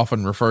kids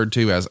often referred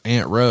to as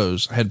Aunt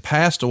Rose, had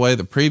passed away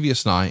the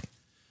previous night,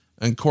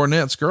 and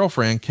Cornette's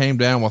girlfriend came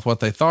down with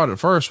what they thought at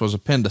first was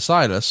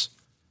appendicitis,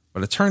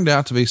 but it turned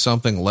out to be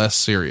something less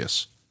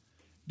serious.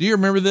 Do you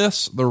remember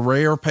this? The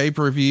rare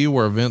pay-per-view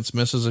where Vince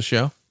misses a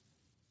show?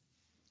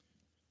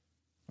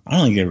 I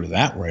don't think it was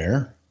that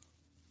rare.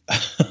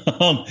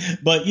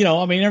 But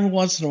every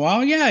once in a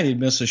while, you'd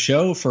miss a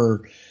show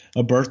for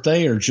a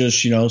birthday or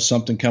just,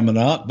 something coming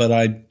up. But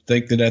I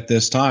think that at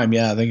this time,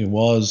 I think it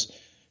was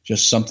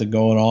just something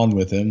going on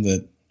with him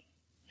that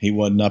he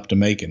wasn't up to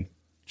making.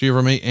 Did you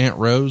ever meet Aunt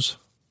Rose?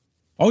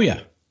 Oh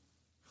yeah.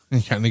 You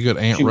got any good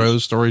Aunt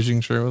Rose stories you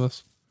can share with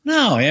us?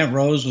 No, Aunt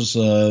Rose was,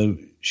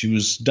 she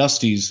was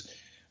Dusty's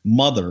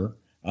mother.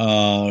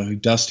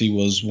 Dusty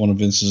was one of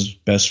Vince's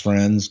best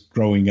friends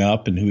growing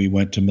up and who he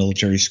went to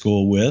military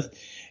school with.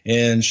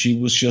 And she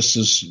was just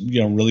this,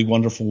 really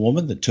wonderful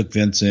woman that took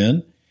Vince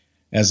in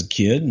as a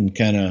kid and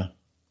kind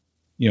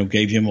of,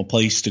 gave him a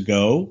place to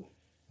go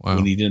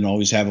when he didn't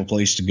always have a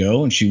place to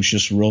go. And she was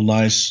just a real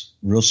nice,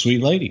 real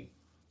sweet lady.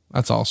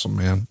 That's awesome,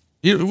 man.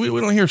 We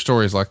don't hear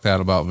stories like that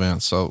about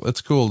Vince. So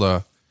it's cool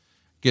to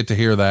get to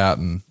hear that.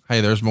 And hey,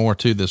 there's more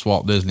to this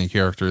Walt Disney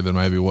character than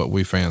maybe what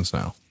we fans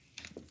know.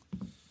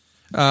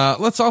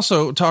 Let's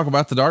also talk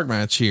about the dark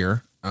match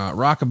here.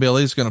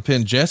 Rockabilly is going to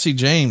pin Jesse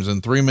James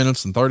in 3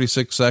 minutes and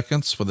 36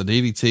 seconds for the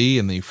DDT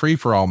in the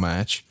free-for-all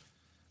match.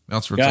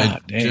 Meltzer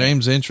said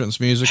James' entrance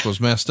music was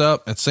messed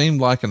up. It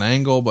seemed like an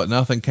angle, but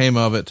nothing came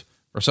of it.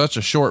 For such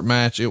a short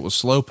match, it was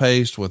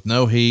slow-paced with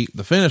no heat.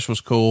 The finish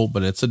was cool,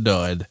 but it's a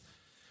dud.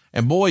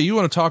 And boy, you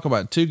want to talk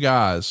about two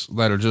guys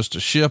that are just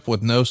a ship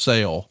with no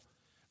sail.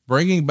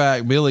 Bringing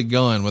back Billy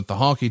Gunn with the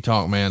Honky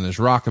Tonk Man as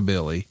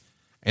Rockabilly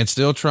and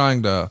still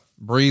trying to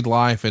breathe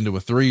life into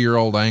a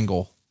 3-year-old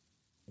angle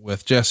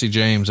with Jesse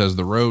James as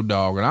the road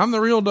dog. And I'm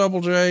the real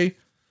Double J.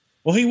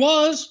 Well, he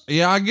was.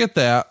 Yeah, I get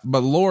that. But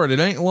Lord, it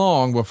ain't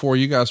long before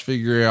you guys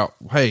figure out,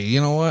 hey, you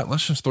know what?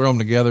 Let's just throw them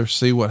together,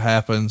 see what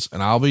happens.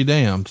 And I'll be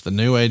damned. The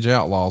New Age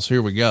Outlaws.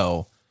 Here we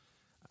go.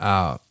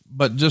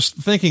 But just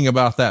thinking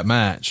about that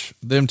match,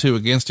 them two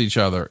against each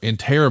other in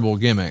terrible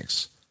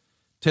gimmicks,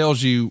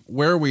 tells you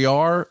where we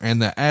are.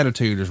 And the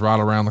attitude is right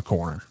around the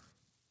corner.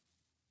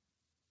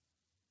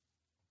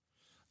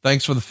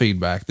 Thanks for the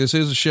feedback. This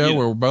is a show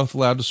where we're both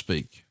allowed to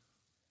speak.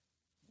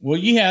 Well,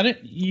 you had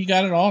it. You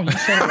got it all. You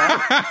said it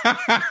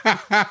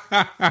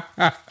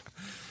all.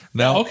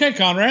 Now, okay,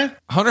 Conrad.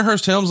 Hunter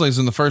Hearst Helmsley's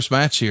in the first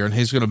match here, and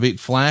he's going to beat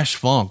Flash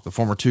Funk, the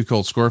former Too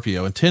Cold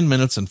Scorpio, in 10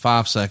 minutes and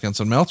 5 seconds.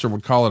 And Meltzer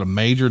would call it a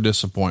major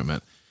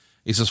disappointment.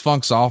 He says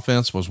Funk's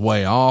offense was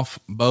way off,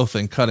 both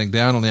in cutting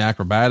down on the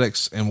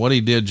acrobatics and what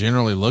he did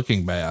generally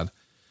looking bad.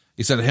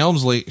 He said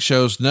Helmsley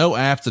shows no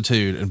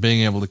aptitude in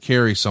being able to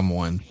carry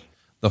someone.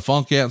 The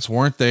Funkettes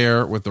weren't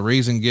there, with the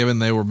reason given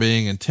they were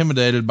being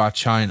intimidated by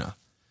China.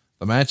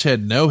 The match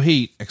had no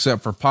heat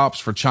except for pops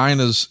for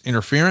China's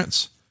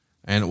interference,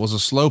 and it was a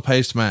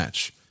slow-paced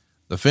match.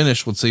 The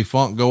finish would see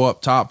Funk go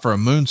up top for a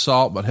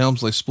moonsault, but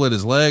Helmsley split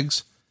his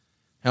legs.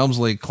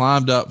 Helmsley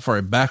climbed up for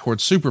a backward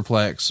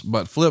superplex,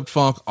 but flipped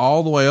Funk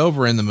all the way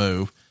over in the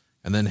move,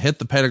 and then hit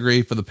the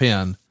pedigree for the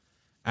pin.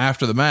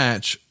 After the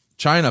match,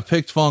 China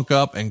picked Funk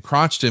up and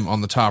crotched him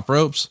on the top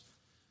ropes.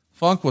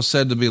 Funk was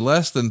said to be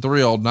less than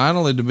thrilled, not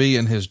only to be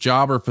in his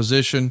jobber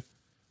position,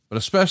 but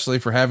especially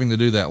for having to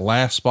do that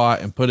last spot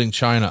and putting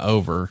China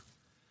over.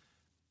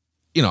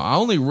 I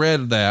only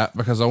read that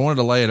because I wanted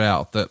to lay it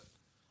out that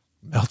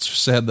Meltzer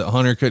said that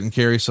Hunter couldn't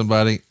carry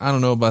somebody. I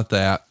don't know about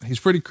that. He's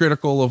pretty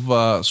critical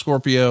of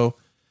Scorpio,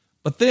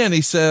 but then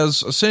he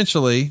says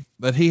essentially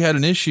that he had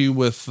an issue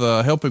with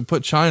helping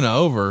put China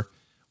over.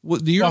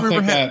 Do you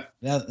remember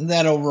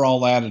that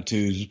overall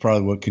attitude is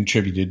probably what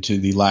contributed to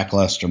the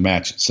lackluster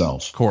match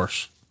itself? Of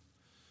course.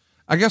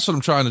 I guess what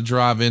I'm trying to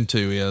drive into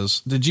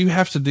is, did you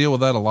have to deal with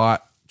that a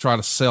lot? Try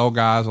to sell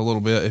guys a little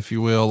bit, if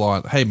you will,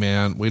 on, hey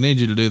man, we need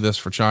you to do this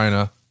for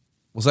China.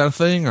 Was that a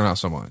thing or not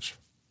so much?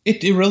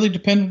 It really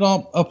depended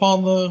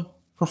upon the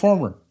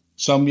performer.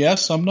 Some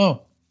yes, some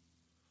no.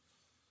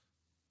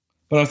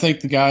 But I think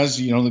the guys,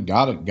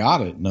 that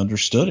got it and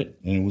understood it,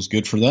 and it was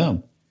good for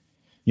them.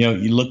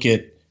 You look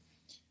at,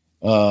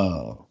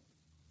 I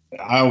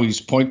always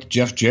point to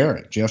Jeff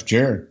Jarrett. Jeff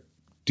Jarrett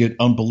did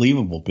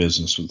unbelievable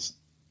business with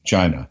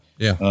China.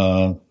 Yeah.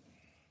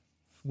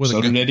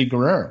 So did Eddie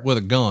Guerrero. With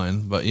a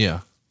gun, but yeah.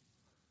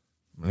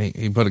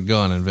 He put a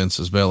gun in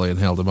Vince's belly and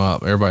held him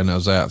up. Everybody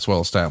knows that. It's well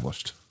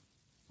established.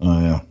 Oh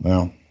yeah.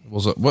 Well,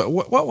 was it,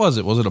 what was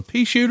it? Was it a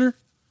pea shooter?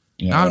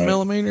 Yeah,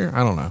 9mm?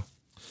 I don't know.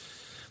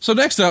 So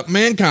next up,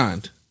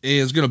 Mankind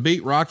is going to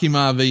beat Rocky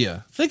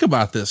Maivia. Think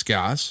about this,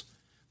 guys.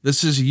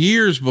 This is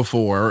years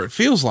before, or it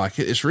feels like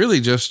it's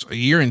really just a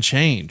year and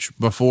change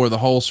before the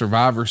whole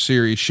Survivor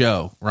Series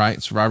show,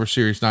 right? Survivor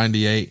Series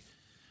 98.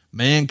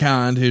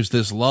 Mankind, who's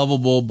this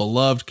lovable,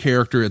 beloved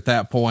character at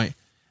that point,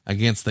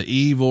 against the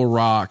evil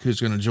Rock, who's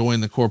going to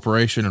join the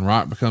corporation, and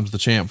Rock becomes the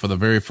champ for the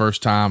very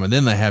first time. And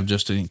then they have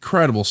just an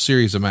incredible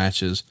series of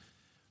matches.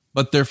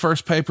 But their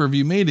first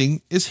pay-per-view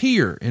meeting is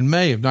here in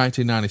May of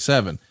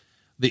 1997.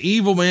 The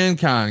evil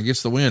Mankind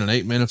gets the win in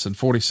 8 minutes and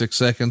 46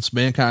 seconds.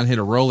 Mankind hit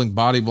a rolling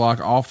body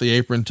block off the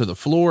apron to the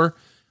floor.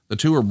 The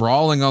two are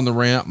brawling on the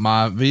ramp.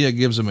 Maivia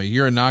gives him a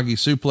Uranagi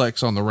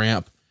suplex on the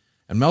ramp,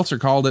 and Meltzer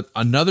called it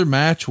another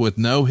match with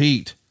no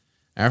heat.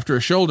 After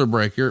a shoulder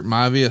breaker,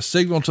 Maivia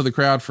signaled to the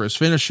crowd for his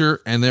finisher,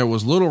 and there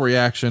was little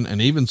reaction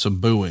and even some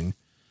booing.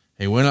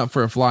 He went up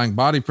for a flying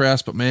body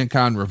press, but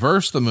Mankind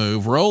reversed the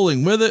move,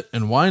 rolling with it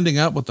and winding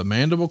up with the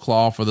mandible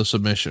claw for the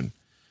submission.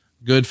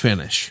 Good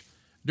finish.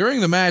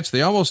 During the match,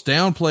 they almost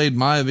downplayed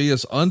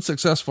Maivia's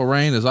unsuccessful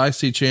reign as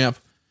IC champ,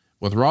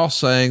 with Ross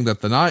saying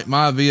that the night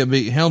Maivia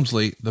beat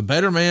Helmsley, the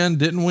better man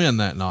didn't win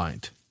that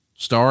night.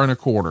 1.25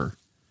 stars.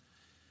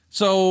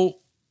 So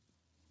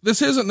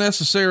this isn't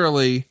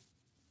necessarily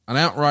an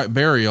outright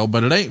burial,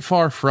 but it ain't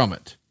far from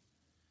it.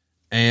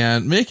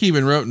 And Mick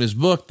even wrote in his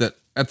book that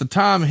at the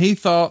time he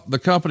thought the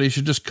company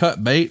should just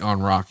cut bait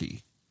on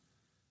Rocky.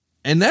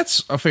 And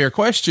that's a fair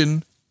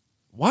question.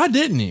 Why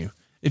didn't you?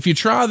 If you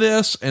try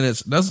this and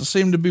it doesn't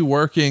seem to be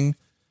working,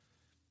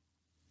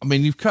 I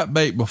mean, you've cut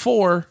bait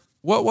before.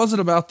 What was it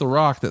about The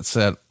Rock that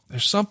said,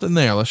 there's something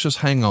there, let's just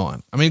hang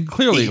on? I mean,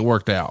 clearly it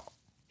worked out.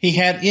 He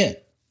had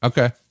it.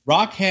 Okay.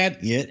 Rock had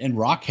it, and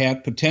Rock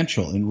had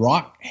potential, and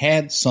Rock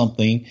had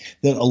something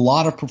that a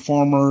lot of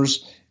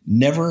performers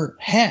never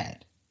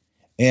had.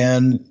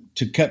 And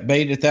to cut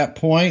bait at that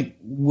point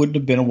wouldn't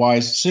have been a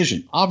wise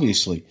decision,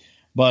 obviously,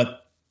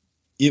 but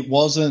it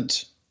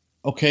wasn't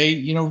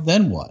okay.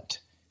 Then what?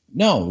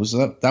 No,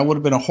 that would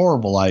have been a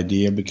horrible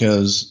idea,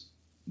 because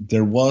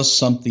there was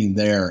something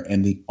there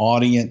and the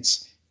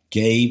audience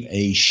gave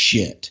a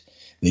shit.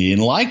 They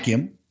didn't like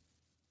him,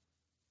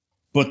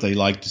 but they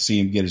liked to see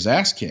him get his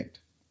ass kicked.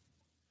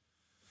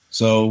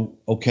 So,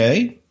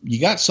 okay,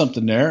 you got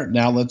something there.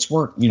 Now let's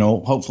work,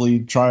 hopefully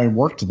try and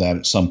work to that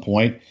at some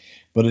point.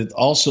 But it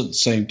also, at the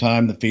same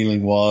time, the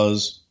feeling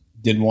was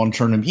didn't want to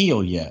turn him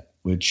heel yet,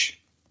 which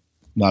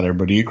not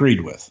everybody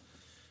agreed with.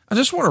 I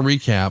just want to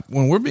recap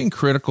when we're being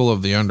critical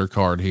of the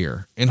undercard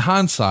here. In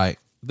hindsight,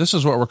 this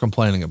is what we're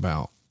complaining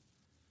about.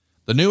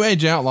 The New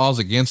Age Outlaws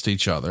against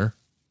each other.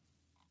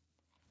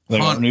 They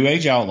are New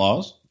Age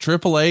Outlaws.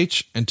 Triple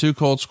H and Too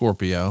Cold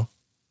Scorpio.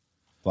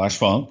 Flash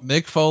Funk.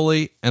 Mick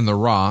Foley and The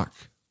Rock.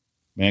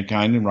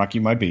 Mankind and Rocky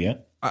Maivia.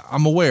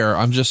 I'm aware.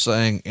 I'm just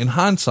saying, in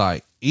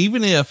hindsight,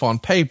 even if on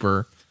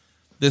paper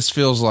this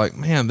feels like,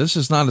 man, this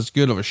is not as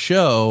good of a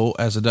show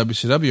as a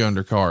WCW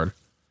undercard,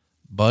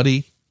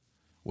 buddy,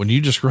 when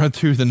you just run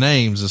through the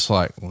names, it's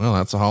like, well,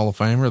 that's a Hall of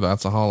Famer.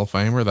 That's a Hall of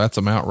Famer. That's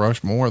a Mount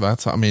Rushmore.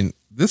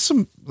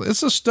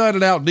 It's a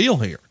studded out deal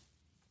here.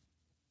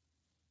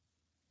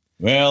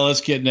 Well, let's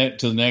get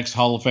to the next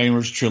Hall of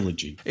Famers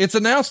trilogy. It's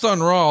announced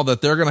on Raw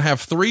that they're going to have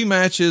 3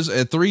 matches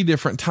at 3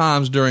 different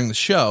times during the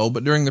show,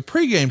 but during the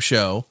pregame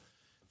show,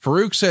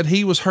 Farouk said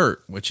he was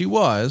hurt, which he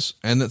was,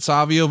 and that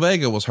Savio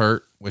Vega was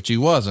hurt, which he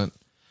wasn't,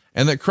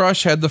 and that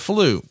Crush had the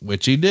flu,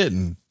 which he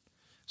didn't.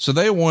 So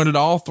they wanted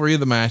all 3 of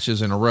the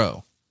matches in a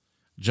row.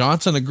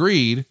 Johnson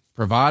agreed,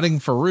 providing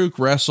Farouk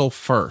wrestle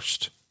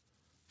first.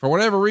 For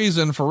whatever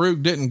reason,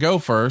 Farouk didn't go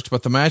first,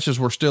 but the matches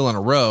were still in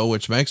a row,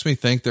 which makes me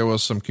think there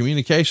was some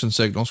communication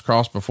signals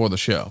crossed before the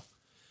show.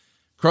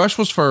 Crush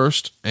was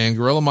first, and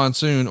Gorilla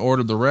Monsoon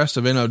ordered the rest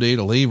of NOD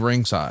to leave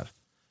ringside.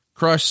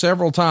 Crush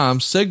several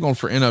times signaled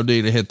for NOD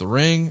to hit the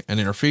ring and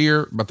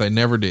interfere, but they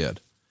never did,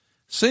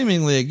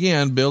 seemingly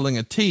again building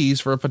a tease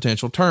for a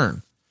potential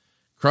turn.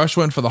 Crush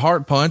went for the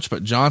heart punch,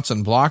 but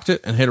Johnson blocked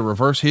it and hit a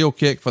reverse heel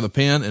kick for the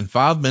pin in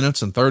 5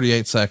 minutes and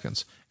 38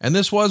 seconds. And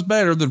this was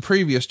better than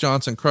previous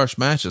Johnson Crush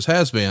matches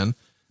has been,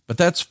 but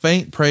that's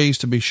faint praise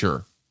to be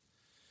sure.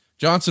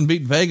 Johnson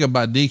beat Vega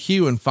by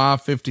DQ in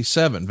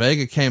 5:57.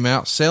 Vega came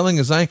out selling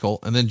his ankle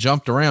and then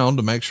jumped around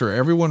to make sure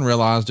everyone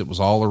realized it was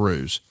all a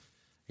ruse.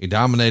 He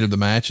dominated the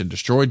match and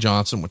destroyed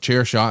Johnson with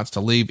chair shots to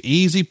leave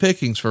easy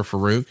pickings for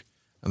Farouk,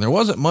 and there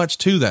wasn't much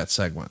to that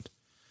segment.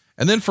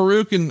 And then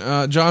Farouk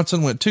and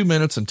Johnson went 2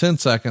 minutes and 10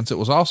 seconds. It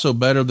was also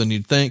better than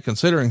you'd think,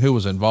 considering who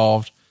was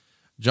involved.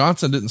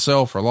 Johnson didn't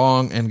sell for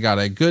long and got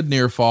a good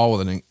near fall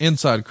with an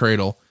inside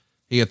cradle.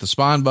 He hit the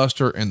spine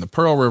buster and the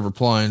Pearl River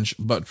plunge,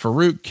 but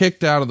Farouk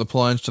kicked out of the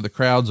plunge to the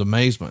crowd's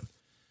amazement.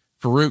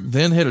 Farouk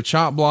then hit a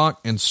chop block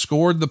and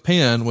scored the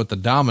pin with the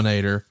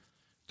Dominator,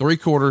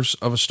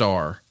 3/4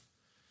 star.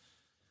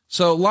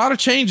 So a lot of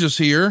changes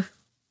here.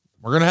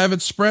 We're going to have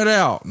it spread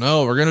out.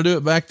 No, we're going to do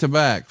it back to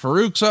back.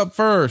 Farouk's up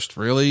first.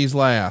 Really, he's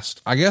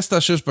last. I guess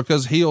that's just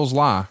because heels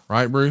lie,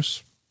 right,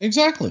 Bruce?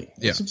 Exactly.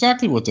 Yeah. That's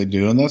exactly what they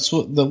do. And that's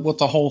what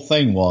the whole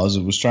thing was.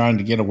 It was trying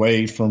to get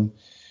away from,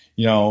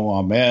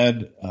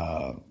 Ahmed,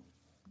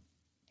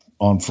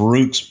 on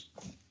Farouk's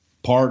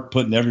part,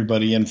 putting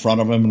everybody in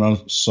front of him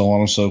and so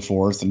on and so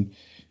forth. And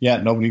yeah,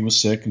 nobody was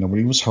sick.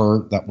 Nobody was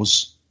hurt.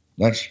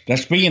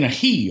 That's being a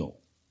heel,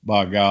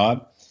 by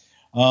God.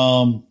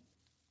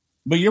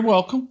 But you're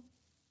welcome.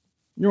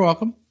 You're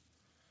welcome.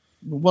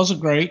 It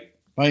wasn't great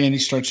by any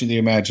stretch of the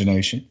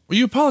imagination. Well,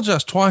 you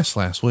apologized twice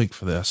last week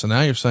for this, and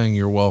now you're saying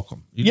you're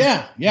welcome.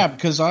 Yeah,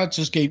 because I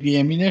just gave you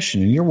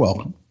ammunition, and you're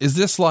welcome. Is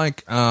this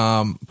like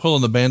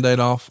pulling the Band-Aid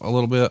off a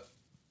little bit?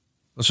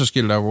 Let's just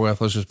get it over with.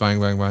 Let's just bang,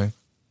 bang, bang.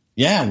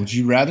 Yeah. Would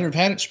you rather have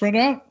had it spread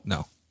out?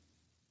 No.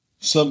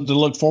 Something to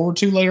look forward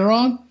to later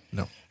on?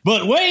 No.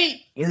 But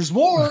wait, there's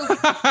more.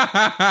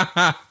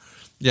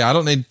 Yeah, I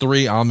don't need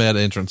 3 Ahmed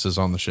entrances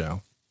on the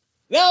show.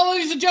 Now,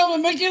 ladies and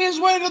gentlemen, making his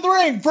way to the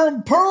ring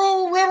from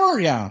Pearl River.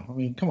 Yeah, I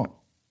mean, come on.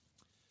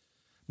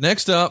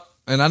 Next up,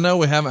 and I know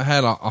we haven't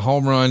had a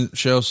home run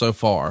show so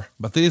far,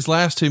 but these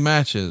last 2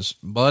 matches,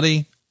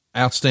 buddy,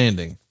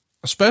 outstanding.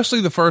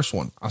 Especially the first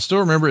one. I still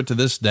remember it to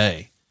this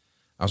day.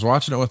 I was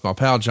watching it with my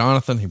pal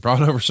Jonathan. He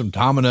brought over some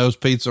Domino's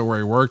pizza where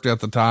he worked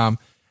at the time,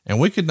 and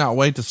we could not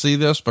wait to see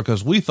this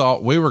because we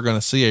thought we were going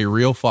to see a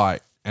real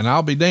fight. And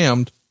I'll be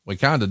damned, we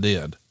kind of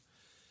did.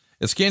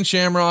 It's Ken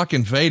Shamrock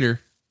and Vader.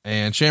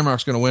 And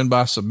Shamrock's going to win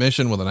by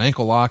submission with an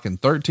ankle lock in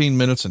 13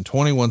 minutes and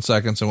 21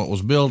 seconds in what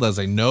was billed as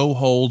a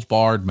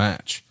no-holds-barred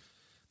match.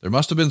 There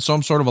must have been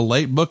some sort of a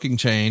late booking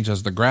change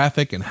as the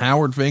graphic and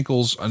Howard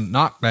Finkel's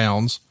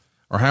knockdowns,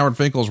 or Howard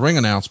Finkel's ring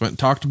announcement,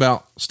 talked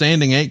about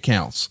standing 8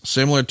 counts,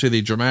 similar to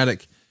the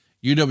dramatic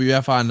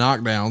UWFI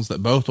knockdowns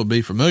that both will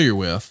be familiar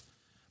with.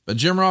 But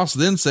Jim Ross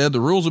then said the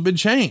rules have been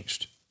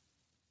changed.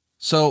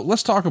 So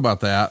let's talk about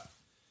that.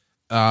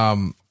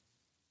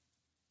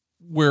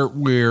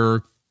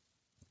 We're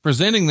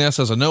presenting this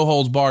as a no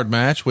holds barred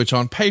match, which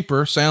on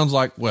paper sounds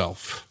like, well,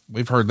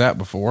 we've heard that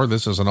before.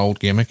 This is an old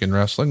gimmick in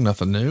wrestling,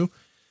 nothing new.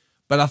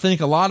 But I think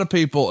a lot of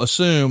people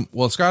assume,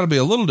 well, it's got to be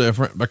a little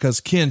different because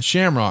Ken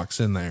Shamrock's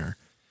in there.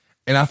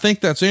 And I think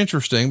that's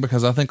interesting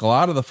because I think a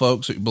lot of the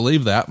folks who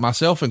believe that,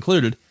 myself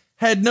included,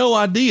 had no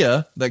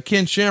idea that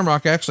Ken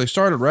Shamrock actually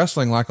started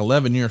wrestling like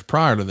 11 years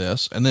prior to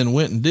this and then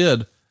went and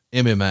did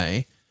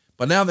MMA.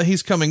 But now that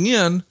he's coming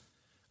in,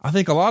 I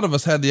think a lot of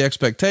us had the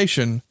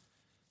expectation,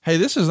 hey,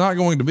 this is not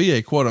going to be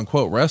a quote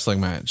unquote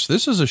wrestling match.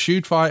 This is a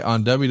shoot fight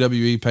on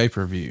WWE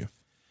pay-per-view.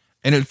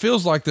 And it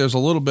feels like there's a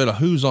little bit of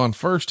who's on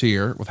first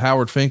here with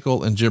Howard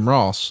Finkel and Jim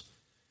Ross.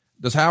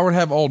 Does Howard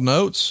have old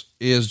notes?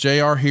 Is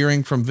JR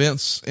hearing from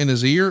Vince in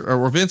his ear,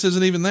 or Vince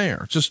isn't even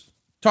there? Just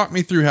talk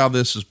me through how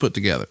this is put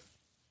together.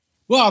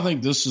 Well, I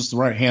think this is the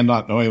right hand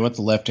not knowing what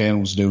the left hand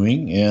was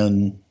doing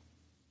and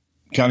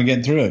kind of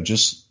getting through it.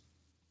 Just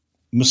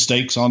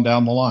mistakes on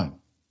down the line.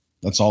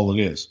 That's all it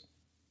is.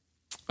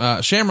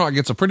 Shamrock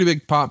gets a pretty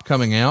big pop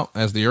coming out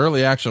as the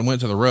early action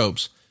went to the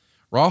ropes.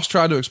 Ross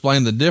tried to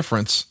explain the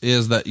difference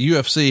is that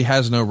UFC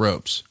has no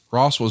ropes.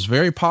 Ross was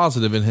very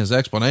positive in his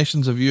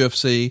explanations of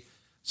UFC,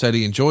 said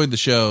he enjoyed the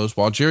shows,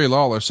 while Jerry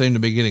Lawler seemed to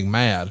be getting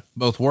mad,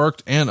 both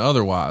worked and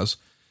otherwise,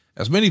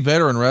 as many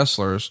veteran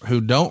wrestlers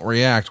who don't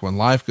react when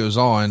life goes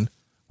on,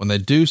 when they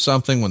do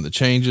something,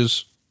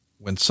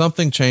 when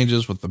something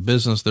changes with the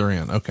business they're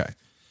in. Okay.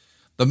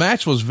 The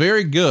match was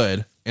very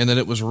good, and that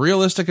it was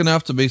realistic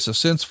enough to be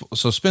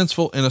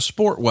suspenseful in a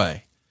sport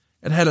way.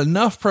 It had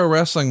enough pro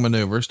wrestling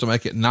maneuvers to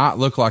make it not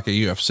look like a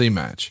UFC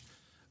match.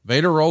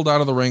 Vader rolled out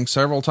of the ring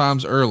several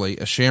times early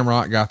as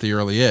Shamrock got the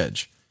early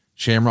edge.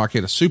 Shamrock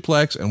hit a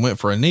suplex and went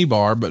for a knee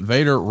bar, but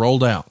Vader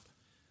rolled out.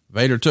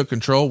 Vader took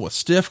control with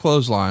stiff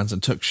clotheslines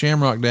and took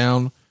Shamrock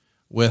down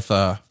with,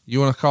 you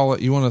want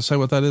to say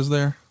what that is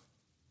there?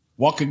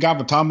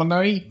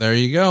 Wakagabatamane. There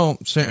you go.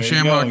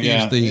 Shamrock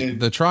used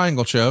the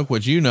triangle choke,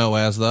 which you know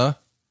as the...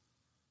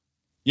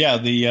 Yeah,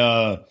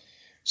 the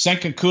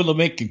Senkakula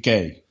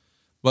Mikake.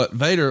 But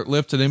Vader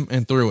lifted him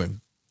and threw him.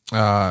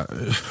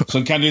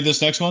 So can I do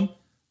this next one?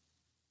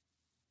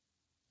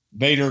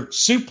 Vader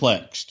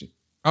suplexed.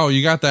 Oh,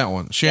 you got that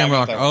one.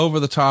 Shamrock over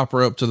the top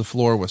rope to the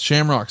floor with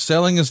Shamrock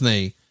selling his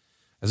knee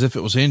as if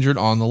it was injured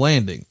on the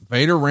landing.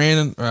 Vader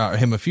ran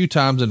him a few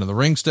times into the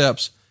ring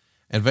steps,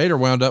 and Vader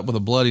wound up with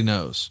a bloody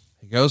nose.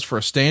 He goes for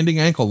a standing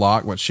ankle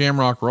lock, but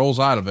Shamrock rolls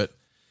out of it.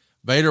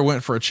 Vader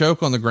went for a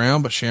choke on the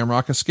ground, but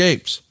Shamrock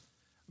escapes.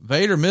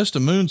 Vader missed a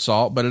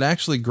moonsault, but it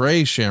actually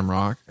grazed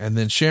Shamrock, and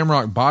then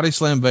Shamrock body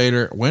slammed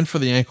Vader, went for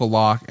the ankle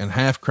lock and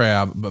half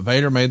crab, but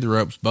Vader made the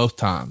ropes both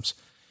times.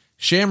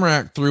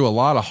 Shamrock threw a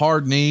lot of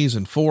hard knees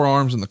and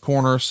forearms in the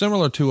corner,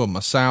 similar to a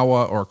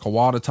Masawa or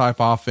Kawada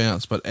type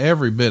offense, but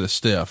every bit as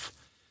stiff.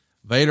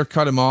 Vader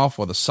cut him off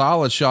with a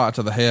solid shot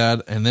to the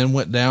head and then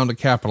went down to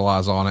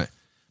capitalize on it,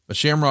 but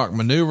Shamrock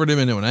maneuvered him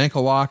into an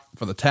ankle lock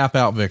for the tap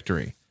out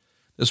victory.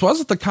 This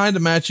wasn't the kind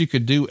of match you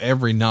could do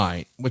every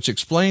night, which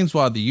explains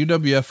why the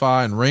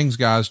UWFI and Rings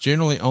guys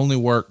generally only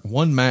work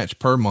one match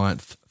per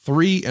month,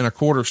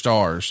 3.25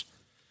 stars.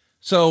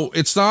 So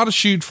it's not a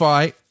shoot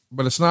fight,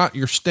 but it's not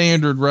your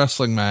standard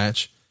wrestling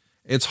match.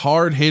 It's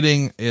hard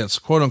hitting. It's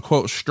quote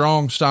unquote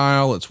strong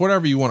style. It's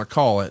whatever you want to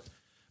call it.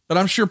 But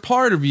I'm sure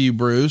part of you,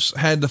 Bruce,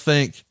 had to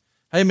think,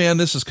 hey man,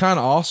 this is kind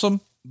of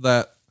awesome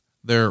that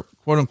they're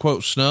quote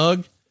unquote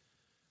snug.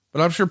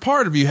 But I'm sure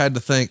part of you had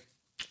to think,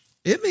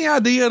 isn't the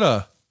idea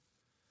to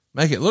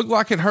make it look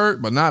like it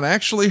hurt, but not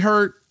actually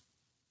hurt?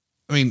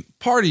 I mean,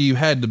 part of you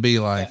had to be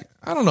like,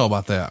 I don't know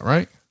about that,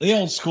 right? The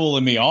old school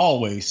in me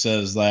always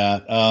says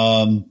that.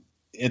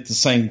 At the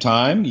same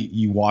time,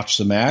 you watch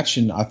the match,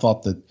 and I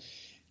thought that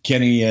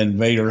Kenny and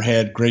Vader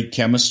had great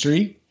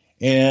chemistry,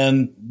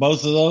 and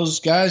both of those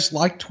guys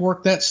like to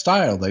work that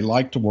style. They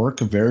like to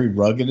work a very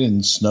rugged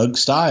and snug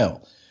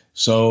style.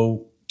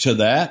 So to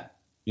that,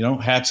 you know,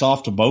 hats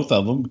off to both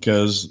of them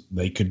because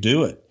they could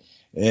do it.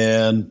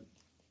 And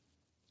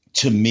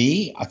to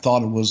me, I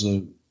thought it was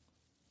a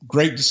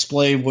great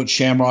display of what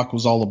Shamrock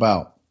was all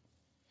about.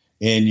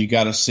 And you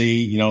got to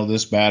see, you know,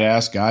 this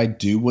badass guy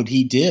do what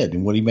he did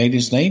and what he made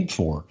his name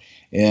for.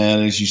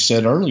 And as you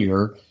said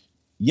earlier,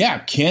 yeah,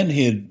 Ken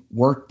had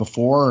worked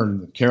before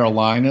in the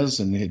Carolinas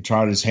and had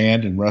tried his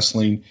hand in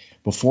wrestling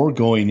before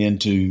going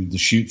into the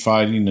shoot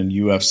fighting and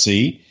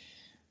UFC.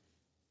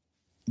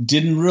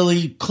 Didn't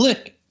really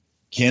click.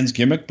 Ken's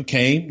gimmick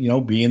became, you know,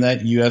 being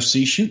that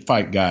UFC shoot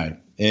fight guy.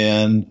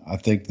 And I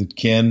think that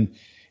Ken,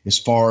 as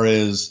far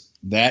as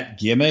that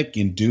gimmick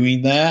and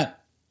doing that,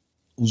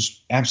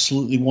 was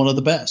absolutely one of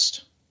the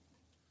best.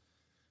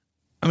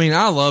 I mean,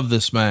 I love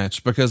this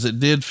match because it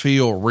did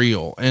feel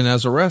real. And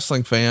as a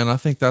wrestling fan, I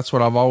think that's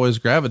what I've always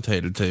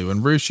gravitated to.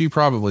 And Bruce, you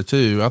probably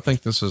too. I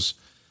think this is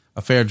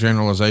a fair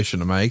generalization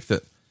to make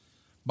that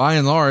by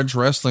and large,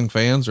 wrestling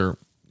fans are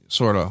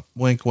sort of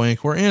wink,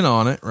 wink. We're in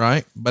on it.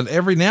 Right. But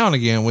every now and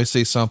again we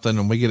see something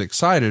and we get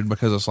excited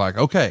because it's like,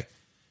 okay,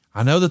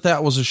 I know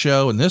that was a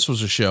show and this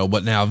was a show,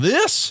 but now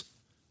this,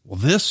 well,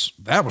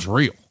 that was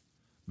real.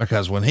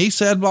 Because when he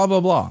said blah, blah,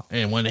 blah,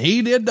 and when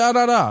he did da,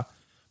 da, da,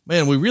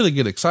 man, we really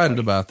get excited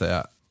about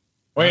that.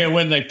 Well,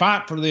 when they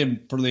fight for them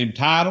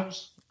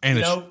titles,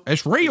 and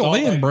it's real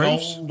then,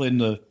 Bruce. Gold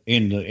and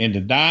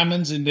the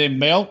diamonds and them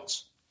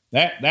belts,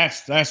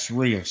 that's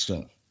real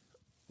stuff.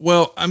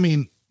 Well, I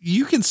mean,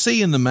 you can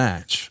see in the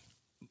match,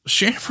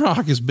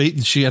 Shamrock is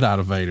beating shit out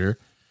of Vader,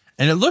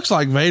 and it looks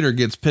like Vader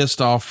gets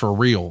pissed off for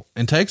real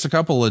and takes a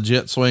couple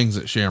legit swings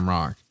at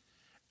Shamrock.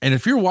 And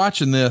if you're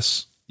watching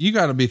this, you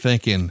got to be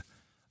thinking,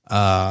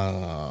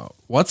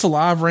 what's a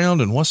live round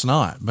and what's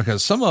not?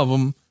 Because some of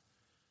them,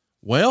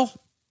 well,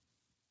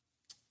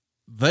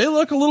 they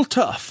look a little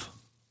tough.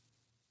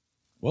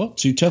 Well,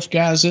 two tough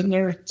guys in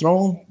there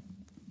throwing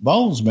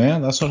bones,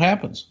 man. That's what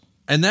happens.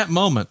 And that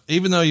moment,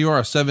 even though you are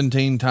a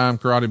 17-time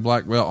karate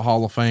black belt,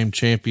 Hall of Fame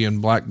champion,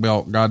 black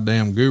belt,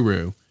 goddamn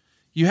guru,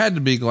 you had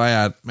to be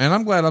glad, man.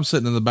 I'm glad I'm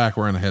sitting in the back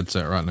wearing a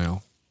headset right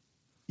now.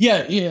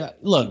 Yeah.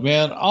 Look,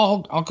 man,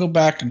 I'll go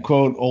back and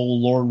quote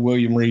old Lord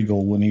William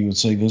Regal when he would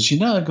say this,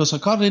 I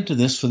got into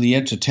this for the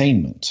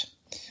entertainment.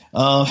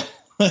 Man,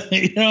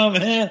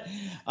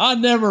 I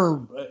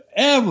never,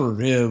 ever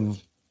have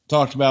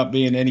talked about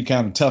being any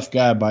kind of tough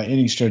guy by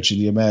any stretch of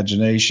the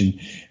imagination.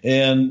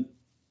 And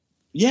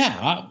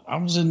yeah, I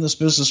was in this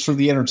business for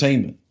the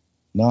entertainment,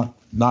 not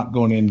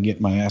going in and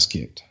getting my ass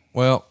kicked.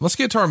 Well, let's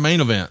get to our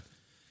main event.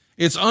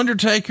 It's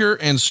Undertaker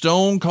and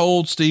Stone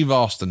Cold Steve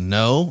Austin.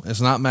 No,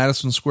 it's not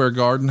Madison Square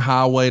Garden,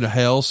 Highway to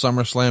Hell,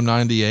 SummerSlam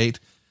 98.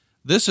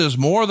 This is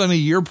more than a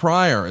year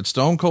prior. It's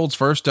Stone Cold's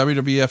first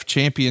WWF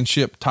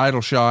Championship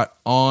title shot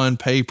on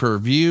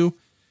pay-per-view.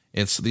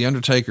 It's the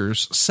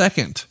Undertaker's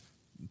second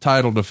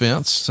title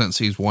defense since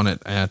he's won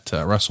it at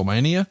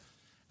WrestleMania.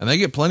 And they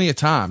get plenty of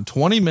time,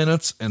 20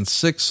 minutes and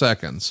 6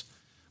 seconds.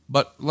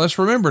 But let's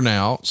remember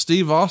now,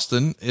 Steve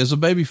Austin is a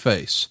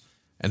babyface.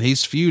 And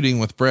he's feuding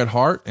with Bret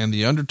Hart and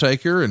The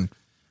Undertaker and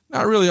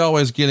not really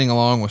always getting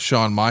along with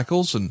Shawn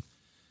Michaels. And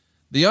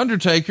The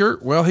Undertaker,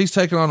 well, he's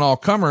taking on all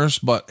comers,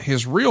 but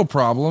his real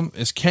problem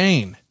is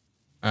Kane.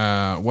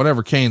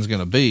 Whatever Kane's going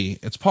to be,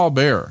 it's Paul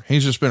Bearer.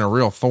 He's just been a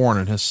real thorn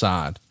in his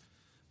side.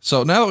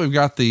 So now that we've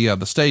got the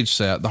stage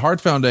set, the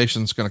Hart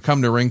Foundation's going to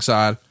come to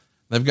ringside.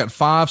 They've got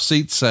 5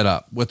 seats set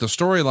up with the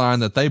storyline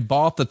that they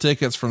bought the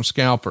tickets from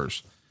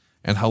scalpers.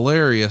 And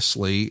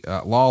hilariously,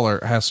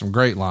 Lawler has some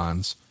great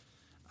lines.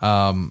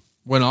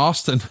 When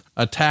Austin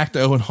attacked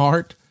Owen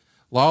Hart,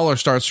 Lawler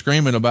starts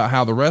screaming about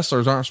how the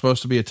wrestlers aren't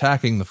supposed to be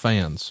attacking the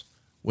fans,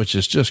 which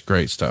is just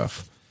great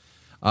stuff.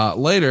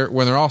 Later,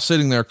 when they're all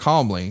sitting there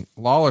calmly,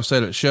 Lawler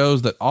said it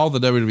shows that all the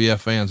WWF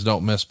fans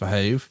don't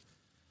misbehave.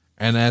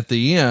 And at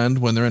the end,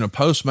 when they're in a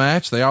post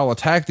match, they all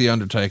attack the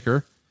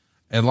Undertaker,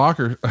 and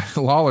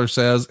Lawler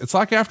says it's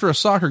like after a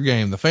soccer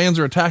game, the fans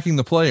are attacking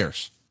the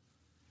players.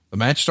 The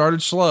match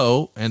started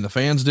slow and the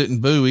fans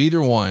didn't boo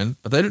either one,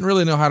 but they didn't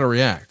really know how to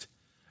react.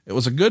 It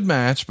was a good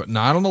match, but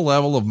not on the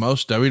level of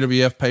most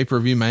WWF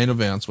pay-per-view main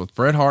events with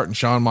Bret Hart and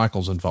Shawn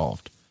Michaels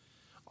involved.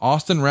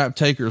 Austin wrapped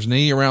Taker's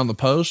knee around the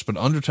post, but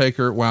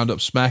Undertaker wound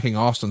up smacking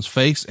Austin's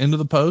face into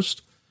the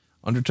post.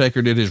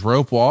 Undertaker did his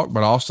rope walk,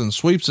 but Austin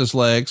sweeps his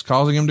legs,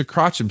 causing him to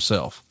crotch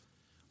himself.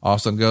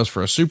 Austin goes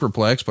for a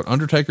superplex, but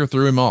Undertaker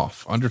threw him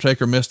off.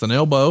 Undertaker missed an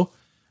elbow,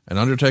 and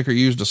Undertaker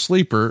used a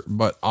sleeper,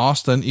 but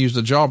Austin used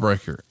a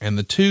jawbreaker, and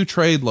the two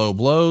trade low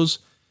blows.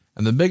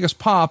 And the biggest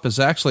pop is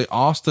actually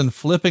Austin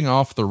flipping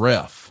off the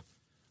ref.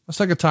 Let's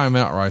take a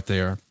timeout right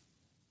there.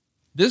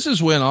 This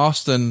is when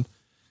Austin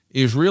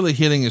is really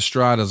hitting his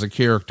stride as a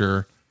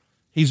character.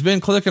 He's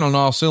been clicking on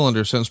all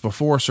cylinders since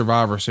before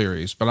Survivor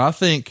Series, but I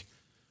think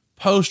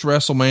post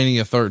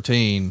WrestleMania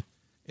 13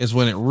 is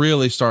when it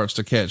really starts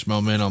to catch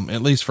momentum,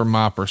 at least from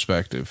my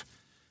perspective.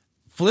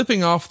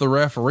 Flipping off the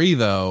referee,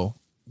 though,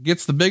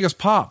 gets the biggest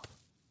pop.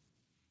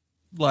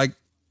 Like,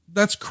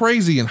 that's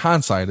crazy in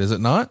hindsight, is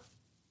it not?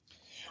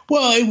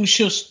 Well, it was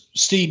just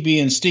Steve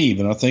being Steve.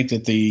 And I think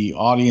that the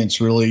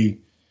audience really,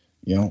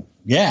 it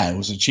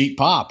was a cheap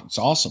pop. It's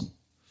awesome.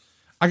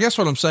 I guess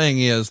what I'm saying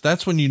is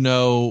that's when,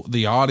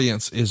 the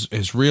audience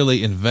is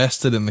really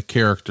invested in the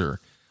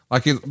character.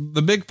 Like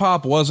the big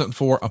pop wasn't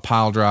for a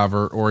pile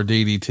driver or a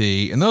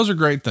DDT. And those are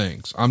great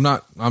things. I'm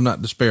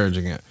not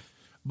disparaging it,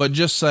 but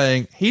just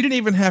saying he didn't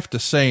even have to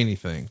say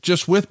anything.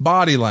 Just with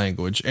body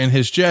language and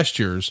his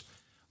gestures,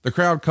 the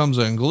crowd comes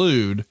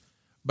unglued.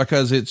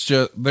 Because it's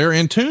just, they're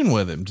in tune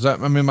with him.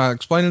 Am I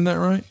explaining that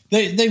right?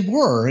 They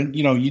were, and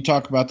you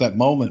talk about that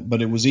moment,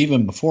 but it was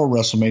even before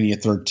WrestleMania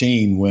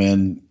 13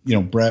 when,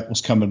 Brett was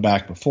coming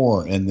back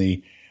before, and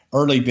the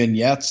early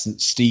vignettes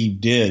that Steve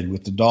did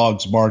with the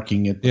dogs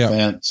barking at the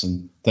fence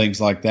and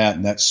things like that.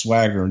 And that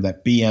swagger and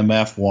that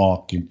BMF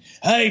walk and,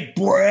 hey,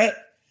 Brett,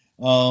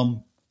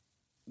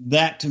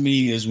 that to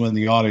me is when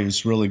the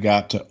audience really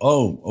got to,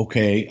 oh,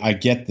 okay, I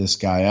get this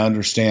guy. I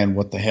understand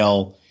what the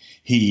hell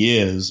he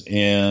is.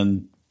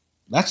 And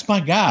that's my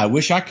guy. I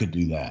wish I could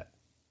do that.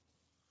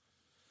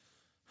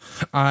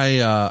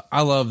 I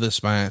love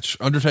this match.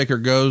 Undertaker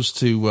goes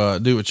to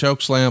do a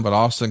choke slam, but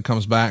Austin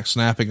comes back,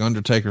 snapping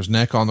Undertaker's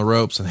neck on the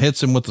ropes and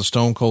hits him with the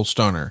Stone Cold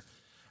Stunner.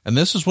 And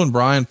this is when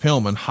Brian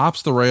Pillman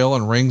hops the rail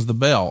and rings the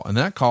bell, and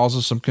that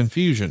causes some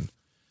confusion.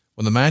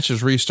 When the match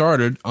is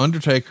restarted,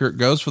 Undertaker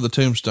goes for the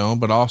tombstone,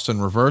 but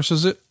Austin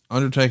reverses it.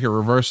 Undertaker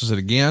reverses it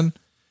again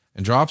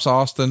and drops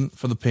Austin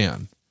for the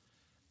pin.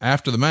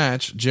 After the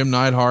match, Jim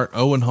Neidhart,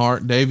 Owen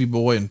Hart, Davey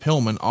Boy, and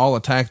Pillman all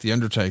attack the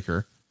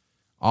Undertaker.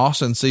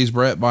 Austin sees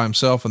Brett by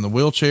himself in the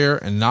wheelchair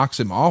and knocks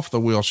him off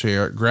the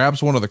wheelchair,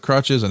 grabs one of the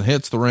crutches and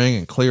hits the ring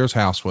and clears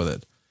house with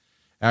it.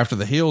 After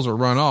the heels are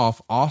run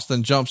off,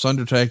 Austin jumps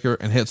Undertaker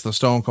and hits the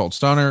Stone Cold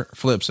Stunner,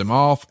 flips him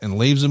off, and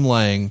leaves him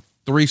laying.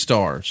 3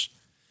 stars.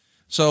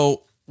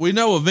 So we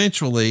know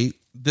eventually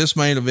this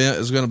main event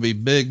is going to be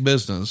big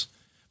business,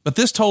 but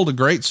this told a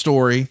great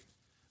story.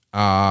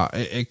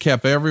 It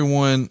kept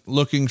everyone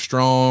looking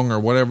strong, or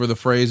whatever the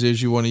phrase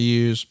is you want to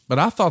use. But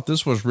I thought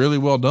this was really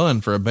well done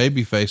for a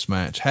babyface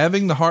match.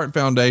 Having the Hart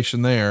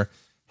Foundation there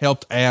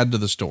helped add to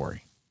the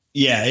story.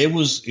 Yeah, it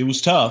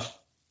was tough.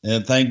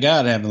 And thank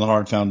God having the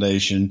Hart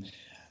Foundation,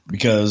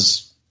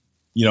 because,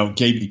 it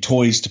gave you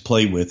toys to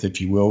play with,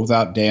 if you will,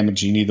 without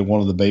damaging either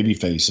one of the baby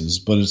faces.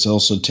 But it's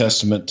also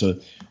testament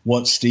to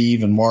what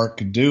Steve and Mark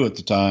could do at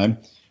the time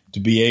to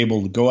be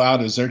able to go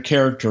out as their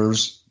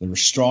characters. They were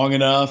strong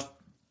enough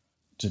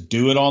to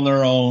do it on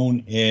their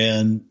own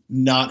and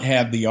not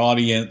have the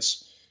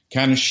audience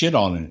kind of shit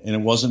on it. And it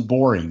wasn't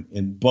boring.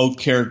 And both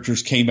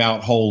characters came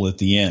out whole at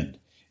the end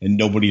and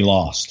nobody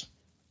lost.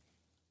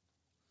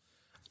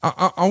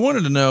 I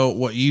wanted to know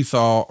what you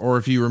thought, or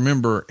if you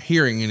remember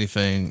hearing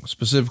anything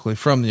specifically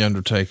from The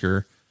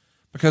Undertaker,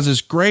 because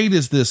as great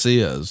as this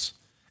is,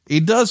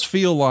 it does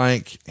feel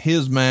like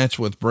his match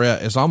with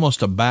Brett is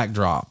almost a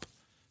backdrop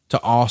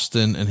to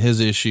Austin and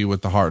his issue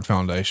with the Hart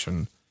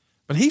Foundation.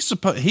 But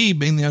he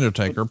being The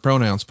Undertaker,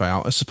 pronouns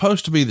pal, is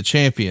supposed to be the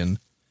champion.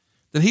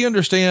 Did he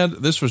understand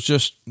this was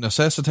just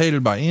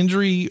necessitated by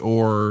injury,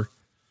 or?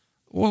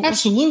 Well,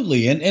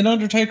 absolutely. And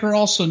Undertaker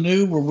also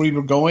knew where we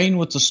were going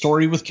with the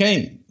story with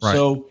Kane. Right.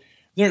 So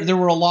there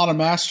were a lot of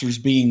masters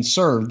being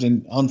served,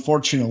 and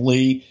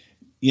unfortunately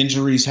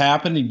injuries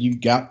happen, and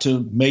you've got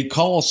to make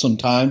calls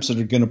sometimes that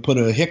are going to put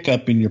a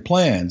hiccup in your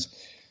plans.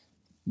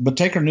 But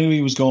Taker knew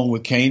he was going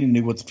with Kane and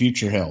knew what the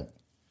future held.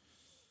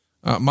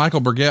 Michael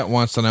Burgett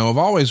wants to know, I've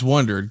always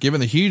wondered, given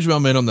the huge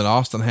momentum that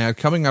Austin had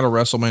coming out of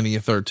WrestleMania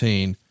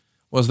 13,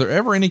 was there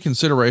ever any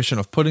consideration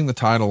of putting the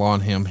title on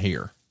him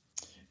here?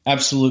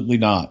 Absolutely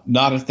not.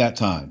 Not at that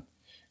time.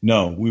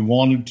 No, we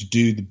wanted to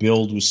do the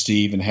build with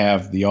Steve and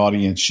have the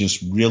audience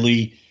just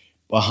really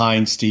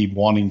behind Steve,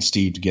 wanting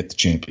Steve to get the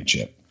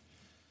championship.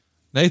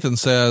 Nathan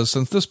says,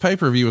 since this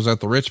pay-per-view was at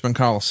the Richmond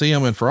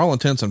Coliseum, and for all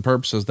intents and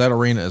purposes, that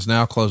arena is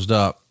now closed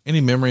up. Any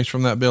memories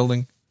from that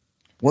building?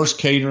 Worst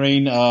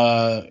catering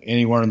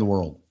anywhere in the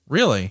world.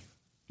 Really?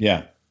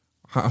 Yeah.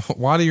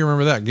 Why do you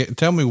remember that?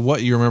 Tell me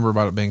what you remember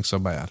about it being so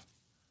bad.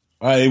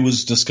 It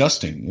was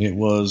disgusting. It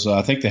was,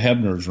 I think the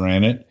Hebners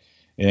ran it,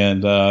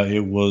 and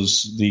it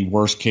was the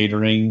worst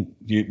catering.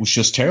 It was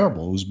just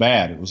terrible. It was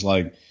bad. It was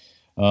like,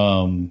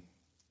 I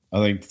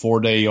think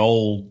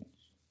 4-day-old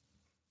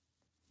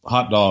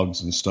hot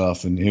dogs and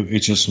stuff. And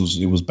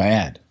it was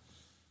bad.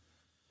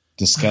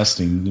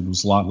 Disgusting. There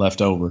was a lot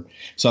left over.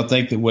 So I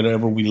think that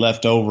whatever we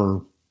left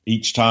over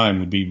each time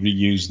would be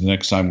reused the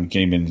next time we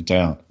came into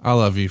town. I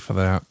love you for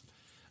that.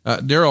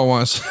 Daryl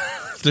wants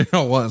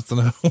Daryl wants to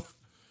know,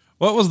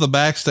 what was the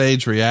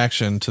backstage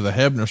reaction to the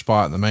Hebner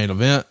spot in the main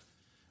event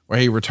where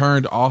he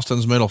returned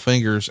Austin's middle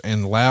fingers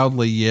and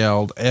loudly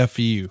yelled, F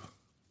you?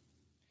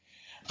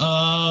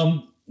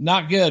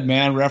 Not good,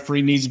 man.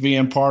 Referee needs to be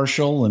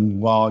impartial.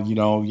 And while,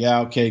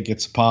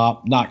 gets a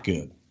pop, not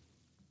good.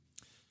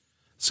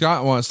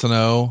 Scott wants to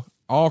know,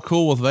 all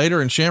cool with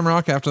Vader and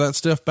Shamrock after that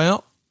stiff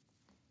bout?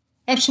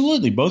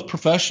 Absolutely. Both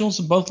professionals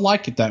and both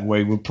like it that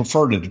way. Would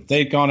preferred it. If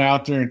they'd gone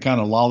out there and kind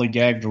of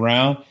lollygagged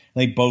around, I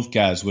think both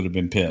guys would have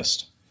been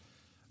pissed.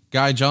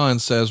 Guy John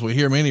says, we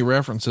hear many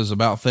references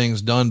about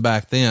things done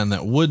back then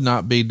that would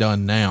not be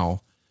done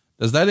now.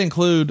 Does that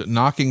include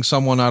knocking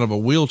someone out of a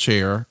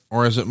wheelchair,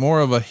 or is it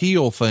more of a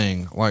heel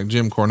thing, like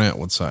Jim Cornette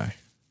would say?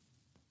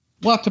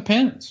 Well, it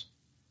depends.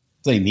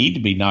 If they need to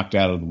be knocked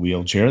out of the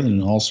wheelchair,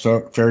 then all's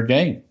fair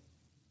game.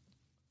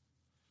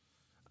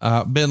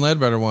 Ben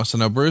Ledbetter wants to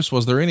know, Bruce,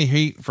 was there any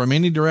heat from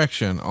any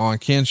direction on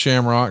Ken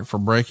Shamrock for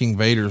breaking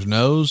Vader's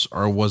nose,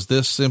 or was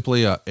this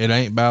simply a it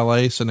ain't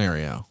ballet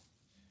scenario?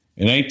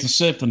 It ain't the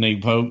symphony,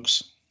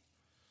 folks.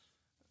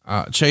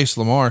 Chase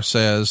Lamar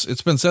says,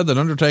 it's been said that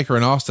Undertaker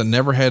and Austin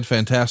never had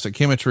fantastic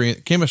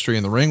chemistry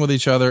in the ring with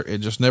each other. It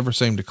just never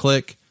seemed to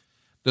click.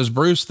 Does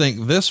Bruce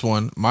think this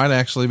one might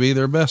actually be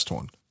their best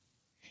one?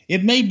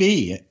 It may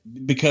be,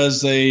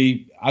 because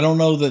I don't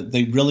know that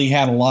they really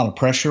had a lot of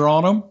pressure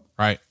on them.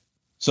 Right.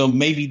 So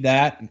maybe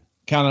that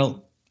kind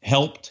of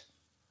helped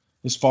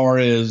as far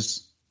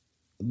as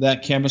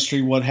that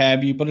chemistry, what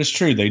have you. But it's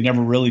true. They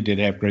never really did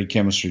have great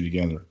chemistry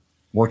together,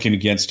 working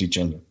against each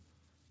other.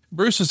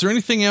 Bruce, is there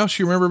anything else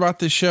you remember about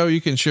this show you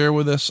can share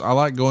with us? I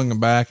like going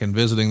back and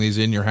visiting these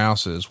in your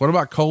houses. What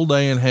about Cold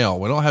Day in Hell?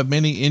 We don't have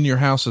many in your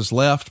houses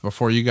left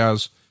before you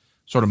guys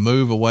sort of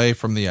move away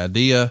from the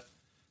idea.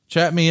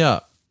 Chat me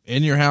up.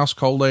 In your house,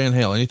 Cold Day in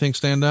Hell. Anything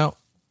stand out?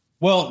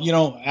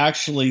 Well,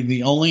 actually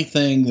the only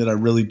thing that I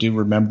really do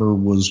remember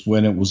was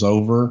when it was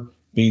over,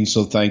 being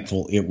so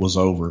thankful it was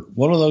over.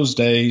 One of those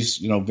days,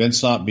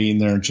 Vince not being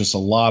there, and just a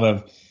lot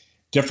of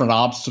different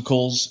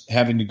obstacles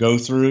having to go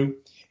through.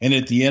 And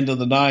at the end of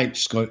the night,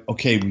 just go,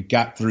 okay, we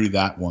got through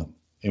that one,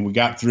 and we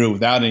got through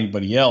without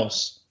anybody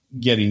else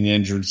getting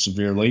injured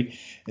severely.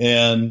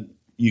 And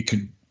you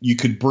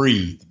could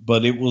breathe,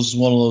 but it was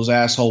one of those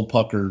asshole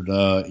puckered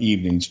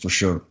evenings for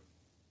sure.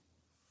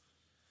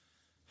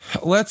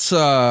 Let's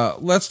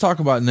talk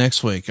about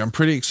next week. I'm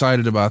pretty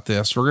excited about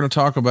this. We're going to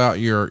talk about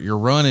your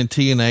run in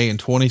TNA in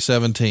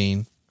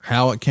 2017,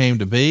 how it came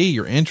to be,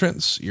 your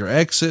entrance, your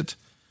exit,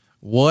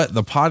 what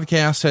the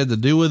podcast had to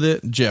do with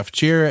it, Jeff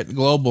Jarrett,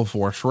 Global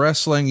Force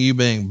Wrestling, you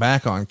being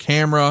back on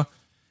camera,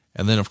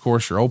 and then of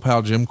course your old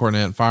pal Jim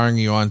Cornette firing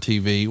you on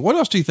TV. What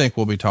else do you think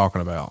we'll be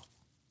talking about?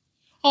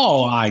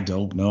 Oh, I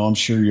don't know. I'm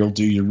sure you'll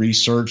do your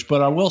research,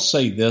 but I will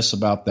say this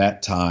about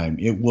that time.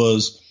 It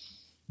was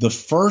the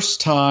first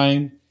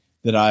time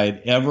that I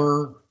had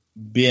ever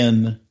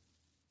been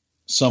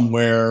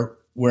somewhere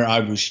where I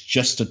was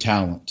just a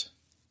talent.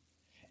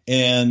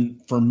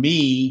 And for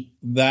me,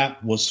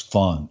 that was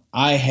fun.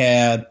 I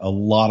had a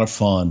lot of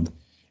fun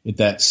at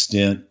that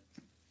stint.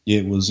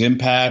 It was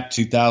Impact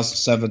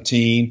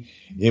 2017.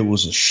 It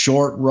was a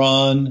short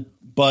run,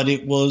 but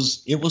it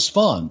was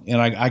fun.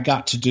 And I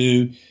got to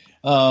do,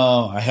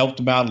 I helped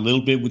them out a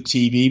little bit with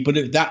TV,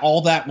 but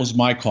all that was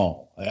my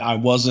call. I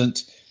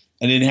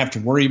didn't have to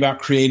worry about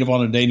creative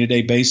on a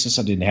day-to-day basis.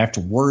 I didn't have to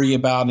worry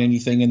about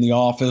anything in the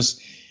office.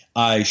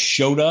 I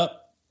showed up.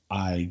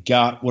 I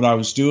got what I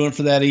was doing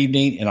for that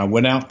evening, and I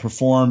went out and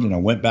performed, and I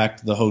went back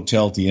to the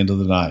hotel at the end of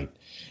the night.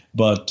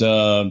 But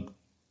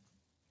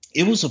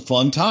it was a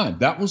fun time.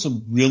 That was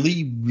a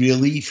really,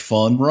 really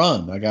fun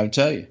run, I got to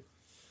tell you.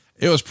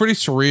 It was pretty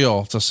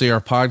surreal to see our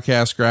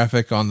podcast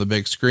graphic on the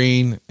big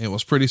screen. It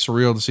was pretty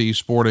surreal to see you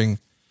sporting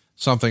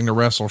Something to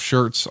Wrestle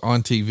shirts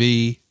on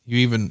TV. You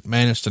even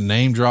managed to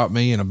name drop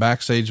me in a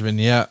backstage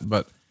vignette,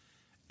 but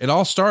it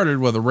all started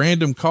with a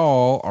random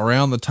call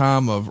around the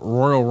time of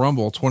Royal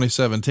Rumble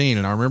 2017.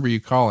 And I remember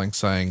you calling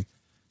saying,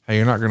 hey,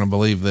 you're not going to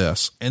believe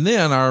this. And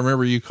then I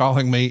remember you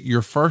calling me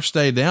your first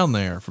day down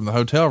there from the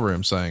hotel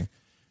room saying,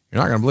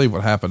 you're not going to believe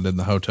what happened in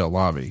the hotel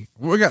lobby.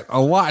 We got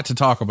a lot to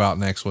talk about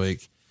next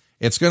week.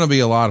 It's going to be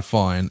a lot of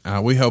fun.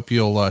 We hope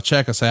you'll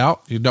check us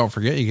out. You don't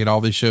forget, you get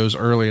all these shows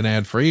early and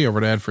ad free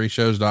over at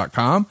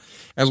adfreeshows.com.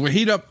 As we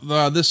heat up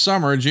this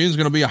summer, June's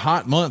going to be a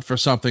hot month for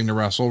Something to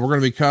Wrestle. We're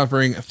going to be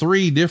covering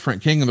 3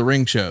 different King of the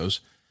Ring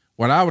shows.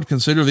 What I would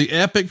consider the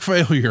epic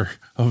failure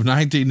of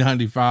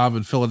 1995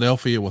 in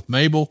Philadelphia with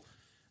Mabel,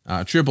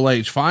 Triple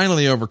H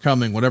finally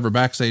overcoming whatever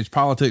backstage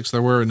politics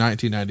there were in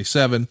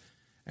 1997,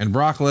 and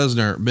Brock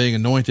Lesnar being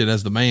anointed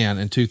as the man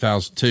in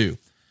 2002.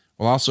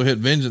 We'll also hit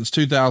Vengeance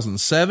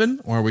 2007,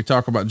 where we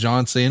talk about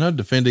John Cena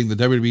defending the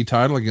WWE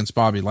title against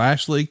Bobby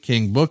Lashley,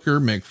 King Booker,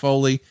 Mick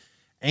Foley,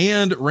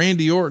 and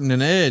Randy Orton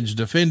and Edge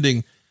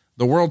defending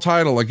the world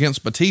title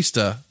against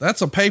Batista.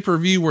 That's a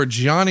pay-per-view where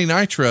Johnny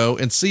Nitro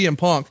and CM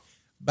Punk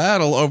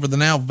battle over the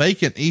now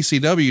vacant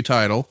ECW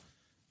title.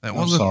 That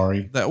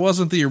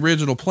wasn't the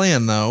original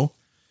plan though.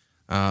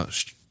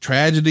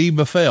 Tragedy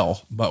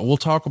befell, but we'll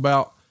talk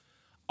about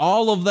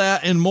all of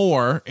that and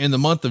more in the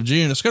month of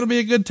June. It's going to be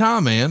a good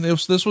time, man.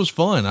 This was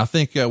fun. I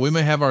think we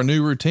may have our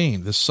new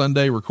routine, this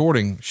Sunday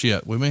recording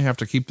shit. We may have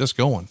to keep this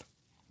going.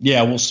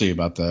 Yeah, we'll see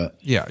about that.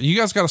 Yeah, you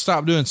guys got to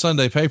stop doing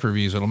Sunday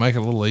pay-per-views. It'll make it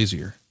a little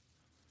easier.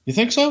 You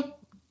think so?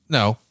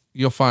 No,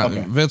 you'll find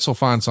Vince will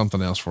find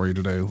something else for you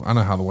to do. I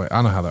know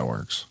how that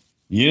works.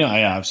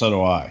 Yeah, so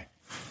do I.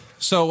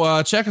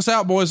 So check us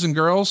out, boys and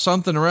girls.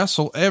 Something to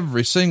Wrestle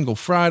every single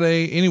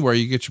Friday, anywhere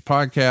you get your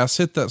podcasts.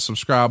 Hit that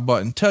subscribe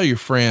button, tell your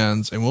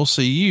friends, and we'll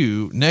see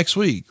you next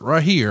week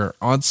right here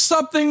on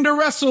Something to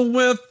Wrestle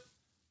with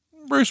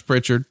Bruce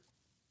Pritchard.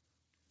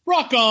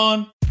 Rock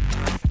on.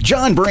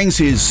 John brings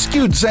his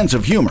skewed sense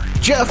of humor.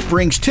 Jeff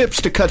brings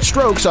tips to cut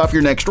strokes off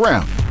your next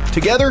round.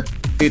 Together,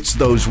 it's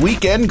those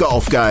weekend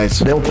golf guys.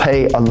 They'll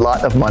pay a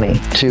lot of money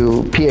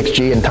to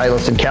PXG and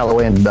Titleist and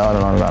Callaway and on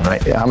and on and on,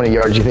 right? How many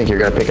yards do you think you're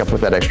going to pick up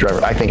with that extra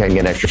driver? I think I can get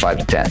an extra 5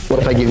 to 10. What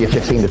if I give you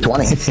 15 to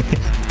 20?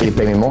 You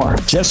pay me more.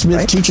 Jeff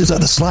Smith teaches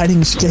on a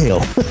sliding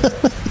scale.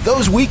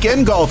 Those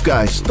Weekend Golf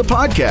Guys, the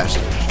podcast,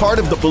 part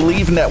of the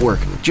Believe Network.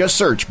 Just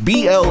search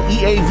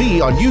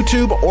BLEAV on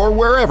YouTube or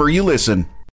wherever you listen.